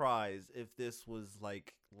be surprised if this was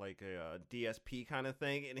like a DSP kind of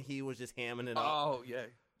thing, and he was just hamming it up. Oh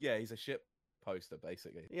yeah, he's a shit poster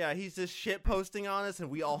basically. Yeah, he's just shit posting on us, and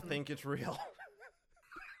we all think it's real.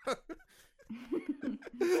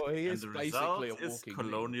 Well, he is and the basically result a is walking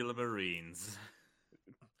Colonial Marines.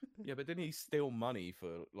 Yeah, but didn't he steal money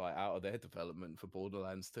for out of their development for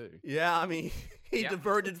Borderlands 2? Yeah, I mean, he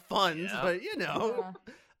diverted funds, but you know,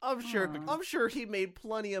 I'm sure he made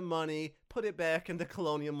plenty of money, put it back into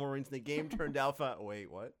Colonial Marines, and the game turned out fine.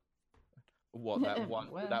 Wait, what? What,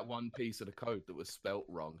 that one piece of the code that was spelt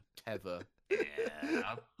wrong? Tether.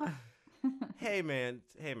 Yeah. Hey man,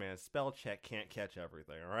 spell check can't catch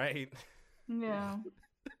everything, all right? Yeah.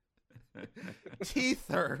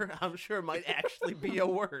 Teether, I'm sure might actually be a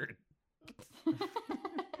word. It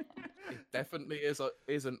definitely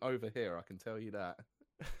isn't over here, I can tell you that.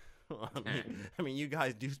 Well, I mean, you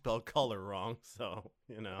guys do spell color wrong, so,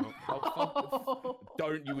 you know.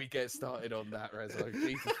 Don't we get started on that, Rezo.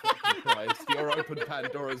 Jesus fucking Christ. You're open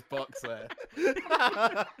Pandora's box there.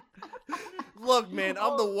 Look, man,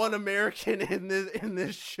 I'm the one American in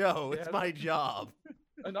this show. It's my job.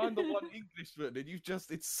 And I'm the one Englishman, and you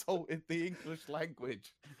just insulted the English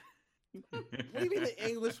language. What do you mean the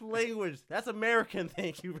English language? That's American,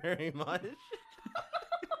 thank you very much.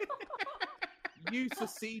 You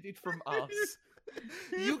seceded from us.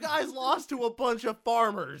 You guys lost to a bunch of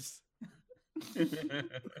farmers.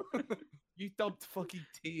 You dumped fucking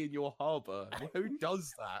tea in your harbor. Who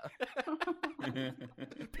does that?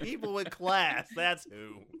 People with class, that's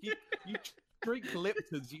who. You drink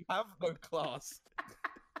Liptons, you have no class.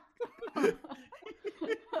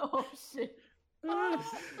 Oh shit.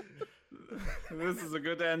 This is a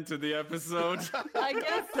good end to the episode. I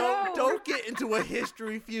guess so. Don't get into a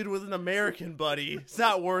history feud with an American, buddy. It's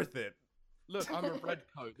not worth it. Look, I'm a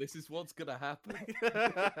redcoat. This is what's gonna happen.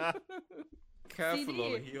 Careful,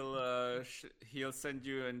 CD. he'll send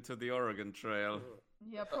you into the Oregon Trail.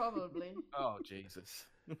 Yeah, probably. Oh Jesus.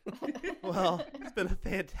 Well, it's been a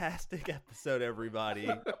fantastic episode, everybody.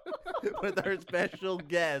 With our special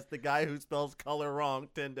guest, the guy who spells color wrong,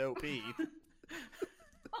 Tendo Pete.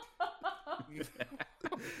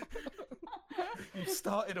 You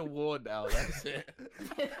started a war now, that's it.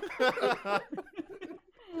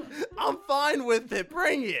 I'm fine with it.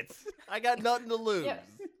 Bring it. I got nothing to lose. Yes.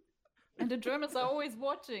 And the Germans are always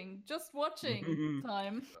watching. Just watching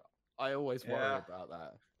time. I always worry about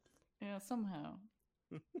that. Yeah, somehow.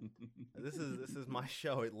 This is my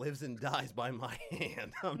show. It lives and dies by my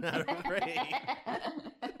hand. I'm not afraid.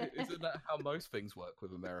 Isn't that how most things work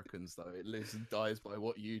with Americans, though? It lives and dies by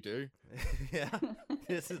what you do. Yeah.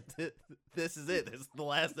 This is it. This is the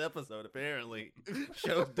last episode, apparently.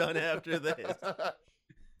 Show's done after this.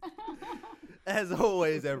 As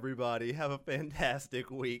always, everybody, have a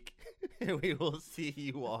fantastic week. And we will see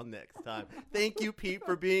you all next time. Thank you, Pete,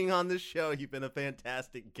 for being on the show. You've been a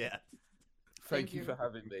fantastic guest. Thank you for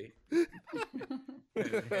having me.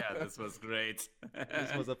 Yeah, this was great.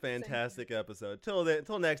 This was a fantastic episode.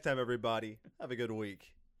 Till next time, everybody. Have a good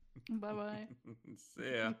week. Bye bye.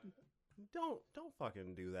 See ya. Don't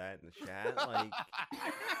fucking do that in the chat.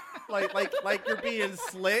 Like you're being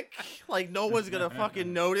slick. Like no one's gonna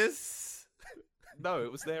fucking notice. No,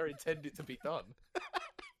 it was there intended to be done.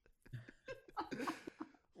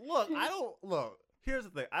 Look. Here's the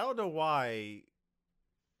thing. I don't know why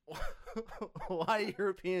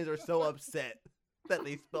Europeans are so upset that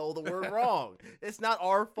they spell the word wrong. It's not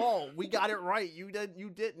our fault. We got it right. You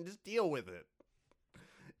didn't. Just deal with it.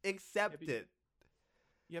 Accept it.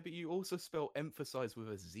 Yeah, but you also spell emphasize with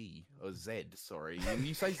a Z or Z. Sorry,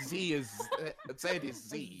 you say Z as Z is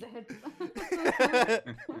Z.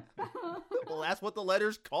 Well, that's what the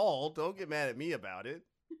letter's called. Don't get mad at me about it.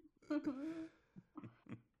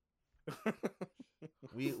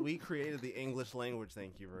 We created the English language.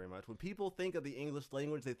 Thank you very much. When people think of the English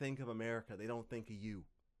language, they think of America. They don't think of you.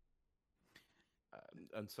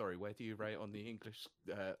 I'm sorry. Where do you rate on the English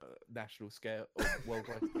national scale or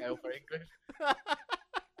worldwide scale for English?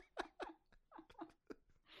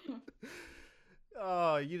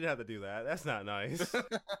 Oh, you didn't have to do that. That's not nice.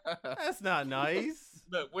 That's not nice.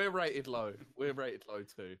 Look, we're rated low. We're rated low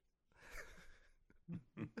too.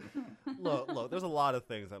 Look, there's a lot of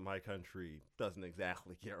things that my country doesn't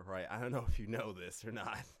exactly get right. I don't know if you know this or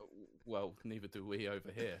not. Well, neither do we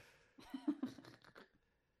over here.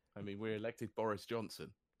 I mean, we elected Boris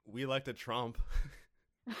Johnson. We elected Trump.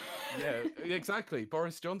 Yeah, exactly.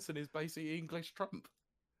 Boris Johnson is basically English Trump.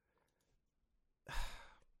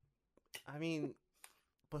 I mean,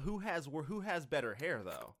 but who has better hair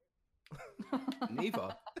though? Neither.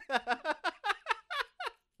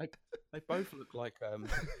 They both look like a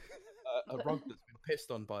rug that's been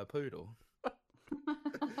pissed on by a poodle.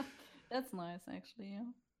 That's nice, actually.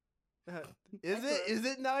 Yeah. Is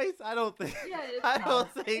it nice? I don't think. Yeah, it's I nice.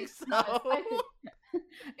 don't think It's so. nice. I think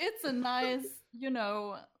it's a nice,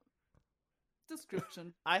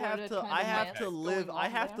 description. I for have the to. kind I of have mess to live. going I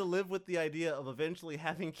on have there. to live with the idea of eventually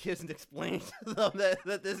having kids and explaining to them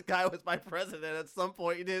that this guy was my president at some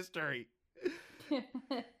point in history. I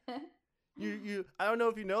don't know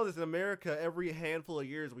if you know this, in America every handful of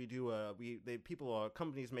years we do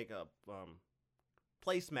companies make up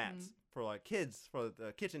placemats for like kids for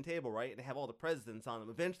the kitchen table, right? And they have all the presidents on them.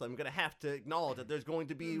 Eventually I'm gonna have to acknowledge that there's going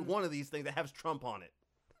to be one of these things that has Trump on it.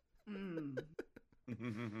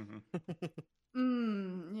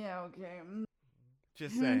 Yeah, okay.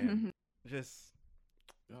 Just saying. Just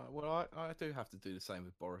Well, I do have to do the same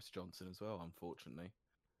with Boris Johnson as well, unfortunately.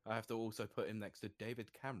 I have to also put him next to David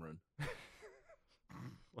Cameron.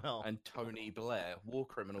 well, And Tony Blair, war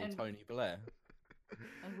criminal And- Tony Blair.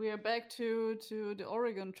 And we are back to the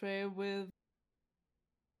Oregon Trail with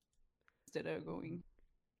that are going.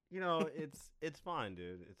 it's fine,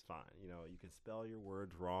 dude. It's fine. You can spell your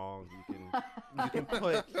words wrong. You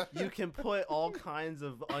can put all kinds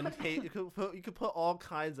of you can put all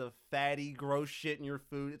kinds of fatty, gross shit in your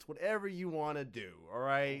food. It's whatever you want to do. All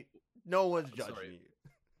right. No one's judging Sorry. you.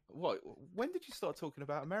 What? When did you start talking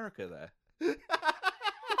about America there?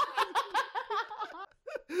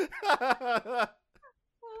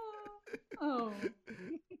 Oh.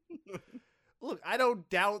 Look, I don't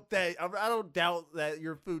doubt that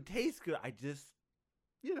your food tastes good. I just,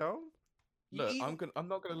 you Look, eat- I'm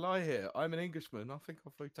not gonna lie here. I'm an Englishman. I think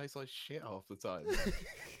our food tastes like shit half the time.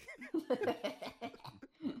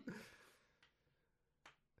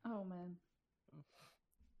 Oh man.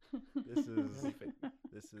 This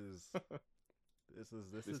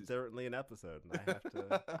is certainly an episode, and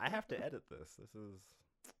I have to edit this. This is.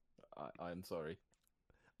 I'm sorry.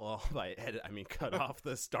 Well, by edit, I mean cut off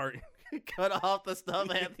the start, cut off the stuff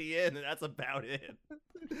at the end, and that's about it.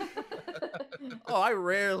 Oh, I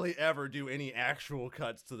rarely ever do any actual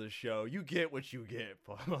cuts to the show. You get what you get,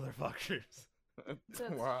 motherfuckers. That's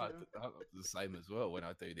Well, true. I'm the same as well when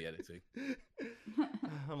I do the editing.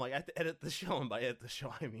 I'm like, I have to edit the show, and by edit the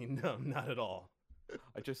show, I mean no, not at all.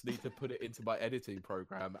 I just need to put it into my editing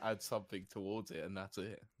program, add something towards it, and that's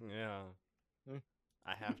it. Yeah.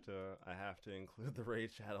 I have to include the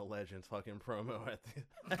Raid Shadow Legends fucking promo at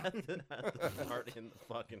the start and the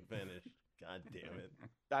fucking finish. God damn it.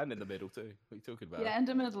 And in the middle too. What are you talking about? Yeah, in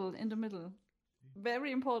the middle.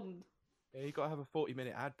 Very important. Yeah, you gotta have a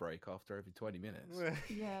 40-minute ad break after every 20 minutes.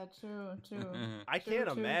 Yeah, true. I can't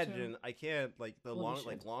True. imagine. I can't like the Holy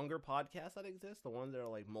shit. longer podcasts that exist, the ones that are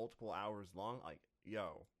like multiple hours long. Like,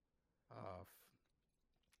 yo,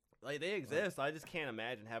 like they exist. I just can't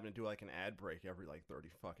imagine having to do like an ad break every like 30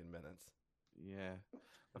 fucking minutes. Yeah. I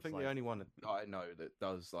It's think like- the only one that I know that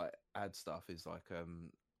does like ad stuff is like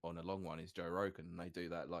on a long one is Joe Rogan, and they do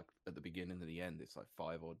that like at the beginning and the end. It's like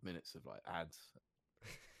 5 odd minutes of like ads.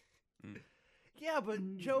 Yeah,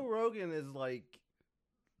 but Joe Rogan is like,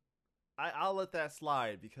 I'll let that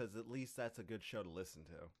slide because at least that's a good show to listen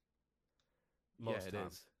to. Most it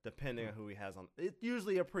times, is. depending on who he has on. It's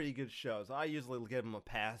usually a pretty good show, so I usually give him a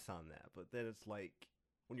pass on that. But then it's like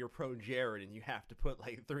when you're pro Jared and you have to put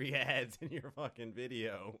like 3 ads in your fucking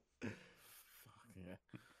video Fuck yeah.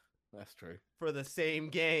 That's true. for the same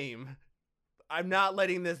game. I'm not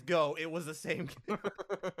letting this go. It was the same game.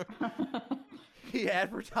 He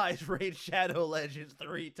advertised Raid Shadow Legends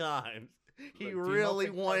 3 times. He Look, do you not really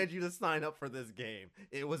think wanted you to sign up for this game.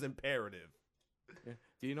 It was imperative. Yeah.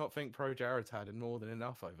 Do you not think Pro Jared's had more than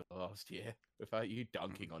enough over the last year without you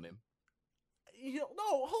dunking on him?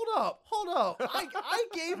 No, hold up. I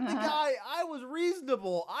gave the guy. I was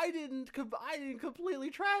reasonable. I didn't completely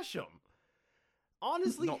trash him.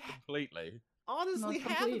 Honestly, Not completely. honestly,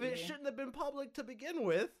 Not half of it completely. shouldn't have been public to begin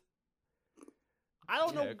with. I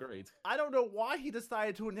don't know. Agreed. I don't know why he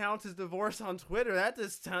decided to announce his divorce on Twitter. That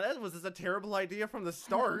was just a terrible idea from the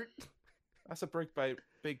start. That's a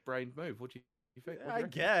big brain move. What do you think? What do you I reckon?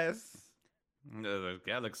 guess. The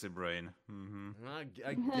galaxy brain. Mm-hmm.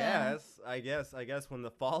 I guess when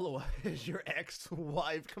the follow-up is your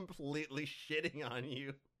ex-wife completely shitting on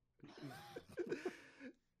you.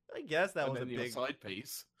 I guess that and was then a your big side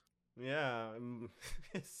piece. Yeah,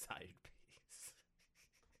 side piece.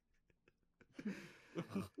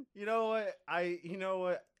 You know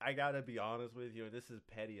what? I gotta be honest with you, and this is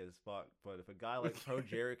petty as fuck, but if a guy like Pro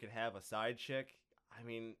Jared could have a side chick, I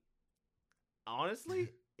mean, honestly,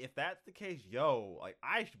 if that's the case, yo, like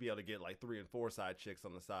I should be able to get like 3 and 4 side chicks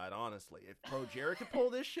on the side. Honestly, if Pro Jared could pull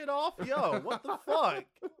this shit off, yo, what the fuck?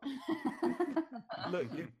 Look,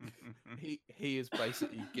 he is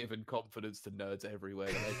basically giving confidence to nerds everywhere.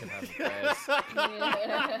 They can have affairs.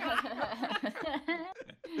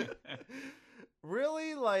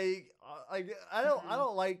 Really, like I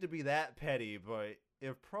don't like to be that petty, but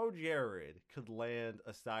if Pro Jared could land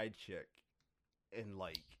a side chick and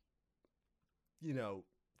like,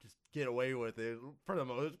 just get away with it for the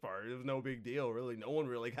most part, it was no big deal. Really, no one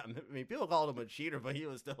really got. I mean, people called him a cheater, but he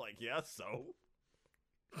was still like, yeah, so.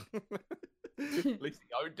 At least he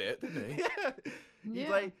owned it, didn't he?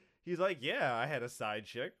 Yeah. He's like, yeah, I had a side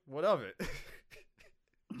chick. What of it?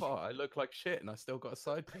 Oh, I look like shit, and I still got a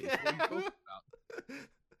side piece. What are you talking about?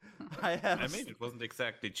 I mean, it wasn't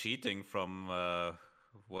exactly cheating from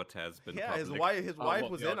what has been. Yeah, public. his wife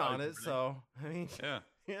was in on it, so I mean, yeah,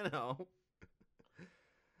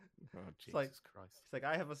 Oh, Jesus Christ! It's like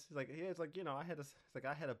I have a. It's like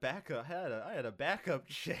I had a backup. I had a backup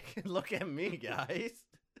chick. Look at me, guys.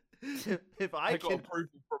 If I got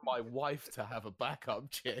approval from my wife to have a backup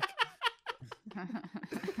chick.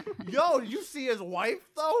 Yo, did you see his wife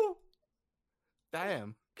though?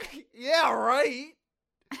 Damn. Yeah, right.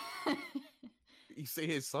 You see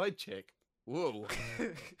his side chick. Whoa.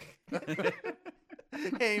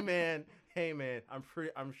 Hey man.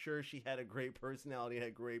 I'm sure she had a great personality and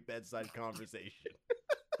had great bedside conversation.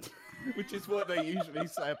 Which is what they usually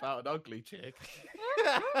say about an ugly chick.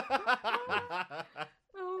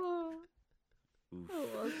 Oh,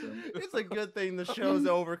 awesome. It's a good thing the show's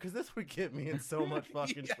over because this would get me in so much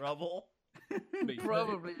fucking trouble.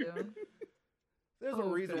 Probably, yeah. There's a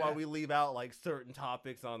reason why we leave out like certain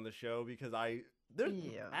topics on the show because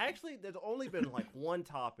actually there's only been like one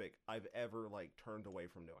topic I've ever like turned away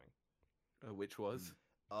from doing. Which was?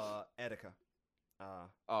 Etika.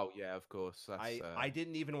 Oh yeah, of course. I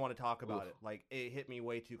didn't even want to talk about it. Like it hit me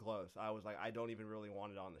way too close. I was like, I don't even really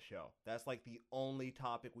want it on the show. That's like the only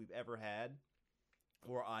topic we've ever had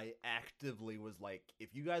where I actively was like,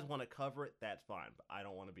 if you guys want to cover it, that's fine, but I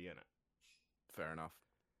don't want to be in it. Fair enough.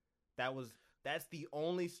 That's the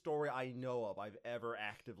only story I know of I've ever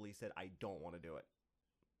actively said I don't want to do it.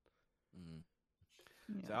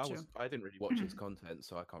 Yeah, so I didn't really watch his content,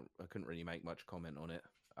 so I couldn't really make much comment on it.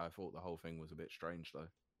 I thought the whole thing was a bit strange though.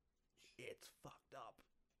 It's fucked up.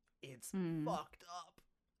 It's fucked up.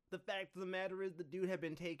 The fact of the matter is the dude had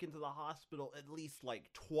been taken to the hospital at least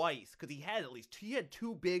like twice because he had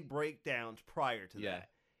 2 big breakdowns prior to that.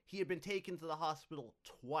 He had been taken to the hospital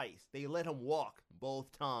twice. They let him walk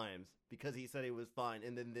both times because he said he was fine,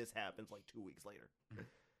 and then this happens like 2 weeks later.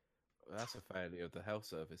 That's a failure of the health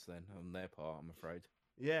service then on their part, I'm afraid.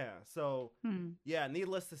 Yeah, so yeah,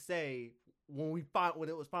 needless to say, when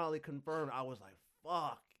it was finally confirmed, I was like,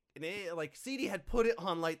 fuck. And like CD had put it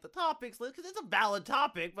on like the topics list because it's a valid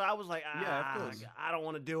topic, but I was like, yeah, of course. I don't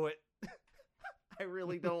want to do it. I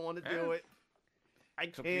really don't want to do it. I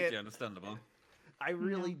can't. Completely understandable. I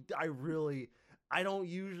don't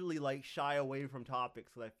usually like shy away from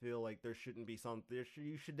topics because I feel like there shouldn't be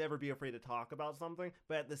you should never be afraid to talk about something.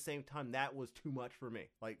 But at the same time, that was too much for me.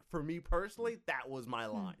 Like for me personally, that was my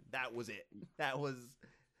line. That was it.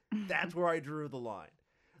 That's where I drew the line.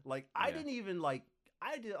 Like I didn't even like.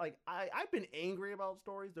 I've been angry about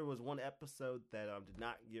stories. There was one episode that did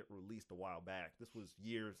not get released a while back. This was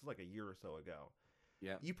like a year or so ago.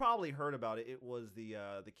 Yeah, you probably heard about it. It was the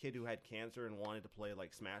kid who had cancer and wanted to play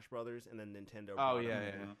like Smash Brothers, and then Nintendo. Oh yeah.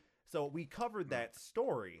 So we covered that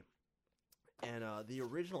story, and the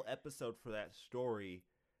original episode for that story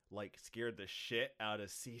like scared the shit out of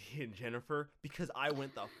CD and Jennifer because I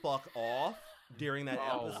went the fuck off during that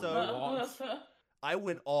episode. I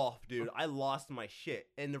went off, dude. I lost my shit.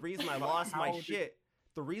 And the reason I lost my shit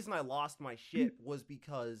was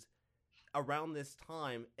because around this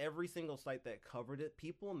time, every single site that covered it,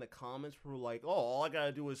 people in the comments were like, "Oh, all I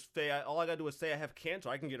gotta do is say I have cancer.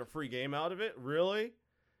 I can get a free game out of it." Really?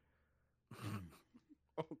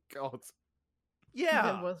 Oh God.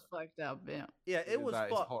 Yeah. It was fucked up. Yeah. Yeah, it was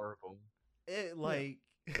horrible. It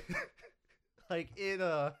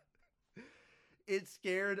it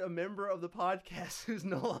scared a member of the podcast who's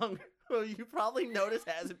no longer Well, you probably noticed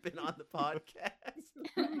hasn't been on the podcast.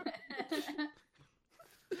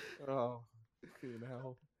 Oh, fucking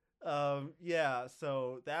hell. Yeah,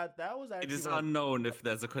 so that was actually It is unknown if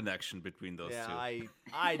there's a connection between those two.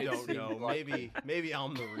 I don't know. Maybe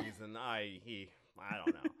I'm the reason. I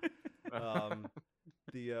don't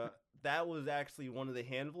know. That was actually one of the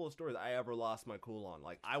handful of stories I ever lost my cool on.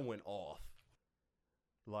 Like, I went off.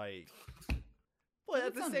 Like, but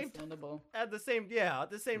at the same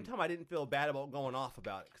time, I didn't feel bad about going off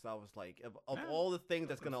about it, because I was like, of all the things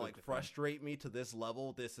that's gonna like frustrate me to this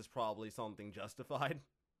level, this is probably something justified.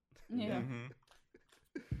 Yeah.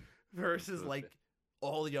 Versus like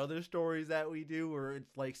all the other stories that we do where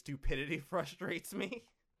it's like stupidity frustrates me.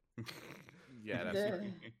 Yeah, that's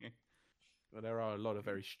right. Well, there are a lot of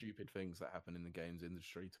very stupid things that happen in the games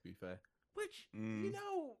industry, to be fair. Which, you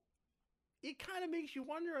know, it kind of makes you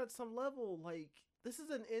wonder at some level, like, this is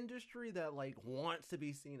an industry that like wants to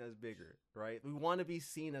be seen as bigger, right? We want to be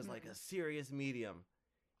seen as like a serious medium.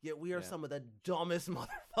 Yet we are some of the dumbest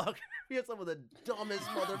motherfuckers. We are some of the dumbest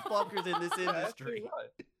motherfuckers in this industry.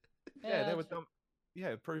 Right. Yeah, they were dumb.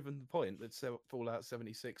 Yeah, proving the point that Fallout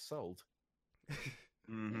 76 sold.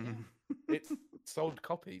 It sold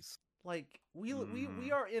copies. Like we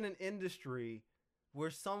are in an industry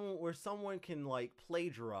where someone can like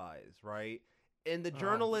plagiarize, right? And the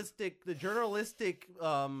journalistic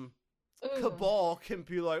cabal can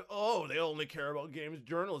be like, oh, they only care about games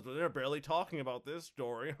journalism. They're barely talking about this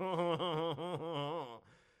story.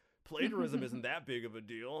 Plagiarism isn't that big of a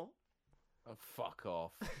deal. Oh, fuck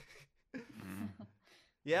off.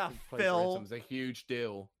 Yeah, Phil. Plagiarism's a huge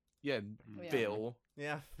deal. Yeah, Phil.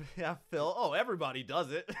 Yeah, Phil. Oh, everybody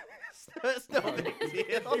does it. It's no big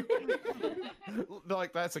deal.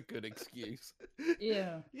 Like, that's a good excuse.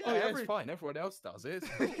 Yeah. It's fine. Everyone else does it.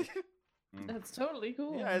 That's totally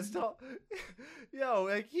cool. Yeah, yo,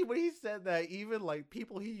 like when he said that, even like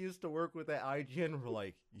people he used to work with at IGN were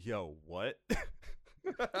like, "Yo, what?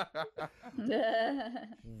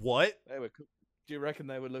 What?" Do you reckon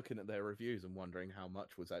they were looking at their reviews and wondering how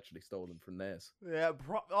much was actually stolen from theirs? Yeah.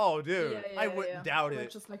 Oh, dude, I wouldn't doubt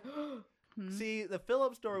it. Just like, See, the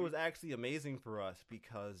Philip story was actually amazing for us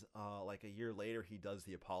because, like a year later, he does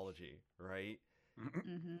the apology, right?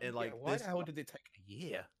 And like, why the hell did it take a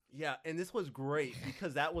year? Yeah, and this was great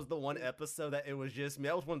because that was the one episode that it was just me.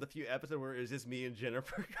 That was one of the few episodes where it was just me and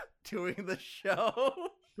Jennifer doing the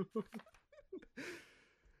show.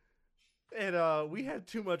 And we had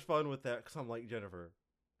too much fun with that because I'm like, Jennifer,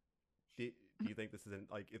 do you think this is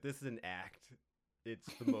if this is an act, it's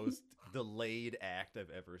the most delayed act I've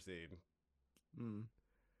ever seen.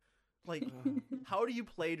 Like, how do you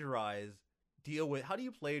plagiarize? How do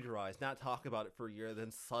you plagiarize, not talk about it for a year,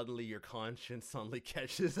 then suddenly your conscience suddenly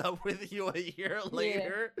catches up with you a year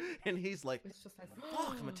later, and he's like, it's just like,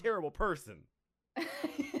 fuck, I'm a terrible person.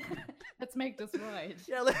 Let's make this right.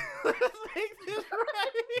 Yeah, let's make this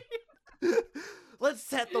right. Let's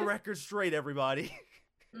set the record straight, everybody.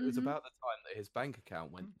 It was about the time that his bank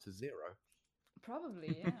account went to zero.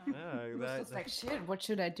 Probably, yeah. Yeah, It was just like, shit, what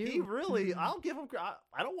should I do? He really, I'll give him,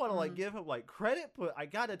 I don't want to like give him like credit, but I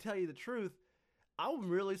gotta tell you the truth. I'm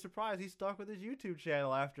really surprised he stuck with his YouTube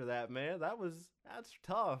channel after that, man. That's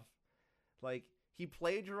tough. Like, he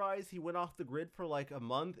plagiarized, he went off the grid for like a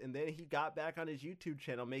month, and then he got back on his YouTube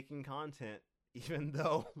channel making content, even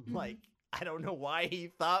though, like, I don't know why he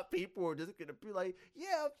thought people were just gonna be like,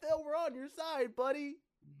 yeah, Phil, we're on your side, buddy.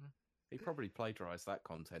 He probably plagiarized that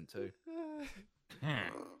content too.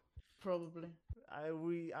 Probably.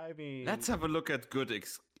 I mean, let's have a look at good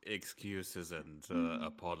excuses and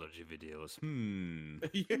apology videos.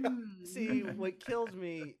 Yeah. See, what kills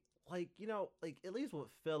me, like, you know, like, at least with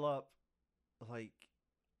Philip, like,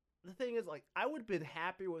 the thing is, like, I would have been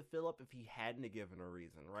happier with Philip if he hadn't given a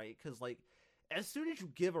reason, right? Because, like, as soon as you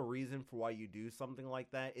give a reason for why you do something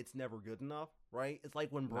like that, it's never good enough, right? It's like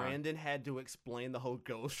when Brandon had to explain the whole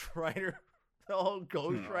Ghostwriter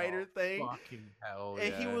thing. Fucking hell,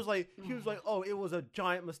 and he was like, oh, it was a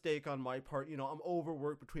giant mistake on my part. You know, I'm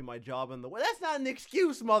overworked between my job and the way. That's not an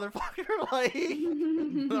excuse, motherfucker. Like,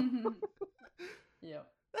 yeah.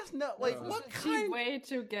 That's not like what kind cheap way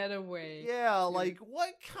to get away. Yeah, like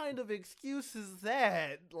what kind of excuse is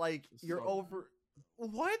that? Like you're over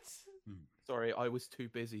what? Sorry, I was too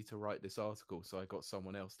busy to write this article, so I got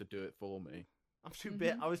someone else to do it for me. I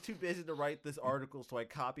was too busy to write this article, so I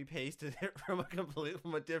copy pasted it from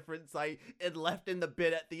a different site and left in the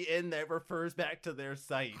bit at the end that refers back to their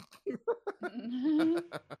site.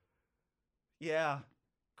 Yeah,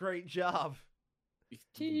 great job.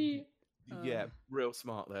 Yeah, real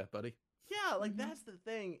smart there, buddy. Yeah, like that's the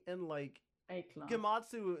thing, and like A-class.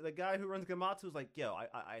 Gamatsu, the guy who runs Gamatsu, was like, yo,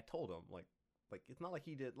 I told him, like it's not like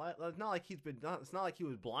he did, it's not like it's not like he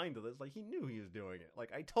was blind to this, like he knew he was doing it.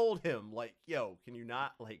 Like I told him, like, yo, can you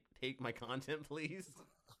not like take my content, please?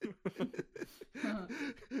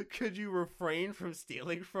 Could you refrain from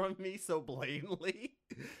stealing from me so blatantly?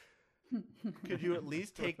 Could you at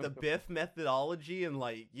least take the Biff methodology and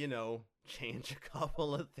like, you know, change a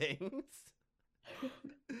couple of things?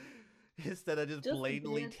 Instead of just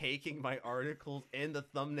blatantly taking my articles and the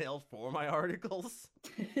thumbnails for my articles.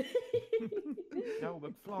 No,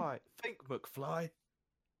 McFly. Think, McFly.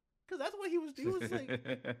 Because that's what he was doing. Like,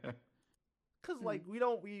 because like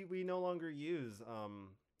we no longer use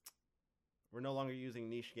we're no longer using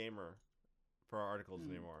Niche Gamer for our articles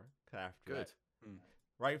anymore. After Good.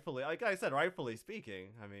 Rightfully, like I said, rightfully speaking.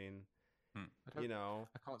 I mean, you know,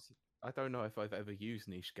 I don't know if I've ever used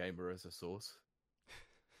Niche Gamer as a source.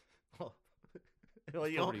 Well,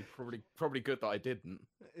 you probably good that I didn't.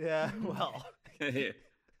 Yeah, well.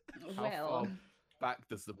 How far back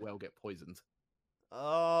does the well get poisoned?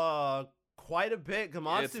 Quite a bit.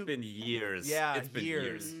 Gamatsu. It's been years. Yeah, it's been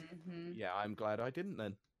years. Mm-hmm. Yeah, I'm glad I didn't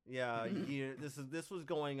then. Yeah, this was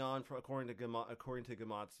going on for according to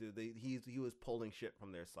Gamatsu. He was pulling shit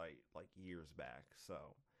from their site like years back.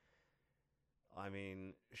 So, I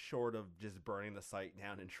mean, short of just burning the site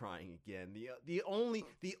down and trying again, the only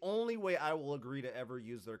way I will agree to ever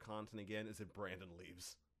use their content again is if Brandon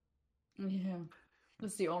leaves. Yeah,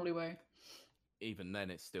 that's the only way. Even then,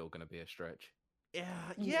 it's still going to be a stretch.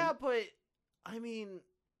 Yeah, but I mean,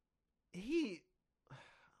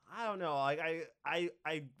 I don't know. Like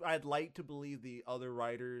I'd like to believe the other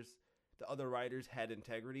writers had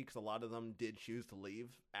integrity because a lot of them did choose to leave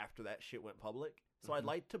after that shit went public. So I'd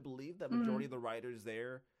like to believe that majority of the writers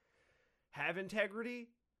there have integrity,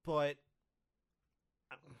 but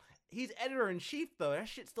he's editor-in-chief though. That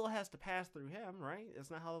shit still has to pass through him, right?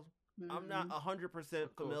 It's not how. I'm not 100%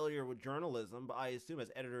 familiar with journalism, but I assume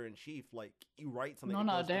as editor-in-chief, like you write something. No,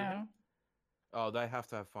 not there. Oh, they have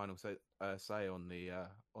to have final say on the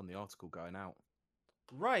article going out.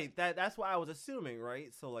 Right. That's what I was assuming.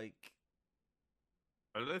 Right. So like.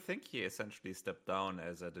 Well, I think he essentially stepped down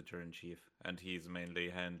as editor-in-chief, and he's mainly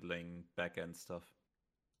handling back-end stuff.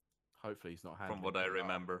 Hopefully he's not handling. From what I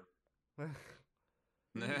remember. I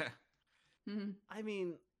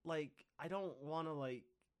mean, like, I don't want to, like,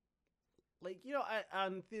 you know,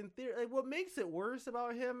 in theory, like, what makes it worse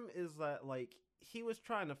about him is that, like, he was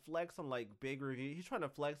trying to flex on, like, big reviews. He's trying to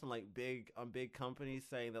flex on, like, big companies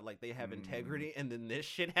saying that, like, they have integrity, and then this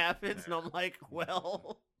shit happens, and I'm like,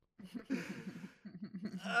 well...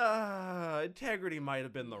 integrity might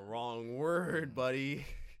have been the wrong word, buddy.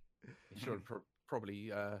 You should have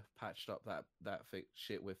probably patched up that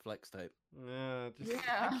shit with flex tape. I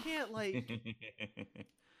can't like,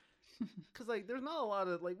 cause like there's not a lot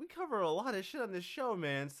of like we cover a lot of shit on this show,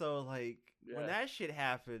 man. So like when that shit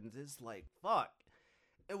happens, it's like fuck.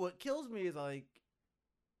 And what kills me is like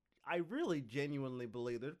I really genuinely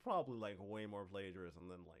believe there's probably like way more plagiarism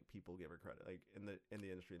than like people give it credit, like in the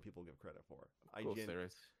industry and people give credit for. Of course there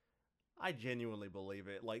is. I genuinely believe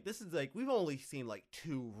it. Like this is like we've only seen like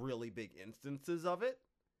 2 really big instances of it,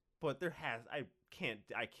 but I can't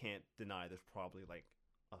deny there's probably like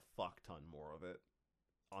a fuck ton more of it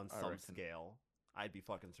on some scale. I'd be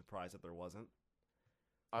fucking surprised if there wasn't.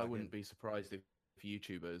 I wouldn't be surprised if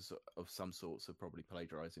YouTubers of some sorts are probably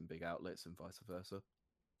plagiarizing big outlets and vice versa.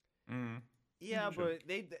 Yeah, sure.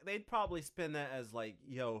 But they'd probably spin that as like,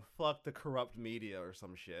 yo, fuck the corrupt media or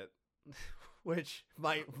some shit, which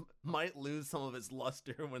might lose some of its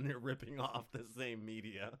luster when they're ripping off the same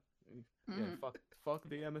media. Yeah, fuck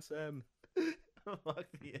the MSM. Fuck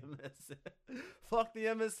the MSN. Fuck the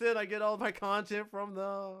MSN. I get all my content from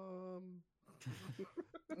them.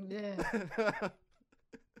 Yeah.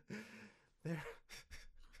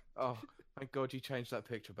 Oh, thank God you changed that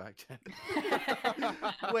picture back, Jen.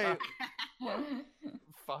 Wait.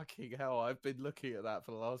 Fucking hell, I've been looking at that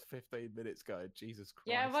for the last 15 minutes going, Jesus Christ.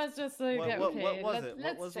 Yeah, I was just like, okay, what was it?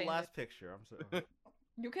 What was the last picture? I'm sorry.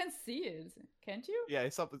 You can see it, can't you? Yeah,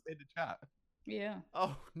 it's up in the chat. Yeah.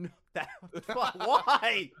 Oh, no.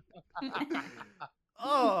 Why?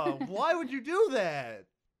 Oh, why would you do that?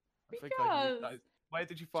 Because... Where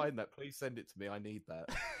did you find that? Please send it to me. I need that.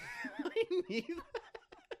 I need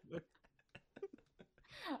that.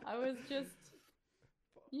 I was just...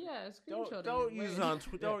 Yeah, screenshotting. Don't use it on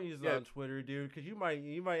Twitter, dude, because you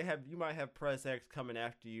might have Press X coming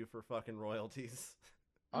after you for fucking royalties.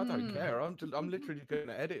 I don't care. I'm literally going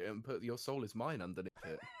to edit it and put "Your soul is mine" underneath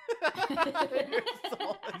it. Your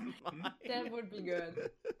soul is mine. That would be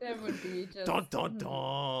good. That would be just. Dun dun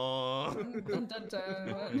dun. Dun dun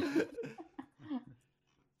dun.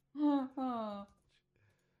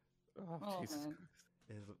 man.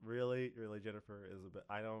 Is really Jennifer is a bit.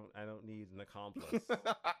 I don't need an accomplice.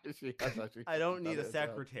 I don't need a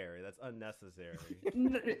secretary. That's unnecessary.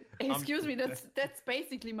 Excuse me, that's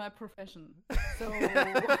basically my profession. So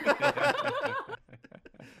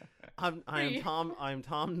I'm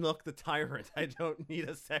Tom Nook the Tyrant. I don't need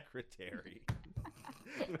a secretary.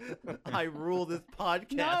 I rule this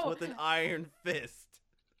podcast with an iron fist.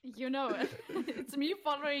 You know, it's me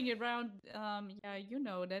following it around. Yeah, you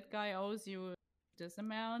know, that guy owes you this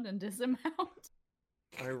amount and this amount.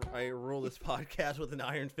 I rule this podcast with an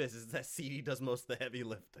iron fist. Is that CD does most of the heavy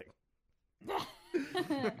lifting.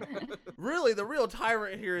 Really, the real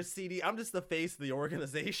tyrant here is CD. I'm just the face of the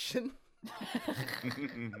organization.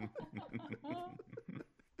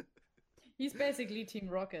 He's basically Team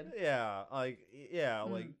Rocket. Yeah, like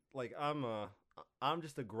I'm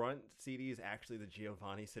just a grunt. CD is actually the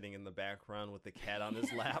Giovanni sitting in the background with the cat on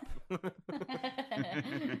his lap.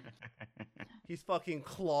 He's fucking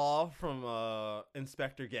Claw from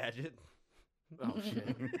Inspector Gadget. Oh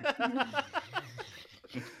shit.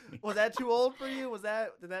 Was that too old for you?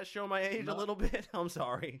 Did that show my age a little bit? I'm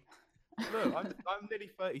sorry. Look, I'm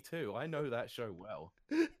nearly 32. I know that show well.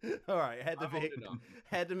 All right, had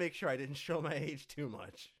to make sure I didn't show my age too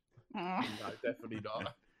much. No, definitely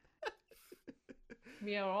not.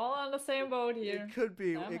 We are all on the same boat here. It could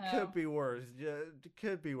be worse. It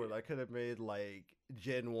could be worse. I could have made like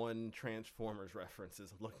Gen 1 Transformers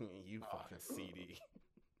references. I'm looking at you, fucking CD.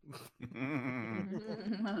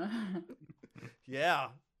 Yeah,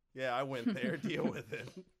 I went there. Deal with it.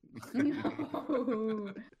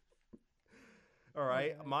 No. All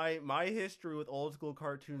right, my history with old school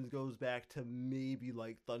cartoons goes back to maybe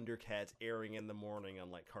like Thundercats airing in the morning on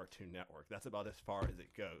like Cartoon Network. That's about as far as it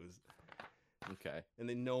goes. Okay. And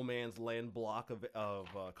the No Man's Land block of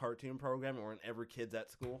cartoon programming whenever kids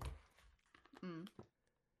at school. Mm.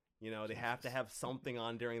 You know, they have to have something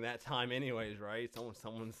on during that time anyways, right?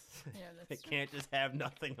 Someone's Yeah, they that's true. can't just have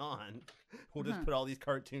nothing on. We'll just put all these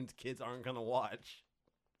cartoons kids aren't going to watch.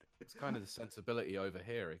 It's kind of the sensibility over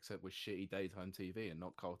here, except with shitty daytime TV and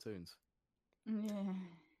not cartoons. Yeah.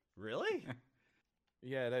 Really?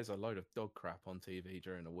 Yeah, there's a load of dog crap on TV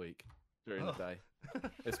during the week, during the day.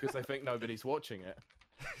 It's because they think nobody's watching it.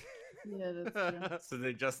 Yeah, that's true. So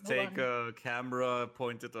they just take a camera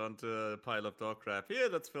pointed onto a pile of dog crap. Here,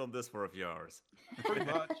 let's film this for a few hours. Pretty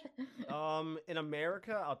much. In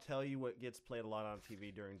America, I'll tell you what gets played a lot on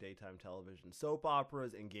TV during daytime television: soap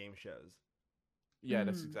operas and game shows. Yeah,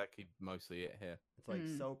 that's exactly mostly it here. It's like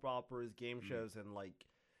soap operas, game shows, and like,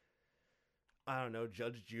 I don't know,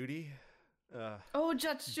 Judge Judy.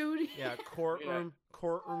 Judge Judy. Yeah, courtroom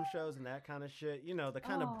shows and that kind of shit. You know, the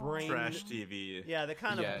kind of brain Trash TV. Yeah, the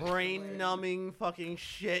kind of brain numbing fucking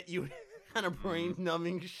shit. Brain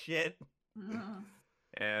numbing shit.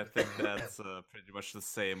 Yeah, I think that's pretty much the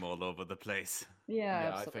same all over the place.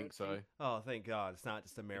 Yeah, I think so. Oh, thank God, it's not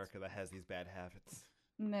just America that has these bad habits.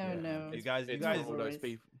 No.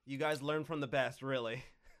 You guys learn from the best, really.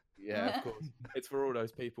 Yeah, of course. It's for all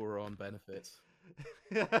those people who are on benefits.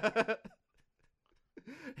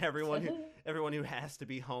 Everyone who has to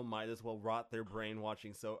be home might as well rot their brain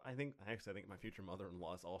watching. So I think my future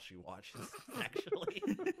mother-in-law is all she watches. Actually,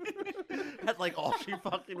 that's like all she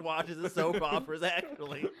fucking watches is soap operas.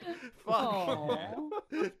 Actually, fuck. Oh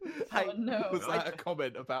no! Was that a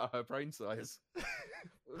comment about her brain size?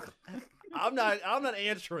 I'm not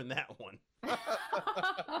answering that one.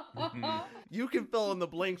 You can fill in the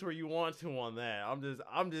blanks where you want to on that.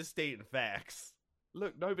 I'm just stating facts.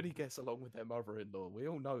 Look, nobody gets along with their mother-in-law. We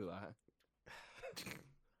all know that.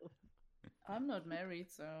 I'm not married,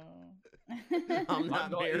 so I'm not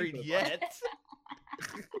married yet.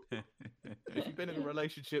 If you've been in a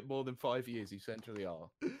relationship more than 5 years, you essentially are.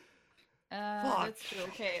 That's true.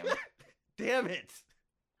 Okay. Damn it.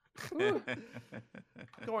 I'm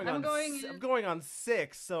going on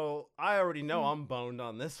 6, so I already know I'm boned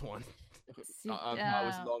on this one. I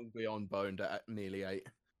was long beyond boned at nearly 8.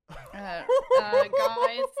 Guys,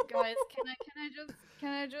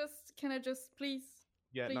 can I just please?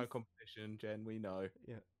 Yeah, please? No competition, Jen. We know.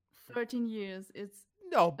 Yeah. 13 years. It's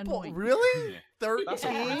really? 13? That's a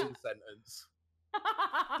prison sentence.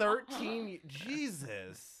 13?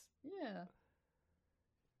 Jesus. Yeah.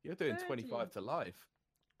 You're doing 30. 25 to life.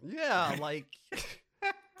 Yeah, like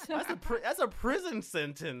that's a prison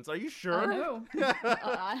sentence. Are you sure? I know.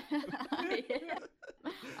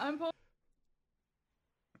 I'm.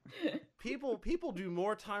 People do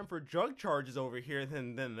more time for drug charges over here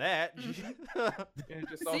than that.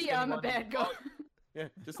 See, I'm a bad guy. Yeah,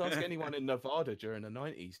 just ask anyone in Nevada during the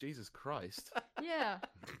 90s. Jesus Christ. Yeah.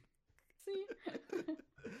 See.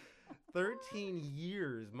 13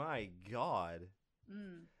 years, my God.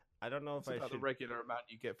 I don't know if That's I about should. the regular amount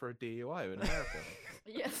you get for a DUI in America.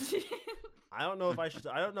 Yes. I don't know if I should.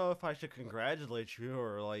 I don't know if I should congratulate you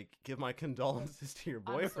or like give my condolences to your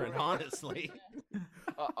boyfriend. sorry. Honestly,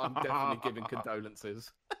 I'm definitely giving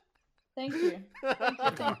condolences. Thank you.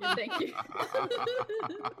 Thank you.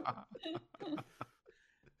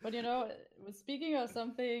 But speaking of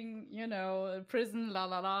something, prison, la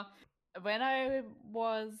la la. When I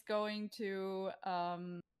was going to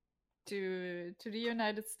the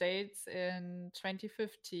United States in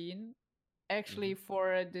 2015, actually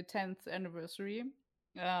for the 10th anniversary,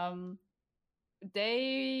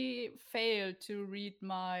 they failed to read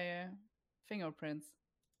my fingerprints.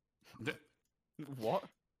 What?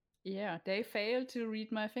 Yeah, they failed to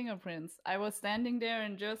read my fingerprints. I was standing there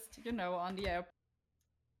and just, on the airport.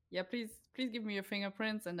 Yeah, please give me your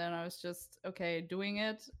fingerprints. And then I was just, okay, doing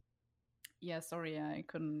it. Yeah, sorry, I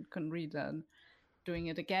couldn't read that. Doing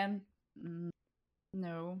it again.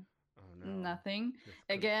 No. oh no, Nothing.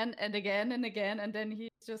 Again and again and again. And then he's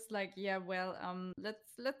just like, yeah, well,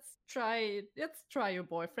 let's try your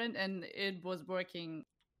boyfriend. And it was working.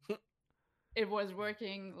 It was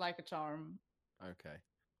working like a charm. Okay.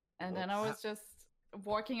 And then I was just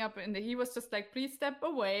walking up and he was just like, please step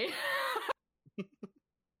away.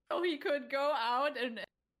 So he could go out and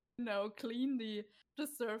clean the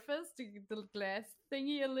surface, the glass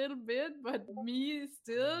thingy a little bit, but me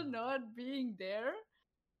still not being there.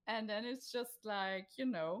 And then it's just like,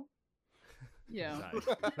 yeah.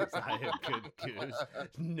 Zion, good goose.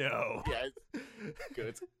 No. Yes.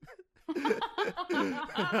 Good.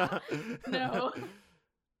 No.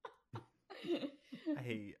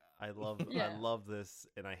 I love this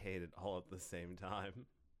and I hate it all at the same time.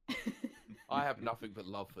 I have nothing but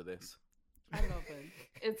love for this. I love it.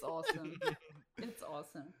 It's awesome. It's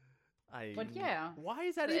awesome. But yeah. Why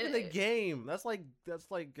is that even a game? That's like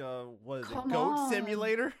what is it? Come Goat on.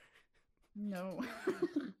 Simulator? No.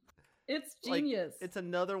 It's genius. It's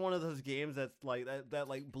another one of those games that's like that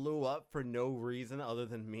like blew up for no reason other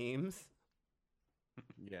than memes.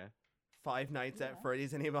 Yeah. Five Nights at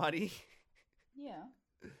Freddy's, anybody? Yeah.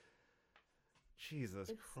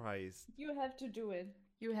 Jesus Christ. You have to do it.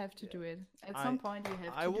 You have to do it. At some point you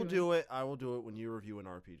have to I will do it. I will do it when you review an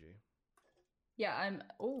RPG. Yeah, I'm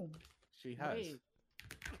She has. wait.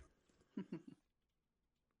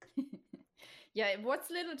 Yeah, what's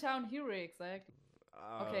Little Town Hero exactly?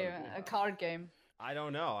 Okay, a card game. I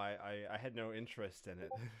don't know. I had no interest in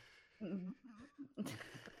it.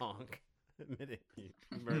 Honk. Admit it. He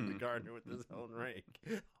murdered the gardener with his own rake.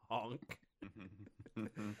 Honk.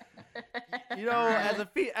 As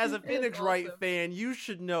a Phoenix Wright fan, you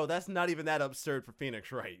should know that's not even that absurd for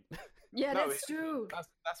Phoenix Wright. Yeah, no, that's true.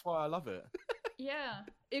 That's why I love it. Yeah,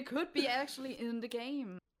 it could be actually in the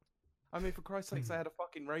game. I mean, for Christ's sakes, they had a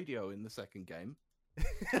fucking radio in the second game.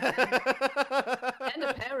 And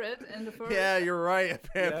a parrot in the first. Yeah, you're right.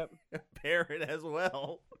 A parrot as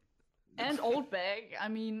well. And Old Bag. I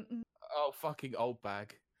mean. Oh, fucking Old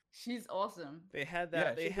Bag. She's awesome. They had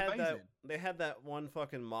that. Yeah, they had that one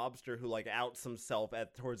fucking mobster who like outs himself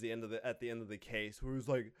at the end of the case, where he's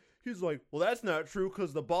like, well, that's not true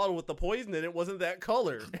because the bottle with the poison in it wasn't that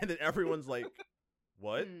color, and then everyone's like,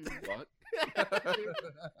 what? What?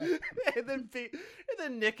 and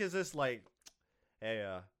then Nick is just like,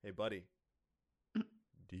 hey buddy,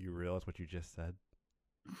 do you realize what you just said?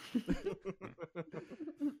 you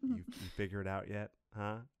figure it out yet,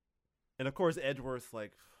 huh? And of course, Edgeworth's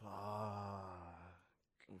like, fuck.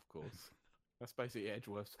 Of course. That's basically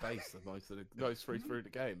Edgeworth's face most through the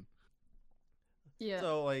game. Yeah.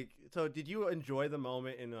 So did you enjoy the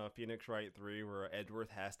moment in Phoenix Wright 3 where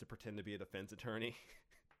Edgeworth has to pretend to be a defense attorney?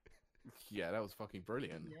 Yeah, that was fucking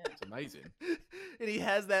brilliant. Yeah. It's amazing. And he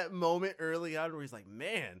has that moment early on where he's like,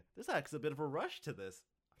 man, there's actually a bit of a rush to this.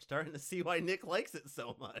 I'm starting to see why Nick likes it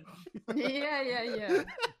so much. Yeah.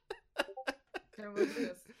 There was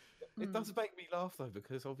this. It does make me laugh though,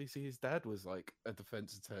 because obviously his dad was like a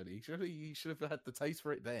defense attorney. Surely he should have had the taste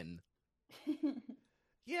for it then.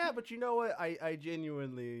 Yeah, but you know what? I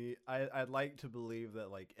genuinely I'd like to believe that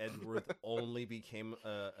like Edgeworth only became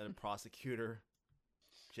a prosecutor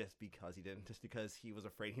just because he was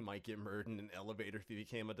afraid he might get murdered in an elevator if he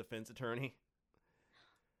became a defense attorney.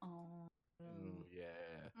 Oh.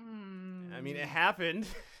 Yeah. I mean, it happened.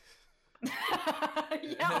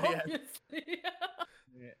 Yeah, obviously. Yeah.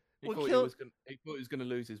 He thought he was going to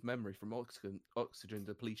lose his memory from oxygen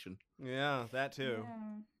depletion. Yeah, that too.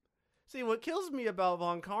 Yeah. See, what kills me about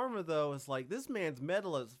Von Karma though is like this man's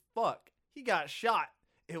metal as fuck. He got shot.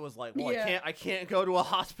 It was like, well, Yeah. I can't go to a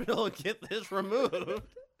hospital and get this removed.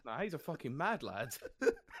 Nah, he's a fucking mad lad.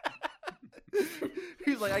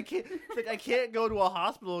 He's like, I can't go to a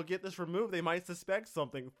hospital and get this removed. They might suspect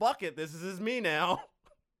something. Fuck it, this is me now.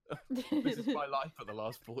 This is my life for the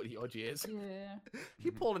last 40 odd years. Yeah.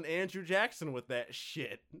 He pulled an Andrew Jackson with that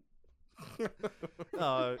shit.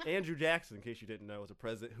 Andrew Jackson, in case you didn't know, was a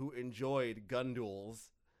president who enjoyed gun duels.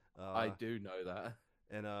 I do know that.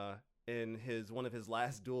 And in one of his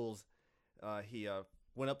last duels, he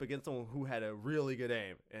went up against someone who had a really good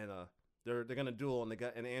aim, and they're gonna duel,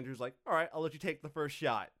 and Andrew's like, all right, I'll let you take the first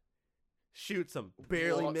shot. Shoots him,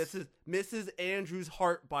 barely misses Andrew's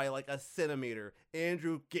heart by like a centimeter.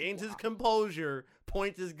 Andrew gains his composure,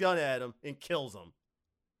 points his gun at him, and kills him.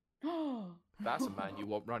 That's a man you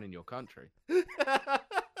want running your country.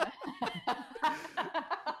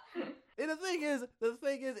 And the thing is,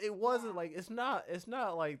 it wasn't like it's not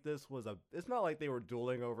like it's not like they were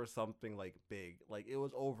dueling over something like big. Like it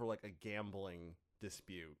was over like a gambling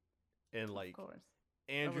dispute, and like Of course.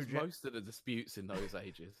 Andrew Most of the disputes in those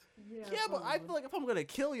ages. Yeah, but I feel like if I'm gonna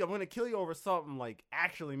kill you, I'm gonna kill you over something like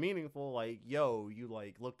actually meaningful. Like, yo, you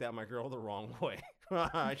like looked at my girl the wrong way.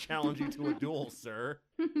 I challenge you to a duel, sir.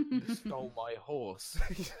 You stole my horse.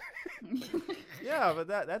 Yeah, but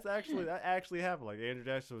that actually happened. Like Andrew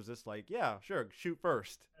Jackson was just like, yeah, sure, shoot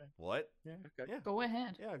first. What? Yeah, okay. Yeah, Go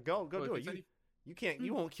ahead. yeah, go do it.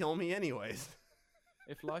 You won't kill me anyways.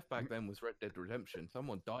 If life back then was Red Dead Redemption,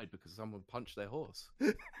 someone died because someone punched their horse.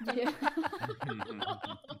 Yeah.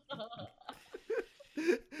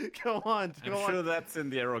 Go on. I'm sure that's in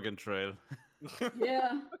the Arrogant Trail.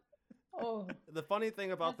 Yeah. Oh. The funny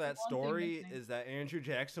thing about that That's one thing story missing. is that Andrew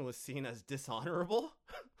Jackson was seen as dishonorable.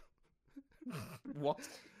 What?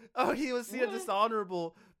 Oh, he was seen as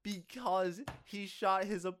dishonorable because he shot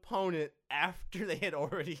his opponent after they had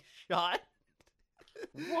already shot.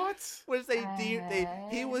 What? Which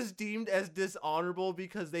he was deemed as dishonorable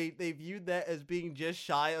because they viewed that as being just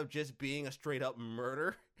shy of just being a straight up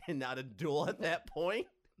murder and not a duel at that point.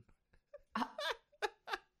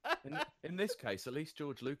 In this case, at least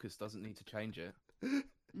George Lucas doesn't need to change it.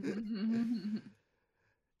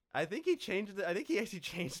 I think he changed it. I think he actually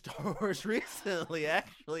changed Star Wars recently,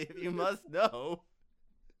 actually, if you must know.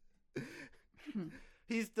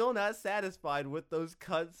 He's still not satisfied with those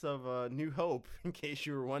cuts of New Hope, in case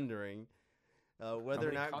you were wondering. Whether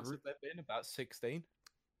or not... Cuts have there been? About 16?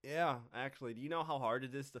 Yeah, actually. Do you know how hard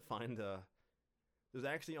it is to find There's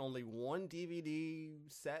actually only one DVD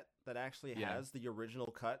set that actually has the original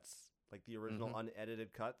cuts, like the original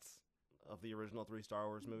unedited cuts of the original 3 Star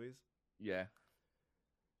Wars movies. Yeah.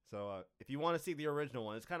 So if you want to see the original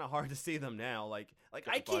one, it's kind of hard to see them now. Like I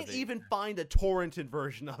Just buy can't the- even find a torrented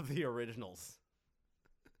version of the originals.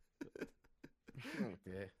 Oh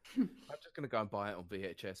dear. I'm just gonna go and buy it on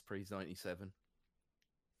VHS pre-97.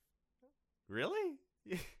 Really?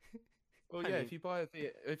 Well, I yeah. mean- If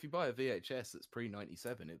you buy a VHS that's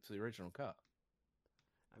pre-97, it's the original cut.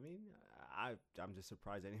 I mean, I'm just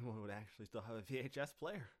surprised anyone would actually still have a VHS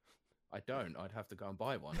player. I don't. I'd have to go and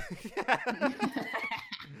buy one.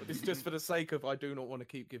 But it's just for the sake of I do not want to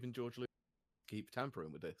keep giving George Lucas keep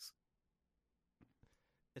tampering with this.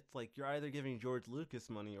 It's like you're either giving George Lucas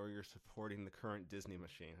money or you're supporting the current Disney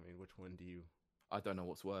machine. I mean, which one do you I don't know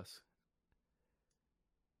what's worse.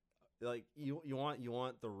 like? You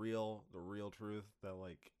want the real truth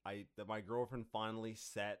that my girlfriend finally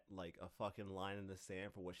set like a fucking line in the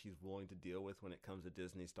sand for what she's willing to deal with when it comes to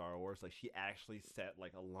Disney Star Wars. Like she actually set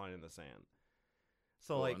like a line in the sand.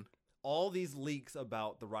 So Go like on. all these leaks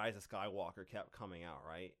about the Rise of Skywalker kept coming out,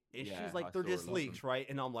 right? And Yeah, she's like, I they're saw just a lot of leaks, right?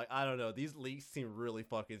 And I'm like, I don't know. These leaks seem really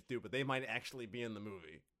fucking stupid. They might actually be in the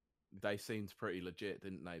movie. They seemed pretty legit,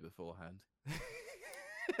 didn't they, beforehand?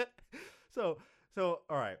 So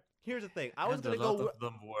all right. Here's the thing. I was And gonna a go. lot of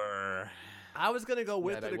them were. I was gonna go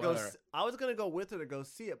with Yeah, her to they go. were. I was gonna go with her to go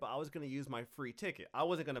see it, but I was gonna use my free ticket. I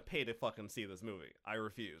wasn't gonna pay to fucking see this movie. I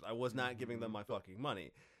refused. I was not giving them my fucking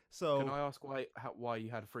money. So Can I ask why you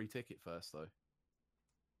had a free ticket first, though?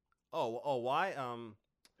 oh why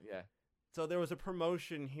Yeah. So there was a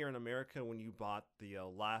promotion here in America when you bought the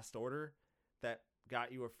Last Order that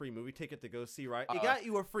got you a free movie ticket to go see. Right? It got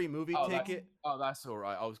you a free movie ticket. That's all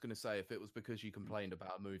right. I was going to say if it was because you complained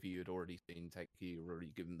about a movie you'd already seen, you were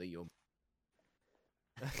already given the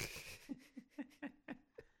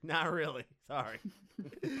Not really. Sorry.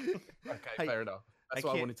 Okay, fair enough. That's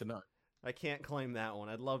what I can't- wanted to know. I can't claim that one.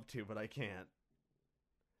 I'd love to, but I can't.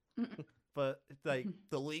 But it's like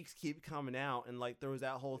the leaks keep coming out, and like there was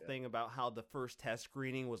that whole thing about how the first test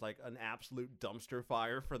screening was like an absolute dumpster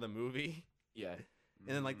fire for the movie, Yeah.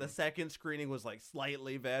 and then like the second screening was like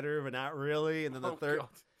slightly better, but not really, and then the Oh, third, God.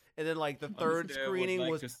 And then like the third Honestly, screening I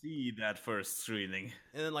would was like to see that first screening.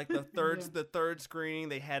 And then, like, the third screening,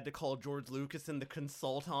 they had to call George Lucas in to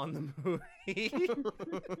consult on the movie.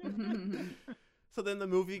 So then the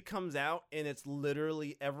movie comes out, and it's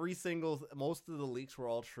literally most of the leaks were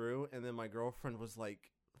all true. And then my girlfriend was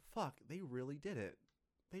like, fuck, they really did it.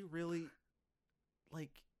 They really,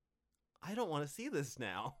 like, I don't want to see this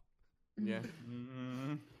now. Yeah.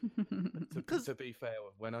 Mm. To be fair,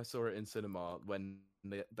 when I saw it in cinema, when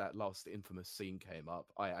that last infamous scene came up,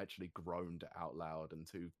 I actually groaned out loud, and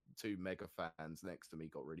two mega fans next to me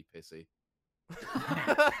got really pissy.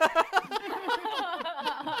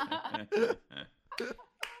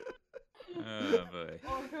 Oh boy.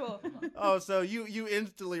 Oh, cool. Oh, so you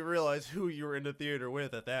instantly realized who you were in the theater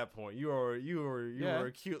with at that point. You were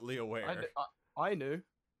acutely aware. I knew.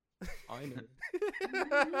 I knew.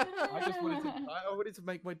 I just wanted to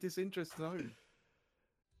make my disinterest known.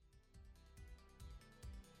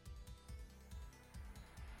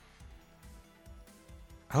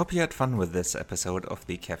 I hope you had fun with this episode of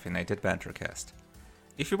the Caffeinated Bantercast.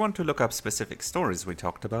 If you want to look up specific stories we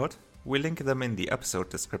talked about, we link them in the episode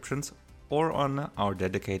descriptions or on our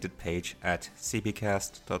dedicated page at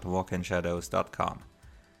cbcast.walkinshadows.com.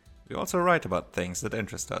 We also write about things that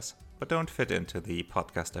interest us, but don't fit into the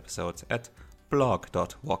podcast episodes at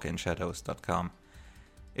blog.walkinshadows.com.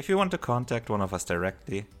 If you want to contact one of us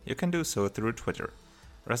directly, you can do so through Twitter.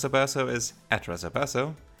 Rezobasso is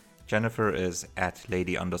 @Rezobasso, Jennifer is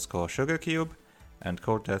 @lady_sugarcube, and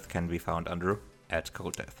Cold Death can be found under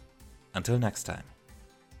 @ColdDeath. Until next time.